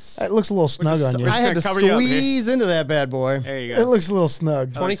 She does. It looks a little snug on you. I had to cover you up here. squeeze into that bad boy. There you It go. looks a little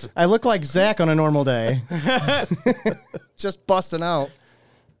snug. 20, I look like Zach on a normal day. Just busting out.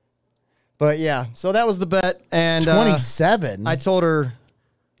 But yeah, so that was the bet. And 27. I told her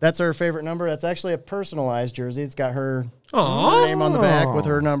that's her favorite number. That's actually a personalized jersey. It's got her Aww. Her name on the back with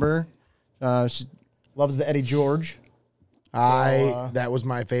her number. She loves the Eddie George. That was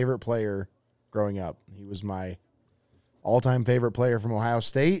my favorite player growing up. He was my all-time favorite player from Ohio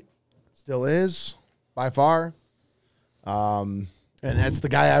State. Still is, by far. And that's the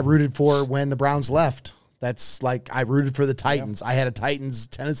guy I rooted for when the Browns left. That's like I rooted for the Titans. I had a Titans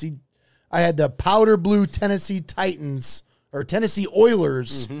Tennessee. I had the powder blue Tennessee Titans or Tennessee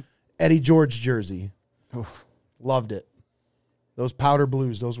Oilers Eddie George jersey. Loved it. Those powder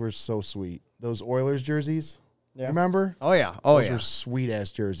blues, those were so sweet. Those Oilers jerseys, remember? Oh, yeah. Those were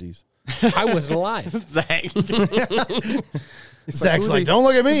sweet-ass jerseys. I wasn't alive. Zach's like, don't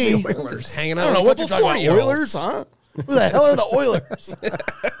look at me. Hanging I out don't know with what a you're couple talking about. 40-year-olds. Oilers, huh? Who the hell are the Oilers?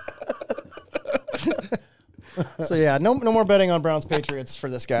 So, yeah, no more betting on Browns Patriots for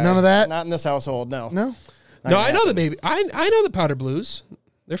this guy. None of that? Not in this household, no. No? No, I know the baby. I know the powder blues.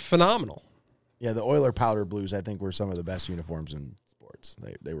 They're phenomenal. Yeah, the Oiler powder blues, I think, were some of the best uniforms in sports.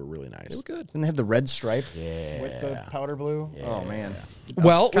 They were really nice. They were good. Didn't they have the red stripe with the powder blue? Yeah. Oh, man.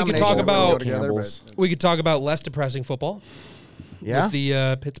 Well, we could Combination talk of really about go together, Campbell's. we could talk about less depressing football Yeah? with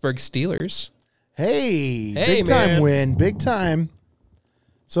the Pittsburgh Steelers. Hey, Hey, big time man. win. Big time.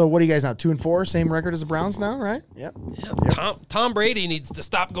 So what are you guys now? 2-4, same record as the Browns now, right? Yep. Tom Brady needs to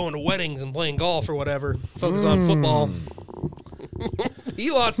stop going to weddings and playing golf or whatever. Focus on football. He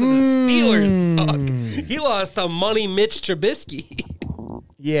lost to the Steelers. Dog. He lost to Money Mitch Trubisky.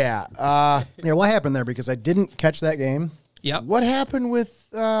 Yeah. Yeah, what happened there? Because I didn't catch that game. Yep. What happened with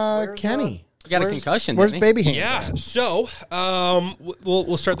Kenny? He got a concussion. Where's didn't he? Baby Hands? Yeah. at? So,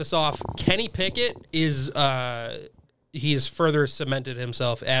 we'll start this off. Kenny Pickett is he has further cemented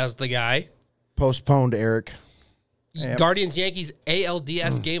himself as the guy. Postponed, Eric. Yep. Guardians Yankees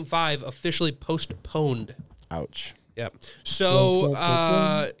ALDS Game 5 officially postponed. Ouch. Yep.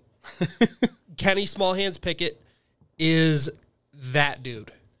 So Kenny Small Hands Pickett is that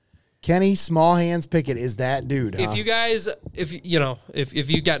dude. Kenny Small Hands Pickett is that dude. If huh? you guys, if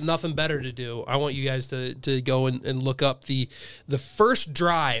you got nothing better to do, I want you guys to go and look up the first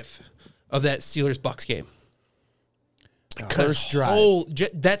drive of that Steelers Bucks game. First drive.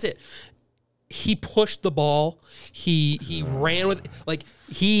 That's it. He pushed the ball. He ran with like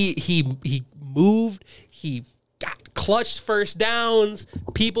he moved. He got clutched first downs.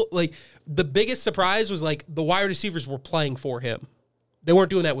 People like the biggest surprise was like the wide receivers were playing for him. They weren't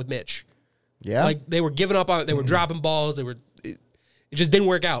doing that with Mitch. Yeah. Like they were giving up on it. They were dropping balls. It just didn't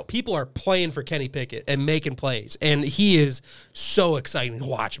work out. People are playing for Kenny Pickett and making plays, and he is so exciting to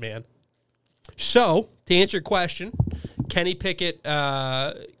watch, man. So to answer your question, Kenny Pickett,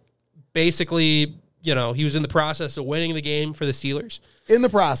 basically, he was in the process of winning the game for the Steelers. In the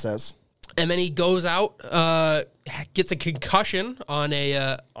process. And then he goes out, gets a concussion on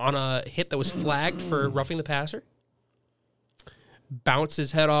a hit that was flagged for roughing the passer. Bounced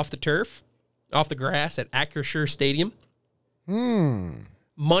his head off the grass at Acrisure Stadium.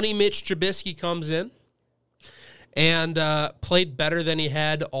 Money Mitch Trubisky comes in and played better than he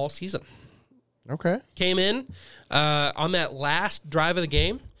had all season. Okay. Came in on that last drive of the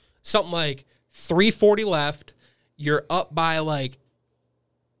game, something like 3:40 left. You're up by like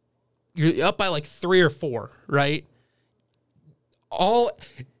 3 or 4, right? All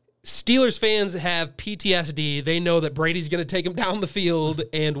Steelers fans have PTSD. They know that Brady's going to take him down the field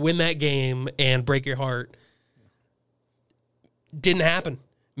and win that game and break your heart. Didn't happen.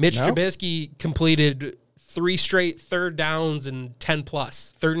 Mitch Trubisky completed 3 straight third downs and 10+.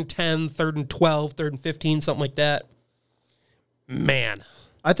 3rd and 10, 3rd and 12, 3rd and 15, something like that. Man.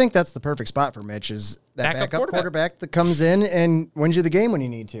 I think that's the perfect spot for Mitch is that Backup backup quarterback that comes in and wins you the game when you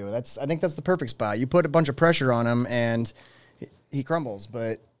need to. I think that's the perfect spot. You put a bunch of pressure on him and he crumbles,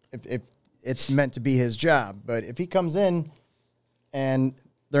 but if it's meant to be his job. But if he comes in and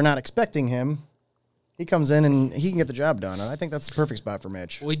they're not expecting him, he comes in and he can get the job done. And I think that's the perfect spot for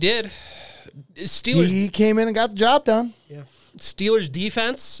Mitch. We did. Steelers. He came in and got the job done. Yeah. Steelers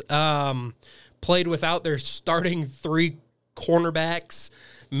defense played without their starting 3 cornerbacks.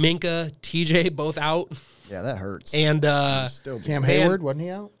 Minka, TJ, both out. Yeah, that hurts. And Cam Hayward, wasn't he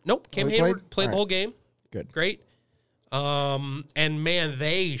out? Nope, Cam he Hayward played All the whole right. game. Good. Great. And man,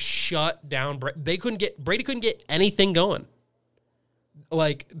 they shut down. Brady couldn't get anything going.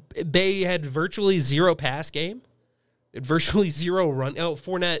 Like they had virtually 0 pass game, virtually 0 run. Oh,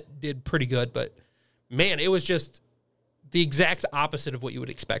 Fournette did pretty good, but man, it was just the exact opposite of what you would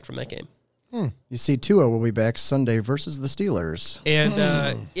expect from that game. You see, Tua will be back Sunday versus the Steelers.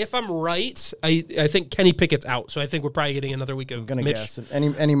 And if I'm right, I think Kenny Pickett's out, so I think we're probably getting another week of I'm gonna Mitch. guess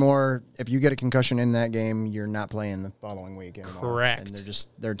any more. If you get a concussion in that game, you're not playing the following week anymore. Correct. And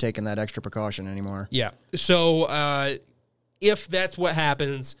they're taking that extra precaution anymore. Yeah. So if that's what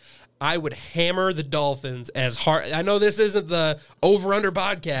happens, I would hammer the Dolphins as hard. I know this isn't the over-under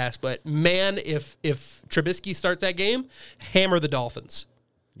podcast, but man, if Trubisky starts that game, hammer the Dolphins.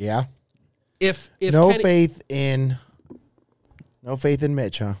 Yeah. If no faith in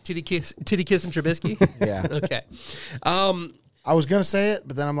Mitch, huh? Titty kiss and Trubisky. Yeah. Okay. I was gonna say it,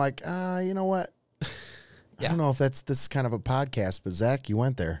 but then I'm like, you know what? Yeah. I don't know if this kind of a podcast, but Zach, you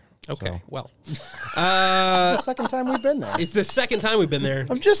went there. Okay. So. Well, The second time we've been there. it's the second time we've been there.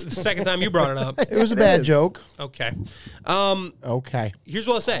 I'm just the second time you brought it up. It was a bad joke. Okay. Okay. Here's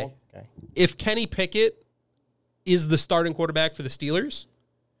what I'll say. Okay. If Kenny Pickett is the starting quarterback for the Steelers,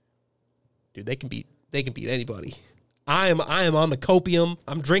 dude, they can beat anybody. I am on the copium.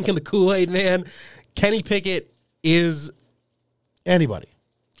 I'm drinking the Kool-Aid, man. Kenny Pickett is Anybody.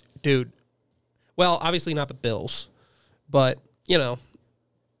 dude. Well, obviously not the Bills, but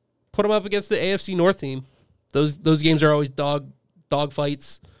put him up against the AFC North team. Those games are always dog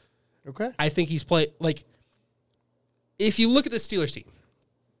fights. Okay. I think he's playing if you look at the Steelers team,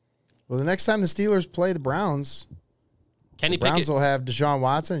 Well, the next time the Steelers play the Browns, Kenny Browns Pickett, will have Deshaun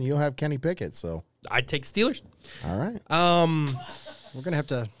Watson, and you'll have Kenny Pickett. So, I'd take Steelers. all right. We're gonna have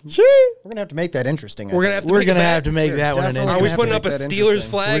to make that interesting. We're gonna have to We're make gonna it have to make We're that one an definitely Are we have interesting. to putting up a make that Steelers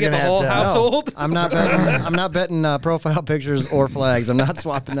interesting. flag We're in the gonna whole have to- household? I'm not betting. I'm not betting profile pictures or flags. I'm not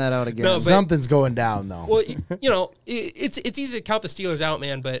swapping that out again. No, but- Something's going down though. Well, it's easy to count the Steelers out,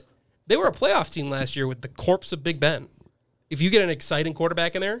 man, but they were a playoff team last year with the corpse of Big Ben. If you get an exciting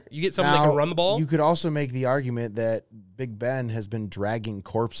quarterback in there, you get someone that can run the ball. You could also make the argument that Big Ben has been dragging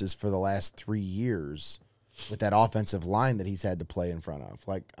corpses for the last 3 years with that offensive line that he's had to play in front of.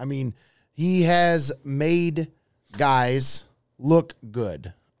 Like, I mean, he has made guys look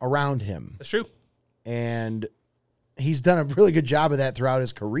good around him. That's true. And he's done a really good job of that throughout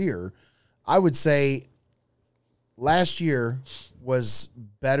his career. I would say last year was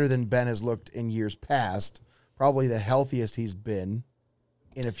better than Ben has looked in years past. Probably the healthiest he's been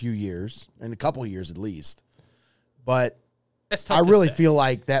in a few years, in a couple of years at least. But That's tough I to really say. feel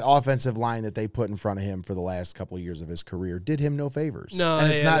like that offensive line that they put in front of him for the last couple of years of his career did him no favors. No,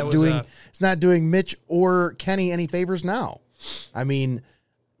 and it's yeah, that not was, it's not doing Mitch or Kenny any favors now. I mean,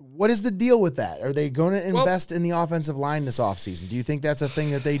 what is the deal with that? Are they going to invest in the offensive line this offseason? Do you think that's a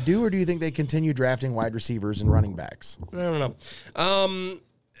thing that they do, or do you think they continue drafting wide receivers and running backs? I don't know.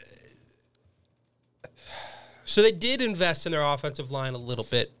 So they did invest in their offensive line a little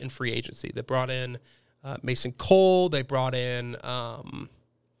bit in free agency. They brought in Mason Cole. They brought in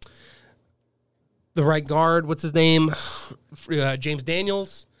the right guard. What's his name? James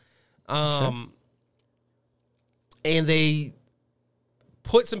Daniels. And they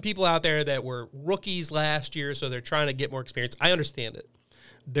put some people out there that were rookies last year, so they're trying to get more experience. I understand it.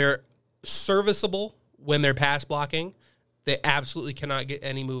 They're serviceable when they're pass blocking. They absolutely cannot get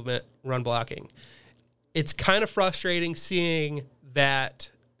any movement run blocking. It's kind of frustrating seeing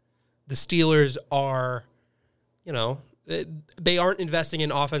that the Steelers are, they aren't investing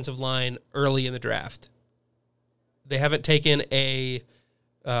in offensive line early in the draft. They haven't taken a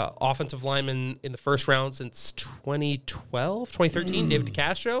offensive lineman in the first round since 2013, David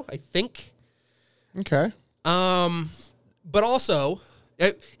DeCastro, I think. Okay. But also,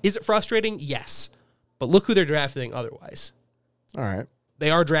 is it frustrating? Yes. But look who they're drafting otherwise. All right. They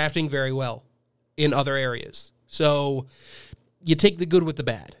are drafting very well in other areas. So you take the good with the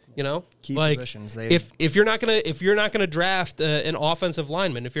bad, Key like positions. If you're not gonna draft an offensive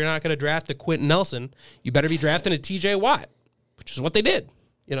lineman, if you're not gonna draft a Quentin Nelson, you better be drafting a TJ Watt, which is what they did.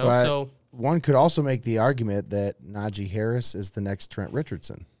 But So one could also make the argument that Najee Harris is the next Trent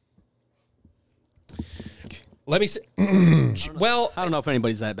Richardson. let me say, well, I don't know if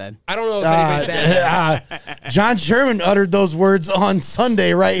anybody's that bad. I don't know if anybody's that. John Sherman uttered those words on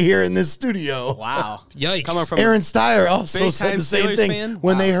Sunday right here in this studio. Wow. Yikes. Coming from Aaron Steyer also Big said time the same Steelers thing. fan?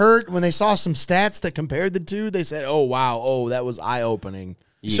 When Wow. they saw some stats that compared the two, they said, "Oh wow, oh that was eye opening."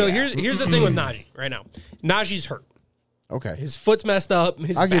 So here's the thing with Najee right now. Najee's hurt. Okay, His foot's messed up.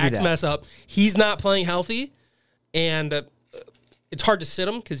 His I'll give you back's that. messed up. He's not playing healthy, and it's hard to sit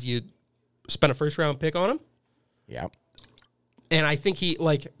him because you spent a first-round pick on him. yeah, And I think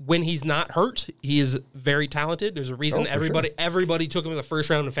when he's not hurt, he is very talented. There's a reason Oh, for everybody took him in the first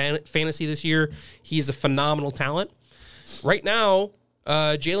round of fantasy this year. He's a phenomenal talent. Right now,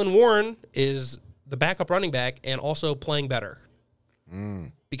 Jalen Warren is the backup running back and also playing better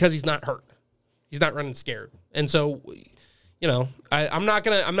because he's not hurt. He's not running scared. And so, I'm not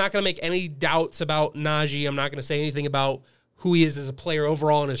gonna make any doubts about Najee. I'm not gonna say anything about who he is as a player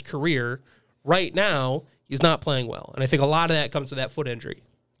overall in his career. Right now, he's not playing well, and I think a lot of that comes to that foot injury.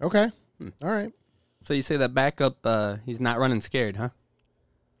 okay, all right. So you say that backup, he's not running scared, huh?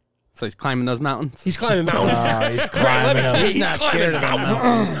 So he's climbing those mountains? He's climbing mountains. Oh, he's Right, let me climbing tell them. you, He's not scared of them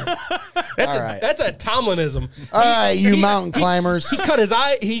mountains. That's, All a, right. that's a Tomlinism. All right, you mountain climbers. He cut his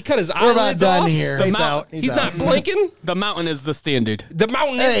eye. He cut his We're about eyelids done off. here. He's mount- out. He's out. not blinking. The mountain is the standard. The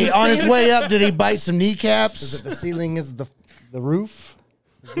mountain. Hey, is on his standard. way up, did he bite some kneecaps? The ceiling is the roof.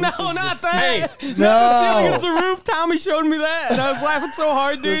 No, not that. No. It's the roof. Tommy showed me that, and I was laughing so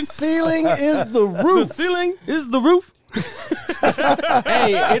hard, The dude. ceiling is the The roof. ceiling is the roof.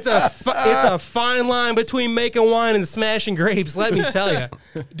 Hey, it's a fine line between making wine and smashing grapes. Let me tell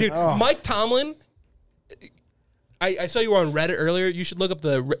you, dude. Mike Tomlin. I saw you were on Reddit earlier. You should look up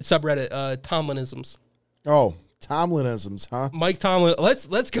the subreddit Tomlinisms. Oh, Tomlinisms, huh? Mike Tomlin.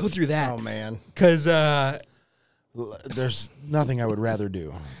 Let's go through that Oh man. because There's nothing I would rather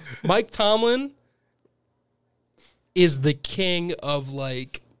do. Mike Tomlin is the king of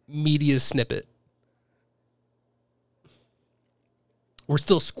like media snippet. We're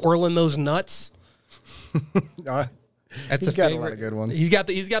still squirreling those nuts. That's He's a got a favorite. lot of good ones. He's got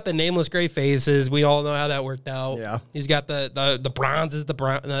the nameless gray faces. We all know how that worked out. Yeah. He's got the bronze is the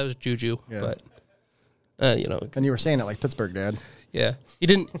bronze. That was Juju. Yeah. But And you were saying it like Pittsburgh Dad. yeah, he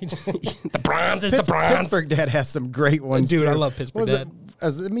didn't. The bronze is the bronze. Pittsburgh Dad has some great ones, Dude, too. I love Pittsburgh What was Dad. it?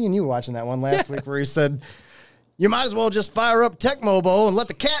 Was it me and you watching that one last week where he said, you might as well just fire up Tecmobo and let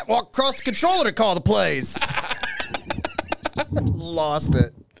the cat walk across the controller to call the plays. Lost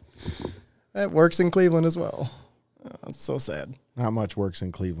it. That works in Cleveland as well. Oh, it's so sad. Not much works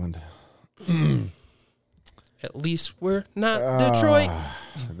in Cleveland. At least we're not Detroit.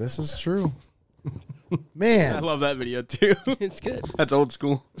 This is true. I Man, love that video, too. It's good. That's old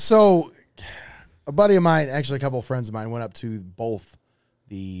school. so a buddy of mine, actually a couple of friends of mine, went up to both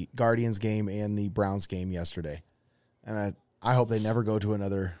the Guardians game and the Browns game yesterday. And I hope they never go to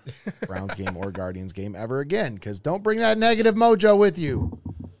another Browns game or Guardians game ever again, because don't bring that negative mojo with you.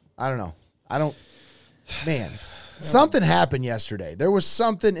 I don't know. Man, something happened yesterday. There was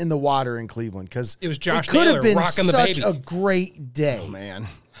something in the water in Cleveland, because It was Josh could have Naylor been rocking the such baby. a great day. Man.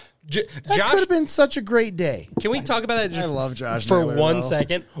 That Josh, could have been such a great day. can we talk about that just I love Josh for Naylor, 1 though.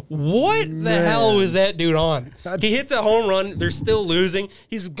 second? What the hell was that dude on? He hits a home run. They're still losing.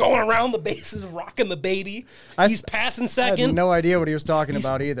 He's going around the bases, rocking the baby. He's passing I had second, no idea what he was talking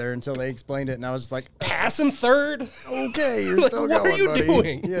about either until they explained it, and I was just like, passing third. okay, you're Like, still what going, are you buddy.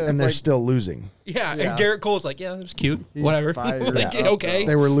 doing? Yeah, And it's they're like, still losing. Yeah, Yeah. and Garrett Cole's like, yeah, it was cute. Whatever. fired Like, up, okay.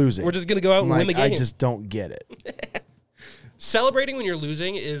 They were losing. We're just going to go out and I'm win the like, game. I just don't get it. Celebrating when you're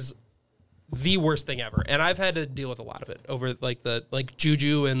losing is the worst thing ever. And I've had to deal with a lot of it over like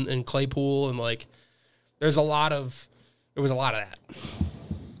Juju and Claypool, and like there was a lot of that.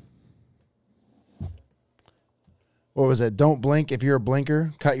 What was it? Don't blink. If you're a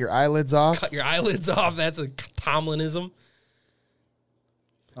blinker, cut your eyelids off. Cut your eyelids off. That's a Tomlinism.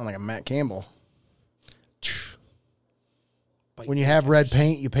 sound like a Matt Campbell. When you have red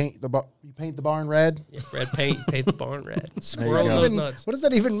paint, you paint the barn red. Yeah, red paint, paint the barn red. you Swirl go. those nuts. What does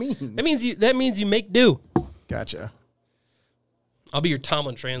that even mean? That means you make do. Gotcha. I'll be your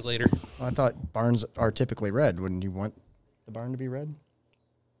Tomlin translator. Well, I thought barns are typically red. Wouldn't you want the barn to be red?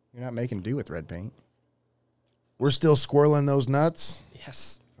 You're not making do with red paint. We're still squirreling those nuts.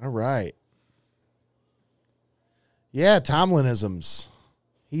 Yes. All right. Yeah, Tomlinisms.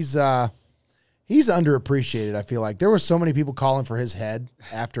 He's underappreciated, I feel like. There were so many people calling for his head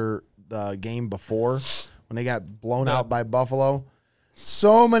after the game before when they got blown out by Buffalo.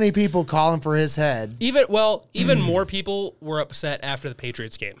 So many people calling for his head. Even more people were upset after the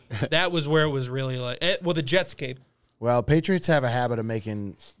Patriots game. That was where it was really like, the Jets game. Well, Patriots have a habit of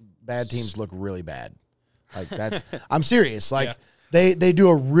making bad teams look really bad. Like that's I'm serious. Like Yeah. they do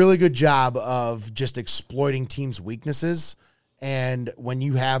a really good job of just exploiting teams' weaknesses. And when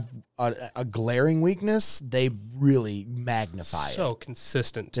you have a glaring weakness, they really magnify it. So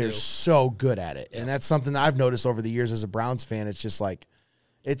consistent, too. They're so good at it. And that's something that I've noticed over the years as a Browns fan. It's just like,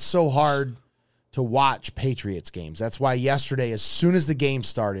 it's so hard to watch Patriots games. That's why yesterday, as soon as the game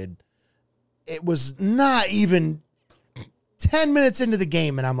started, it was not even 10 minutes into the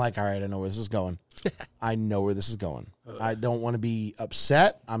game. And I'm like, all right, I know where this is going. I know where this is going. I don't want to be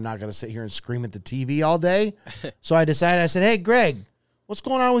upset. I'm not going to sit here and scream at the TV all day. So I decided, I said, hey, Greg, what's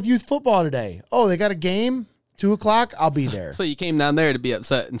going on with youth football today? Oh, they got a game, 2:00. I'll be there. So you came down there to be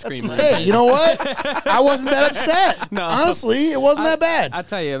upset and scream. Hey, you know what? I wasn't that upset. No. Honestly, it wasn't that bad. I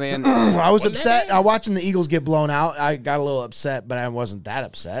tell you, man. I was upset. Watching the Eagles get blown out. I got a little upset, but I wasn't that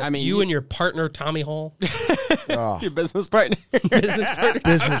upset. I mean, You and your partner, Tommy Hall. your business partner. Business partner.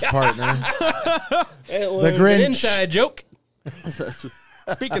 business partner. It was Grinch. an inside joke.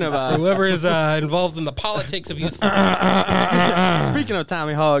 Speaking of Whoever is involved in the politics of youth football. speaking of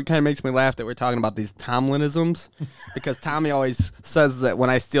Tommy Hall, it kind of makes me laugh that we're talking about these Tomlinisms, because Tommy always says that when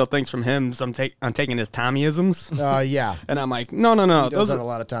I steal things from him, I'm taking his Tommyisms. Yeah. And I'm like, no. He does Those have are a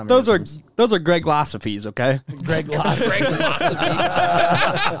lot of Tommy. those are Greg philosophies, okay? Greg Loss.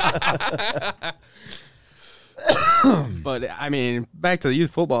 But I mean, back to the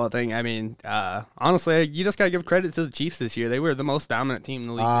youth football thing. I mean, honestly, you just gotta give credit to the Chiefs this year. They were the most dominant team in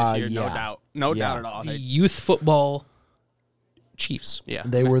the league this year, no yeah. doubt, no Yeah. doubt at all. The youth football Chiefs. Yeah,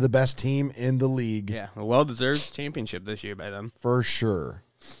 They were the best team in the league. yeah, a well-deserved championship this year by them. For sure.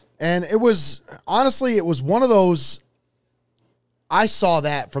 And it was, honestly, it was one of those, I saw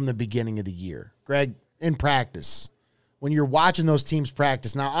that from the beginning of the year. Greg, in practice, when you're watching those teams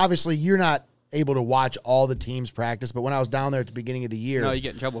practice. Now, obviously, you're not able to watch all the teams practice, but when I was down there at the beginning of the year, No, you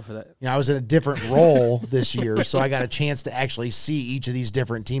get in trouble for that. you know, I was in a different role this year, so I got a chance to actually see each of these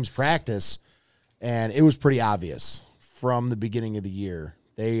different teams practice, and it was pretty obvious from the beginning of the year.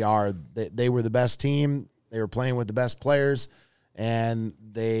 They were the best team. They were playing with the best players, and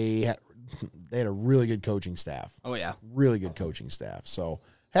they had a really good coaching staff. Oh yeah, Really good coaching staff. So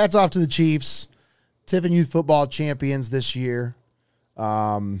hats off to the Chiefs, Tiffin Youth Football champions this year.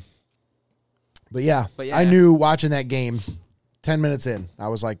 But yeah, I knew watching that game 10 minutes in, I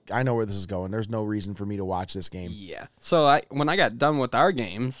was like, I know where this is going. There's no reason for me to watch this game. yeah. So when I got done with our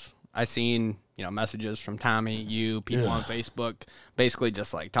games, I seen messages from Tommy, people on Facebook, basically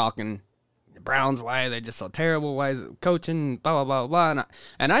just like talking the Browns, why are they just so terrible? Why is it coaching? Blah blah blah blah.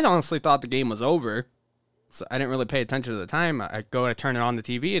 And I honestly thought the game was over. So I didn't really pay attention to the time. I go to turn it on the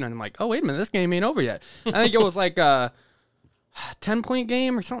TV, and I'm like, oh, wait a minute, this game ain't over yet. I think it was like a 10-point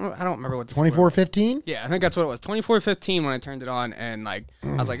game or something. I don't remember what the score was. 24-15? Yeah, I think that's what it was. 24-15 when I turned it on, and I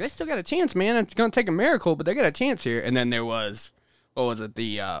was like, they still got a chance, man. It's going to take a miracle, but they got a chance here. And then there was,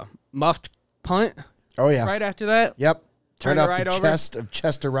 the muffed punt Oh, yeah. right after that. Yep. Turned Right it off right the over. chest of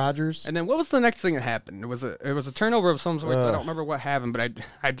Chester Rogers. And then what was the next thing that happened? It was a turnover of some sort. I don't remember what happened, but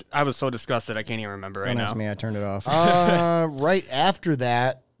I was so disgusted I can't even remember right Don't now. ask me. I turned it off. Right after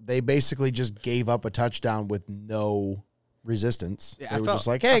that, they basically just gave up a touchdown with no resistance. Yeah, they were felt- just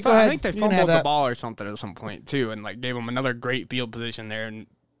like, hey, go I ahead. think they You can have fumbled the that. ball or something at some point too, and gave them another great field position there, and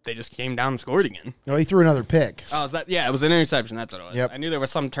they just came down and scored again. No, he threw another pick. Oh, is that? Yeah, it was an interception. That's what it was. Yep. I knew there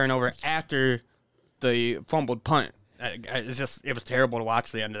was some turnover after the fumbled punt. It was terrible to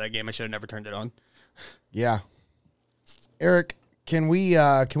watch the end of that game. I should have never turned it on. Yeah. Eric, can we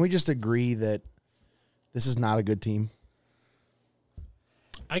just agree that this is not a good team?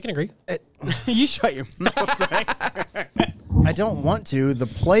 I can agree. You shut your mouth. I don't want to. The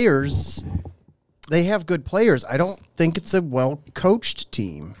players, they have good players. I don't think it's a well-coached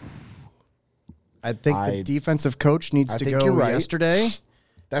team. I think the defensive coach needs to think go you're right. yesterday.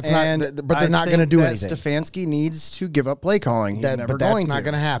 That's And not, but they're not going to do anything. Stefanski needs to give up play calling. He's never but that's going not to.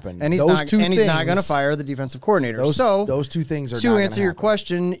 going to happen. And he's those not. two And he's not going to things- fire the defensive coordinator. Those two things are to not gonna answer your happen.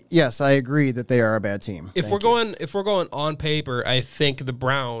 question, yes, I agree that they are a bad team. If we're going on paper, I think the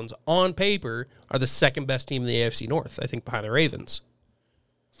Browns on paper are the second best team in the AFC North. I think behind the Ravens.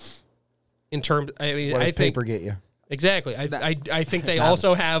 In terms, I mean, What does I think paper get you? exactly. I think they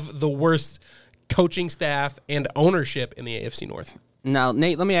also have the worst coaching staff and ownership in the AFC North. Now,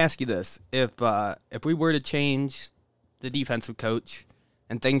 Nate, let me ask you this: if we were to change the defensive coach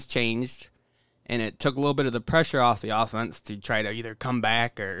and things changed, and it took a little bit of the pressure off the offense to try to either come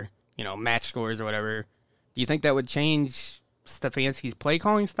back or match scores or whatever, do you think that would change Stefanski's play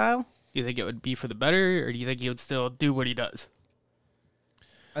calling style? Do you think it would be for the better, or do you think he would still do what he does?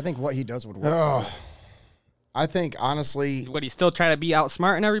 I think what he does would work. Oh, I think honestly, Would he still try to be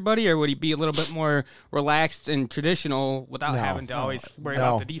outsmarting everybody, or would he be a little bit more relaxed and traditional without having to always worry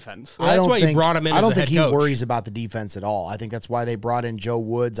about the defense? Well, that's why he brought him in I as don't a think head he coach. worries about the defense at all. I think that's why they brought in Joe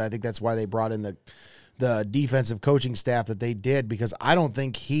Woods. I think that's why they brought in the defensive coaching staff that they did, because I don't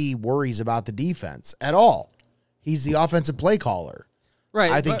think he worries about the defense at all. He's the offensive play caller.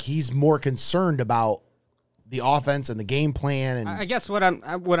 Right. I think he's more concerned about the offense and the game plan. And I guess what I'm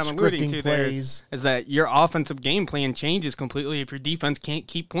alluding scripting to there plays. is that your offensive game plan changes completely if your defense can't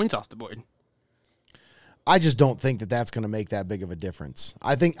keep points off the board. I just don't think that that's going to make that big of a difference.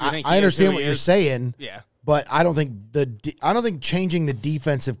 I think You think I he is understand who what he you're is? saying. Yeah. But I don't think changing the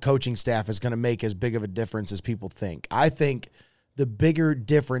defensive coaching staff is going to make as big of a difference as people think. I think the bigger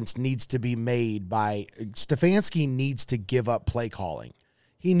difference needs to be made by Stefanski needs to give up play calling.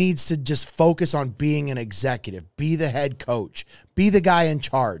 He needs to just focus on being an executive, be the head coach, be the guy in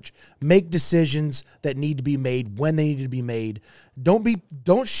charge, make decisions that need to be made when they need to be made. Don't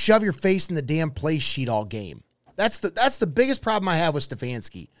shove your face in the damn play sheet all game. That's the biggest problem I have with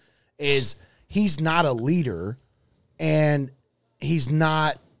Stefanski is he's not a leader, and he's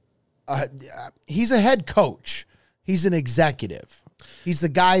not. He's a head coach. He's an executive. He's the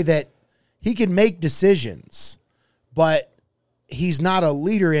guy that he can make decisions, but he's not a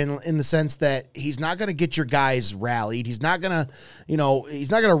leader in the sense that he's not going to get your guys rallied. He's not going to, he's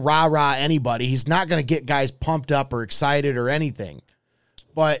not going to rah-rah anybody. He's not going to get guys pumped up or excited or anything.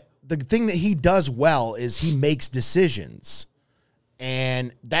 But the thing that he does well is he makes decisions.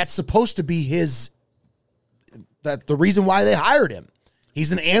 And that's supposed to be the reason why they hired him.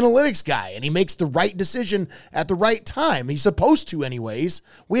 He's an analytics guy, and he makes the right decision at the right time. He's supposed to anyways.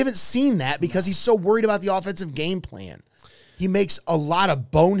 We haven't seen that because he's so worried about the offensive game plan. He makes a lot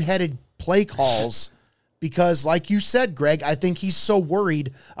of boneheaded play calls because, like you said, Greg, I think he's so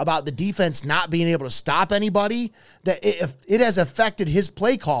worried about the defense not being able to stop anybody that it has affected his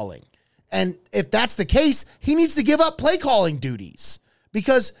play calling. And if that's the case, he needs to give up play calling duties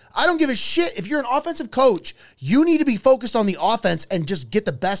because I don't give a shit. If you're an offensive coach, you need to be focused on the offense and just get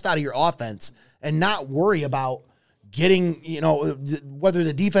the best out of your offense and not worry about getting, whether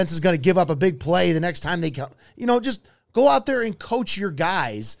the defense is going to give up a big play the next time they come, just go out there and coach your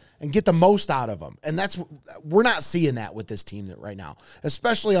guys and get the most out of them. And we're not seeing that with this team right now,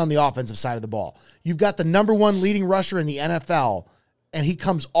 especially on the offensive side of the ball. You've got the number one leading rusher in the NFL, and he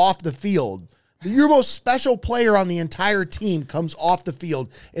comes off the field. Your most special player on the entire team comes off the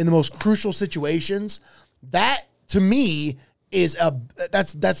field in the most crucial situations. That, to me, is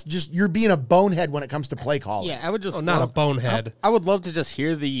that's just you're being a bonehead when it comes to play calling. Yeah, I would just not a bonehead. I would love to just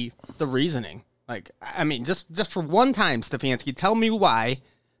hear the reasoning. Like, I mean, just for one time, Stefanski, tell me why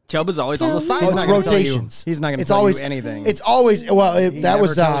Chubb is always on the side. Well, it's rotations. He's not going to tell you anything. It's always that never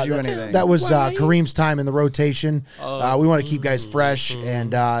was tells you anything. that was Kareem's time in the rotation. We want to keep guys fresh,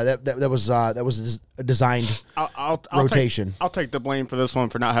 and that was a designed rotation. I'll take the blame for this one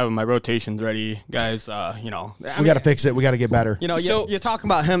for not having my rotations ready, guys. We got to fix it. We got to get better. You're talking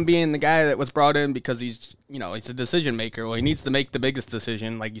about him being the guy that was brought in because he's a decision maker. Well, he needs to make the biggest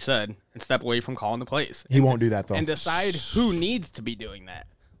decision, like you said, and step away from calling the plays. He won't do that though, and decide who needs to be doing that.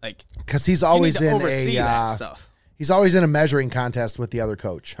 Like, because he's always in stuff. He's always in a measuring contest with the other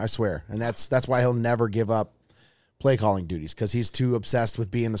coach. I swear, and that's why he'll never give up play calling duties because he's too obsessed with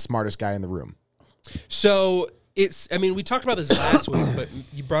being the smartest guy in the room. So we talked about this last week, but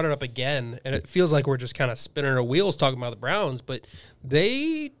you brought it up again, and it feels like we're just kind of spinning our wheels talking about the Browns, but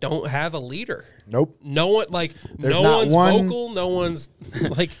they don't have a leader. Nope. No one, There's no not one's one vocal. No one's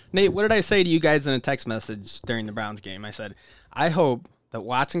like. Nate, what did I say to you guys in a text message during the Browns game? I said, I hope that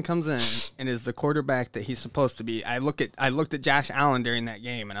Watson comes in and is the quarterback that he's supposed to be. I looked at Josh Allen during that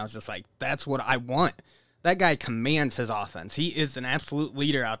game, and I was just like, that's what I want. That guy commands his offense. He is an absolute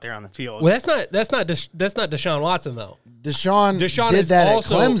leader out there on the field. Well, that's not Deshaun Watson though. Deshaun did that at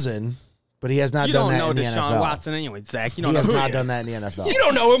Clemson, but he has not done that in the NFL. You don't know Deshaun Watson anyway, Zach. He has not done that in the NFL. You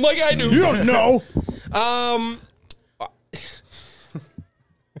don't know him like I do. You don't know. I'm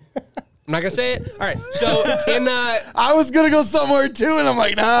not gonna say it. All right. So I was gonna go somewhere too, and I'm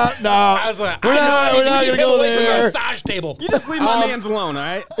like, no. I was like, we're not gonna go there. Massage table. You just leave my man's alone, all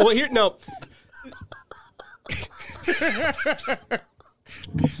right? Well, here, no.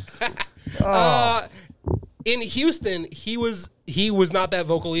 In Houston, he was not that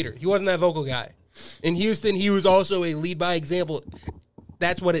vocal leader. He wasn't that vocal guy. In Houston, he was also a lead by example.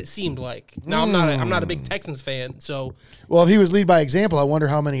 That's what it seemed like. Now I'm not a big Texans fan, so. Well, if he was lead by example, I wonder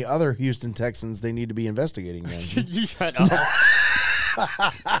how many other Houston Texans they need to be investigating. Then. You shut up.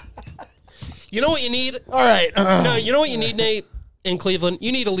 You know what you need? All right. No, you know what you need, Nate, in Cleveland?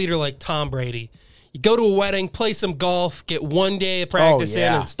 You need a leader like Tom Brady. You go to a wedding, play some golf, get one day of practice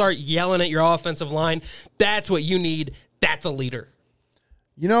in, and start yelling at your offensive line. That's what you need. That's a leader.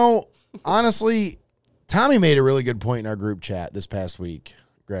 Honestly, Tommy made a really good point in our group chat this past week,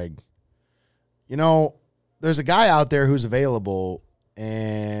 Greg. There's a guy out there who's available,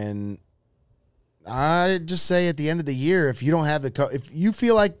 and I just say at the end of the year, if you don't have if you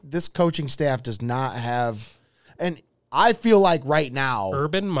feel like this coaching staff does not have, and I feel like right now,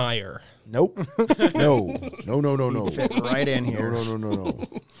 Urban Meyer. Nope. No. Fit right in here. No.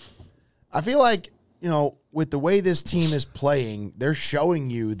 I feel like, with the way this team is playing, they're showing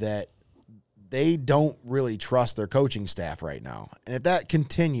you that they don't really trust their coaching staff right now. And if that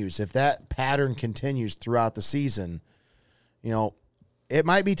continues, if that pattern continues throughout the season, it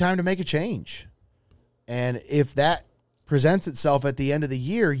might be time to make a change. And if that presents itself at the end of the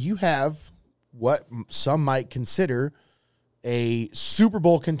year, you have what some might consider a Super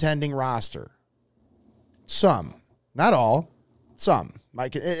Bowl contending roster. Some, not all. Some.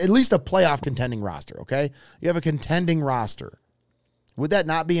 Like, at least a playoff contending roster, okay? You have a contending roster. Would that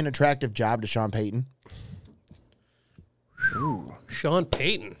not be an attractive job to Sean Payton? Ooh. Sean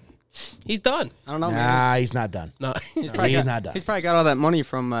Payton. He's done. I don't know. Nah, he's not done. No. He's not done. He's probably got all that money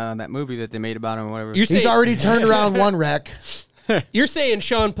from that movie that they made about him or whatever. He's already turned around one wreck. You're saying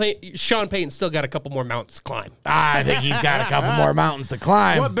Sean Payton's still got a couple more mountains to climb. I think he's got a couple more mountains to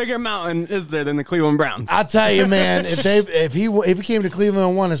climb. What bigger mountain is there than the Cleveland Browns? I'll tell you, man, if he came to Cleveland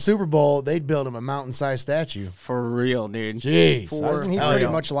and won a Super Bowl, they'd build him a mountain-sized statue. For real, dude. Jeez. Isn't he pretty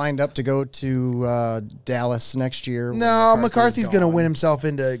much lined up to go to Dallas next year? No, McCarthy's going to win himself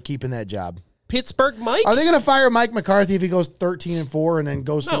into keeping that job. Pittsburgh Mike? Are they going to fire Mike McCarthy if he goes 13-4 and then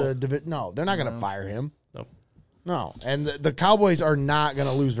goes to the division? No, they're not going to fire him. No, and the Cowboys are not going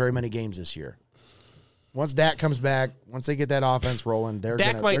to lose very many games this year. Once Dak comes back, once they get that offense rolling,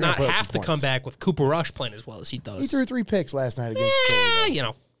 Dak might not have to come back with Cooper Rush playing as well as he does. He threw 3 picks last night against Philly. You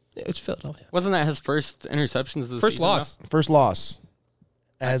know, it's Philadelphia. Wasn't that his first interceptions of the First season, loss. though? First loss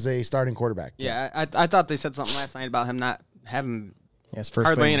as a starting quarterback. Yeah, I thought they said something last night about him not having first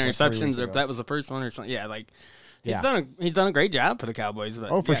hardly any win was like 3 interceptions, weeks or if ago. that was the first one or something. Yeah, like he's Yeah. done a great job for the Cowboys.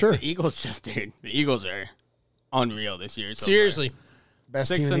 But Oh, for yeah, sure. The Eagles the Eagles are unreal this year. So Seriously.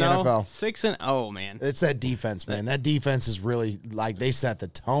 Best team in the NFL. 6-0, man. It's that defense, man. That defense is really, like, they set the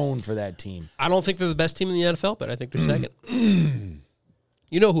tone for that team. I don't think they're the best team in the NFL, but I think they're second.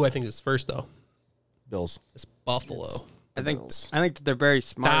 You know who I think is first, though? Bills. It's Buffalo. I think that they're very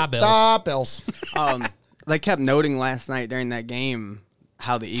smart. Bills. They kept noting last night during that game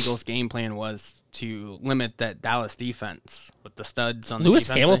how the Eagles' game plan was to limit that Dallas defense with the studs on Lewis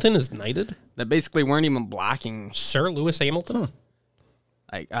the defense. Hamilton is knighted? That basically weren't even blocking. Sir Lewis Hamilton?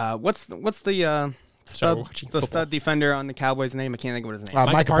 Like, what's the watching football. stud defender on the Cowboys' name? I can't think of what his name.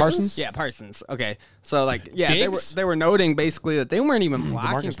 Micah Parsons? Yeah, Parsons. Okay, so like, yeah, Diggs? they were noting basically that they weren't even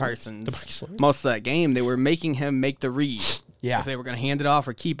blocking DeMarcus Parsons DeMarcus. most of that game. They were making him make the read. Yeah. If they were going to hand it off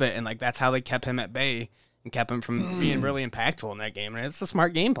or keep it, and like that's how they kept him at bay and kept him from being really impactful in that game. And it's a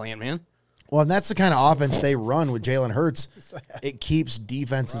smart game plan, man. Well, and that's the kind of offense they run with Jalen Hurts. It keeps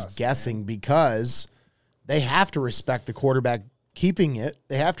defenses guessing because they have to respect the quarterback keeping it.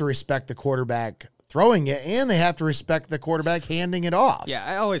 They have to respect the quarterback throwing it, and they have to respect the quarterback handing it off. Yeah,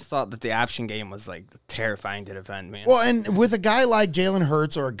 I always thought that the option game was like terrifying to defend, man. Well, and with a guy like Jalen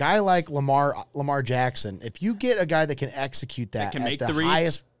Hurts or a guy like Lamar Jackson, if you get a guy that can execute that can at make the the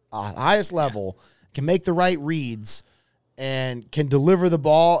reads. highest level, can make the right reads, and can deliver the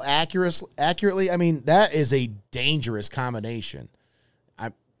ball accurately, I mean, that is a dangerous combination.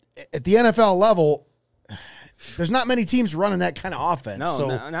 At the NFL level, there's not many teams running that kind of offense. No,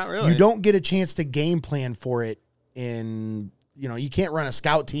 so not really. You don't get a chance to game plan for it you can't run a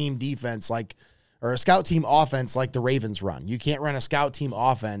scout team defense or a scout team offense like the Ravens run. You can't run a scout team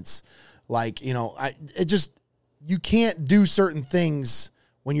offense like, you can't do certain things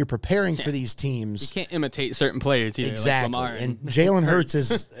when you're preparing for these teams. You can't imitate certain players either. Exactly. Like Lamar and Jalen Hurts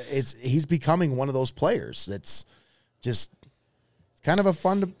he's becoming one of those players that's just kind of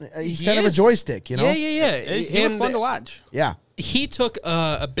he's kind of a joystick, you know? Yeah. He was fun to watch. Yeah. He took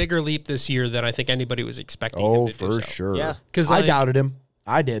a bigger leap this year than I think anybody was expecting him to do. For so. sure. Yeah. 'Cause, I like, doubted him.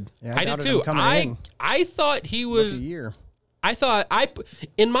 I did. Yeah, I did doubted too. him coming in. I thought he was. Rookie year. I thought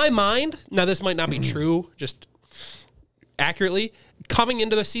in my mind. Now this might not be true, just accurately. Coming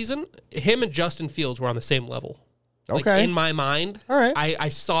into the season, him and Justin Fields were on the same level. Like, Okay. in my mind, All right. I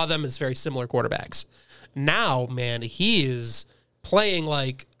saw them as very similar quarterbacks. Now, man, he is playing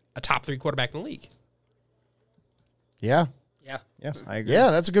like a top 3 quarterback in the league. Yeah. Yeah, I agree.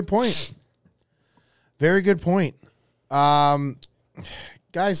 Yeah, that's a good point. Very good point.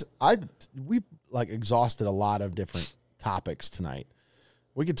 Guys, we've exhausted a lot of different topics tonight.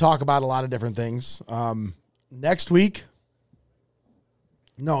 We could talk about a lot of different things. Next week.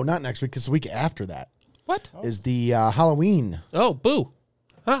 No, not next week, because the week after that What? is the Halloween Oh, boo.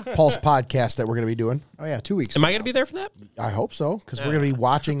 Pulse podcast that we're going to be doing. Oh yeah, 2 weeks. Am I going to be there for that? I hope so, because we're going to be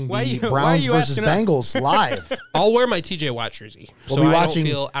watching Why the you Browns versus asking us? Bengals live. I'll wear my TJ Watt jersey, We'll so be I watching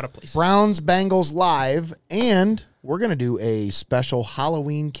don't feel out of place. Browns Bengals live, and we're going to do a special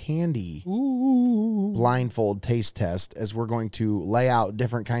Halloween candy blindfold taste test as we're going to lay out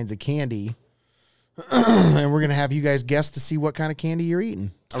different kinds of candy. And we're going to have you guys guess to see what kind of candy you're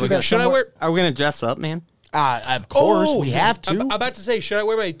eating. Should I wear? Are we gonna dress up, man? Of course, we have to. I'm about to say, should I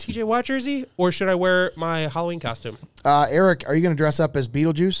wear my TJ Watt jersey or should I wear my Halloween costume? Eric, are you going to dress up as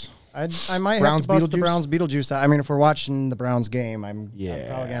Beetlejuice? I might Browns have to bust the Beetlejuice? Browns Beetlejuice. I mean, if we're watching the Browns game, I'm probably Yeah.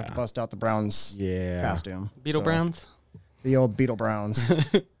 gonna have to bust out the Browns costume. Beetle So, Browns. the old Beetle Browns.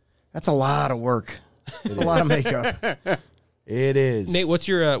 That's a lot of work. It's a lot of makeup. It is. Nate, what's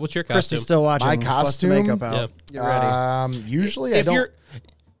your costume? Christy's still watching. My Bust the costume? makeup out. Yeah. Get ready. Usually I if don't.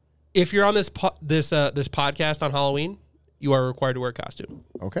 you're on this podcast on Halloween, you are required to wear a costume.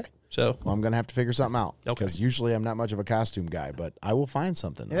 Okay. So Well, I'm going to have to figure something out. Okay. Because usually I'm not much of a costume guy, but I will find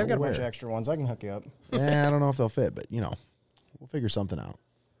something. Yeah, I've got a will bunch of wear. extra ones. I can hook you up. I don't know if they'll fit, but, we'll figure something out.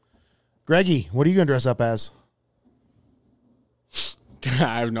 Greggy, what are you going to dress up as?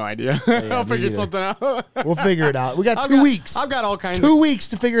 I have no idea. Yeah, I'll me figure either. something out. We'll figure it out. We got I've 2 got- weeks. I've got all kinds 2 of weeks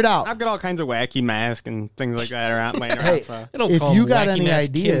to figure it out. I've got all kinds of wacky masks and things like that around laying around. Hey, so. they don't If call you him got Wacky any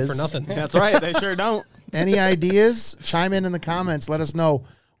Mask King ideas- for nothing. That's right. They sure don't. Any ideas? Chime in the comments. Let us know.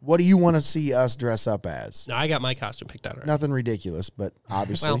 What do you want to see us dress up as? No, I got my costume picked out already. Nothing ridiculous, but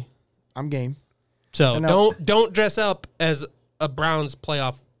obviously, Well. I'm game. So And now- don't dress up as a Browns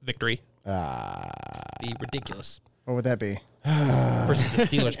playoff victory. Be ridiculous What would that be? versus the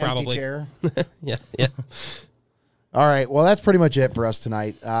Steelers, Empty probably. chair. Yeah. All right. Well, that's pretty much it for us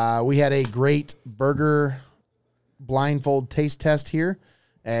tonight. We had a great burger blindfold taste test here,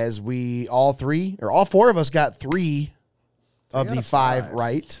 as we all four of us got three of the five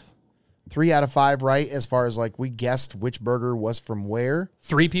right. 3 out of 5 right, as far as we guessed which burger was from where.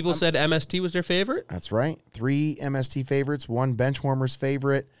 3 people said MST was their favorite. That's right. 3 MST favorites, 1 Benchwarmers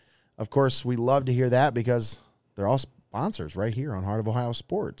favorite. Of course, we love to hear that because they're all sponsors right here on Heart of Ohio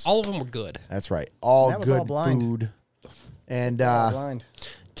Sports. All of them were good. That's right. All That was good all blind. food. And Blind.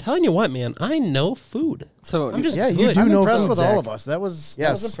 Telling you what, man, I know food. So I'm just yeah, you good. do I'm know impressed food, with Zach. all of us. That was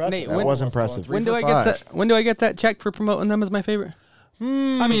Yes. impressive. Nate, that was impressive. when do I get that? When do I get that check for promoting them as my favorite?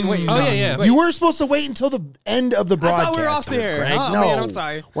 I mean, wait. Oh, no, yeah. wait. You were supposed to wait until the end of the I broadcast. thought we were off the air. Greg. Oh, no, man, I'm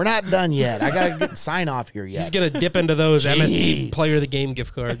sorry. We're not done yet. I got to get sign off here yet. He's gonna dip into those Jeez. MST player of the game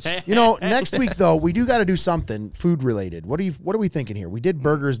gift cards. Next week though, we do got to do something food related. What are we thinking here? We did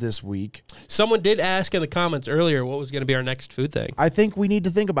burgers this week. Someone did ask in the comments earlier what was going to be our next food thing. I think we need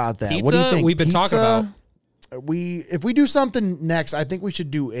to think about that. Pizza? What do you think? We've been talking about. If we do something next, I think we should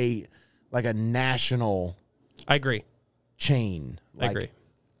do a national I agree. chain. I agree.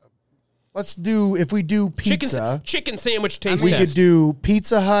 If we do pizza, Chicken sandwich taste we test. could do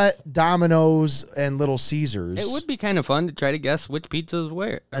Pizza Hut, Domino's, and Little Caesars. It would be kind of fun to try to guess which pizza is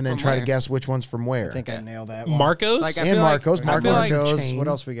where, and then from try to where. guess which one's from where. I think I nailed that one. Marco's. Like, I and feel like- Marco's. I Marco's feel is a Marco's. chain. What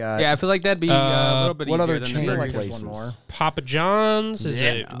else we got? Yeah, I feel like that'd be a little bit what easier other than chain the I burgers. like places? one more. Papa John's is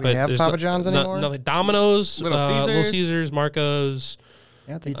it? Do we have there's Papa John's anymore? No, Domino's, Little Little Caesars. Caesars, Marco's,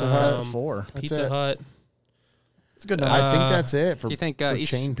 Yeah, Pizza Hut 4. Pizza it. Hut. It's a good I number. think that's it for, Do you think for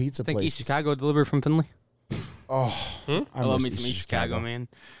East, chain pizza think places. East Chicago delivered from Finley? Oh, I love me some East Chicago, man.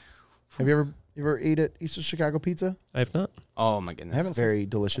 Have you ever ate at East of Chicago Pizza? I have not. Oh my goodness. I haven't Very since-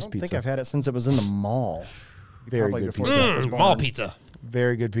 delicious I don't pizza. think I've had it since it was in the mall. Very Probably good before pizza. Zach was born. Mall pizza.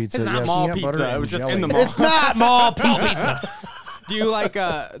 Very good pizza. It's not yes. mall Peanut butter pizza. It and was just jelly. in the mall. It's not mall pizza. Do you like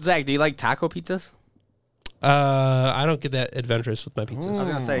Zach? Do you like taco pizzas? I don't get that adventurous with my pizzas. I was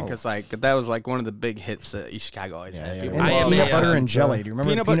gonna say because that was one of the big hits that East Chicago always had. yeah, People yeah. I am peanut a, butter and pizza. jelly. Do you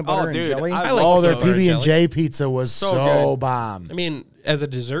remember Peanut peanut butter- butter oh, and dude, jelly? I like Oh, their peanut butter and PB&J pizza was So so good. bomb. I mean, as a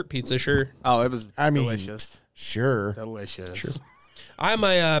dessert pizza, sure. Oh, it was. I mean, delicious. Sure. Delicious. I'm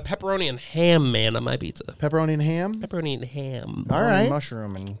a pepperoni and ham man on my pizza. Pepperoni and ham. Pepperoni and ham. All right.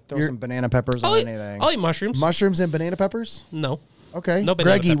 Mushroom and throw You're- some banana peppers I'll on eat, anything. I'll eat mushrooms. Mushrooms and banana peppers. No. Okay. No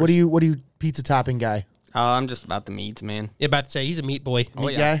banana Greggy, what peppers. do you pizza topping guy? Oh, I'm just about the meats, man. You're about to say he's a meat boy.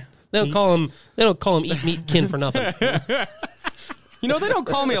 Meat yeah. guy. They don't call Meats? him. They don't call him eat meat kin for nothing. You know they don't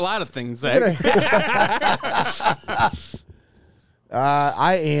call me a lot of things, Zach.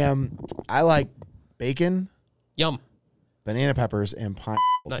 I like bacon, Yum. banana peppers, and pineapple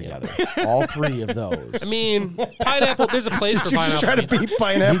Not together. All 3 of those. I mean, pineapple. There's a place for Did you just pineapple. try to pizza. beat he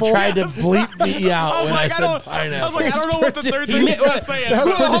pineapple? tried to bleep me out when I said I pineapple. was like, I don't know what the third thing mi- he's gonna say. is.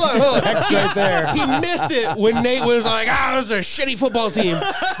 Hold on. Text right there. He missed it when Nate was like, "Ah, this is a shitty football team."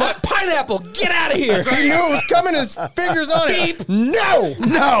 But pineapple, get out of here. He knew it was coming. His fingers on it.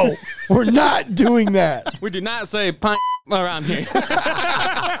 No, we're not doing that. We do not say pine around here.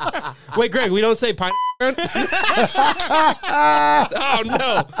 Wait, Greg, we don't say pineapple. Oh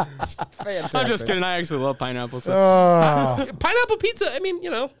no, I'm just kidding. I actually love pineapple. So. pineapple pizza. I mean,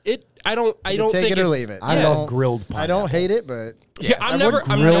 it. I don't Take think it or it's- leave it. I Yeah. love grilled pineapple. I don't hate it, but Yeah, I'm never.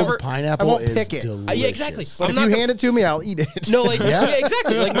 Grilled pineapple I won't is pick it. delicious. Yeah, exactly. but I'm if not you gonna- hand it to me, I'll eat it. No, like Yeah? yeah,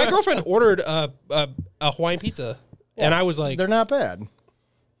 exactly. Like my girlfriend ordered a Hawaiian pizza, and I was like, They're not bad.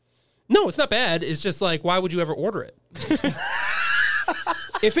 "No, it's not bad. It's just like, why would you ever order it?"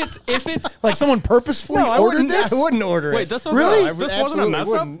 if it's Like someone purposefully ordered this? I wouldn't order it. Wait, this was Really? this wasn't a mess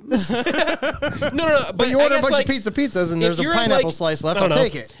up. no. But You I order a guess, bunch like, of pizzas and if there's a you're at, pineapple like, slice left, I I'll don't know.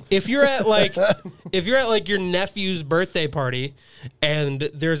 take it. If you're at like your nephew's birthday party and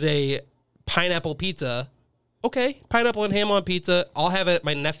there's a pineapple pizza, okay, pineapple and ham on pizza, I'll have it at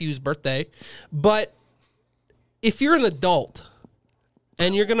my nephew's birthday. But if you're an adult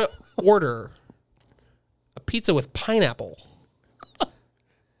and you're gonna order a pizza with pineapple,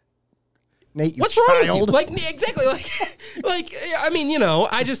 Nate, you what's wrong with you? child. Like exactly, like I mean, you know,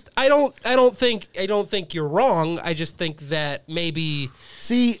 I don't think you're wrong. I just think that maybe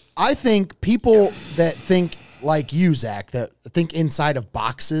See, I think people that think like you, Zach, that think inside of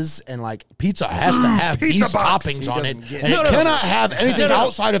boxes and like pizza has to have these toppings on it, and it cannot have anything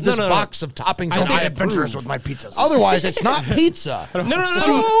outside of this box of toppings. I I think adventurous with my pizzas. Otherwise, it's not pizza. no.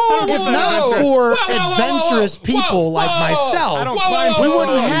 If not for adventurous people like myself, we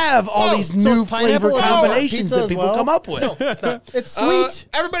wouldn't have all these new flavor pineapple combinations pizza that as people well? come up with. It's sweet.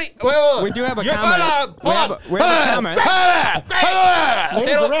 Everybody, well, We do have a yeah, comment. hold on. We have a comment.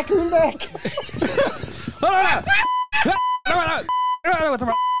 Nate's the raccoon back.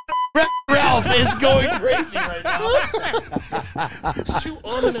 Ralph is going crazy right now. Too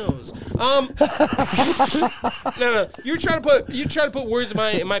on the nose. No. You're trying to put words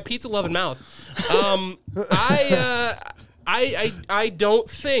in my pizza loving mouth. I don't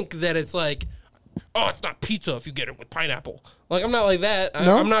think that it's like, oh, it's not pizza if you get it with pineapple. Like I'm not like that.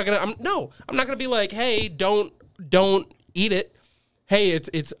 I'm not gonna be like, hey, don't eat it. Hey,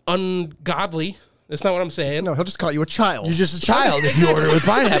 it's ungodly. That's not what I'm saying. No, he'll just call you a child. You're just a child if you order it with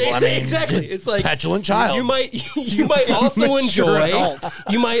pineapple. I mean, exactly. It's like petulant child. You might also enjoy. adult.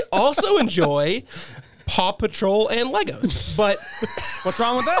 You might also enjoy Paw Patrol and Legos. But What's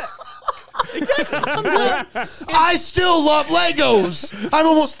wrong with that? I still love Legos. I'm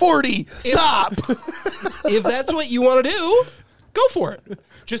almost 40. Stop. if that's what you want to do, go for it.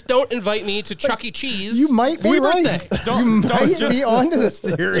 Just don't invite me to Chuck E. Cheese. You might for be your right. birthday. You might be onto this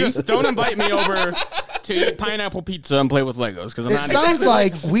theory. Just don't invite me over to eat pineapple pizza and play with Legos because I'm It not. sounds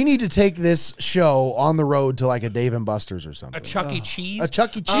like we need to take this show on the road to like a Dave and Buster's or something. A Chuck E. Cheese. A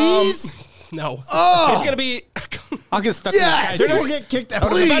Chuck E. Cheese? No. Oh. It's gonna be. I'll get stuck. Yes. in They're the going to get kicked out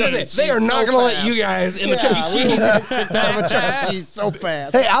Please. of the They are not gonna let you guys in the Chuck E. Cheese. Get kicked out of a Chuck E. Cheese so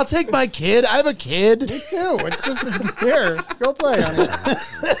fast. Hey, I'll take my kid. I have a kid. Me too. It's just here. Go play on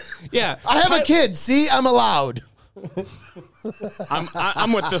it. Yeah. I have a kid. See, I'm allowed.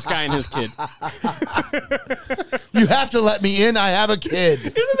 I'm with this guy and his kid. You have to let me in. I have a kid.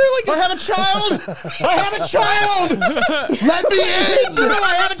 Isn't there like I have a child. I have a child. Let me in. No,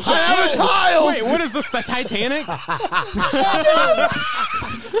 I have a child. I have a child. Wait, what is this? The Titanic?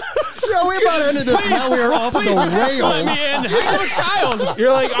 Yeah, we about ended this. Now we are off the Let rails. me in. I have a child.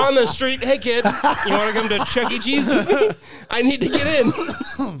 You're like on the street. Hey kid, you want to come to Chuck E. Cheese with me? I need to get in.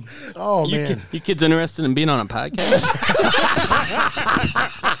 Oh man. You kids interested in being on a podcast?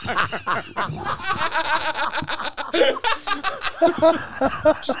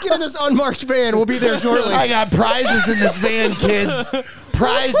 Just get in this unmarked van. We'll be there shortly. I got prizes in this van, kids.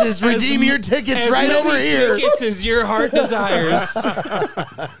 Prizes. Redeem your tickets right many over here. Tickets as your heart desires.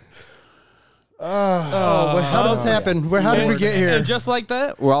 How does this happen? How did we get here? And just like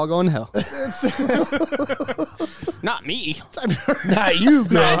that, we're all going to hell. Not me. Not you,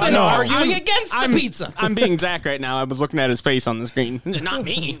 Greg. I'm No. arguing against the pizza. I'm being Zach right now. I was looking at his face on the screen. Not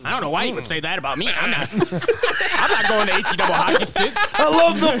me. I don't know why you would say that about me. I'm not going to HE double hockey sticks. I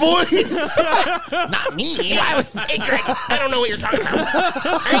love the voice. Not me. Hey, Greg, I don't know what you're talking about.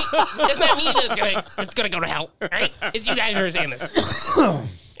 All right? It's not me that's gonna go to hell. All right? It's you guys who are saying this.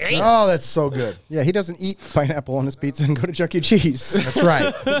 All right? Oh, that's so good. Yeah, he doesn't eat pineapple on his pizza and go to Chuck E. Cheese. That's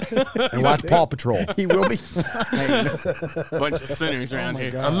right. And watch Paw Patrol. He will be fine. Bunch of sinners around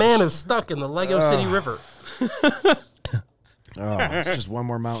here. A man is stuck in the Lego City River. Oh, it's just one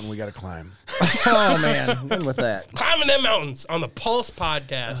more mountain we got to climb. Oh, man. And with that. Climbing them mountains on the Pulse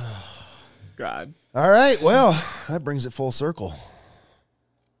podcast. God. All right. Well, that brings it full circle.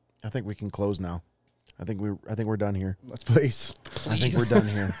 I think we can close now. I think we're done here. Let's please. I think we're done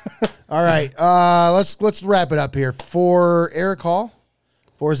here. All right. Let's wrap it up here. For Eric Hall,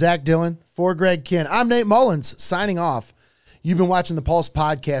 for Zach Dillon, for Greg Kinn, I'm Nate Mullins signing off. You've been watching the Pulse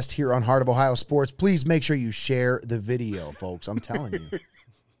podcast here on Heart of Ohio Sports. Please make sure you share the video, folks. I'm telling you.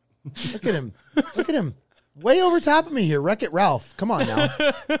 Look at him. Look at him. Way over top of me here. Wreck-It Ralph. Come on now.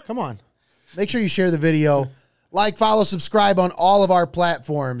 Come on. Make sure you share the video. Like, follow, subscribe on all of our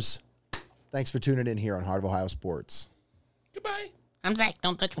platforms. Thanks for tuning in here on Heart of Ohio Sports. Goodbye. I'm Zach.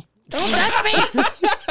 Don't touch me. Don't touch me.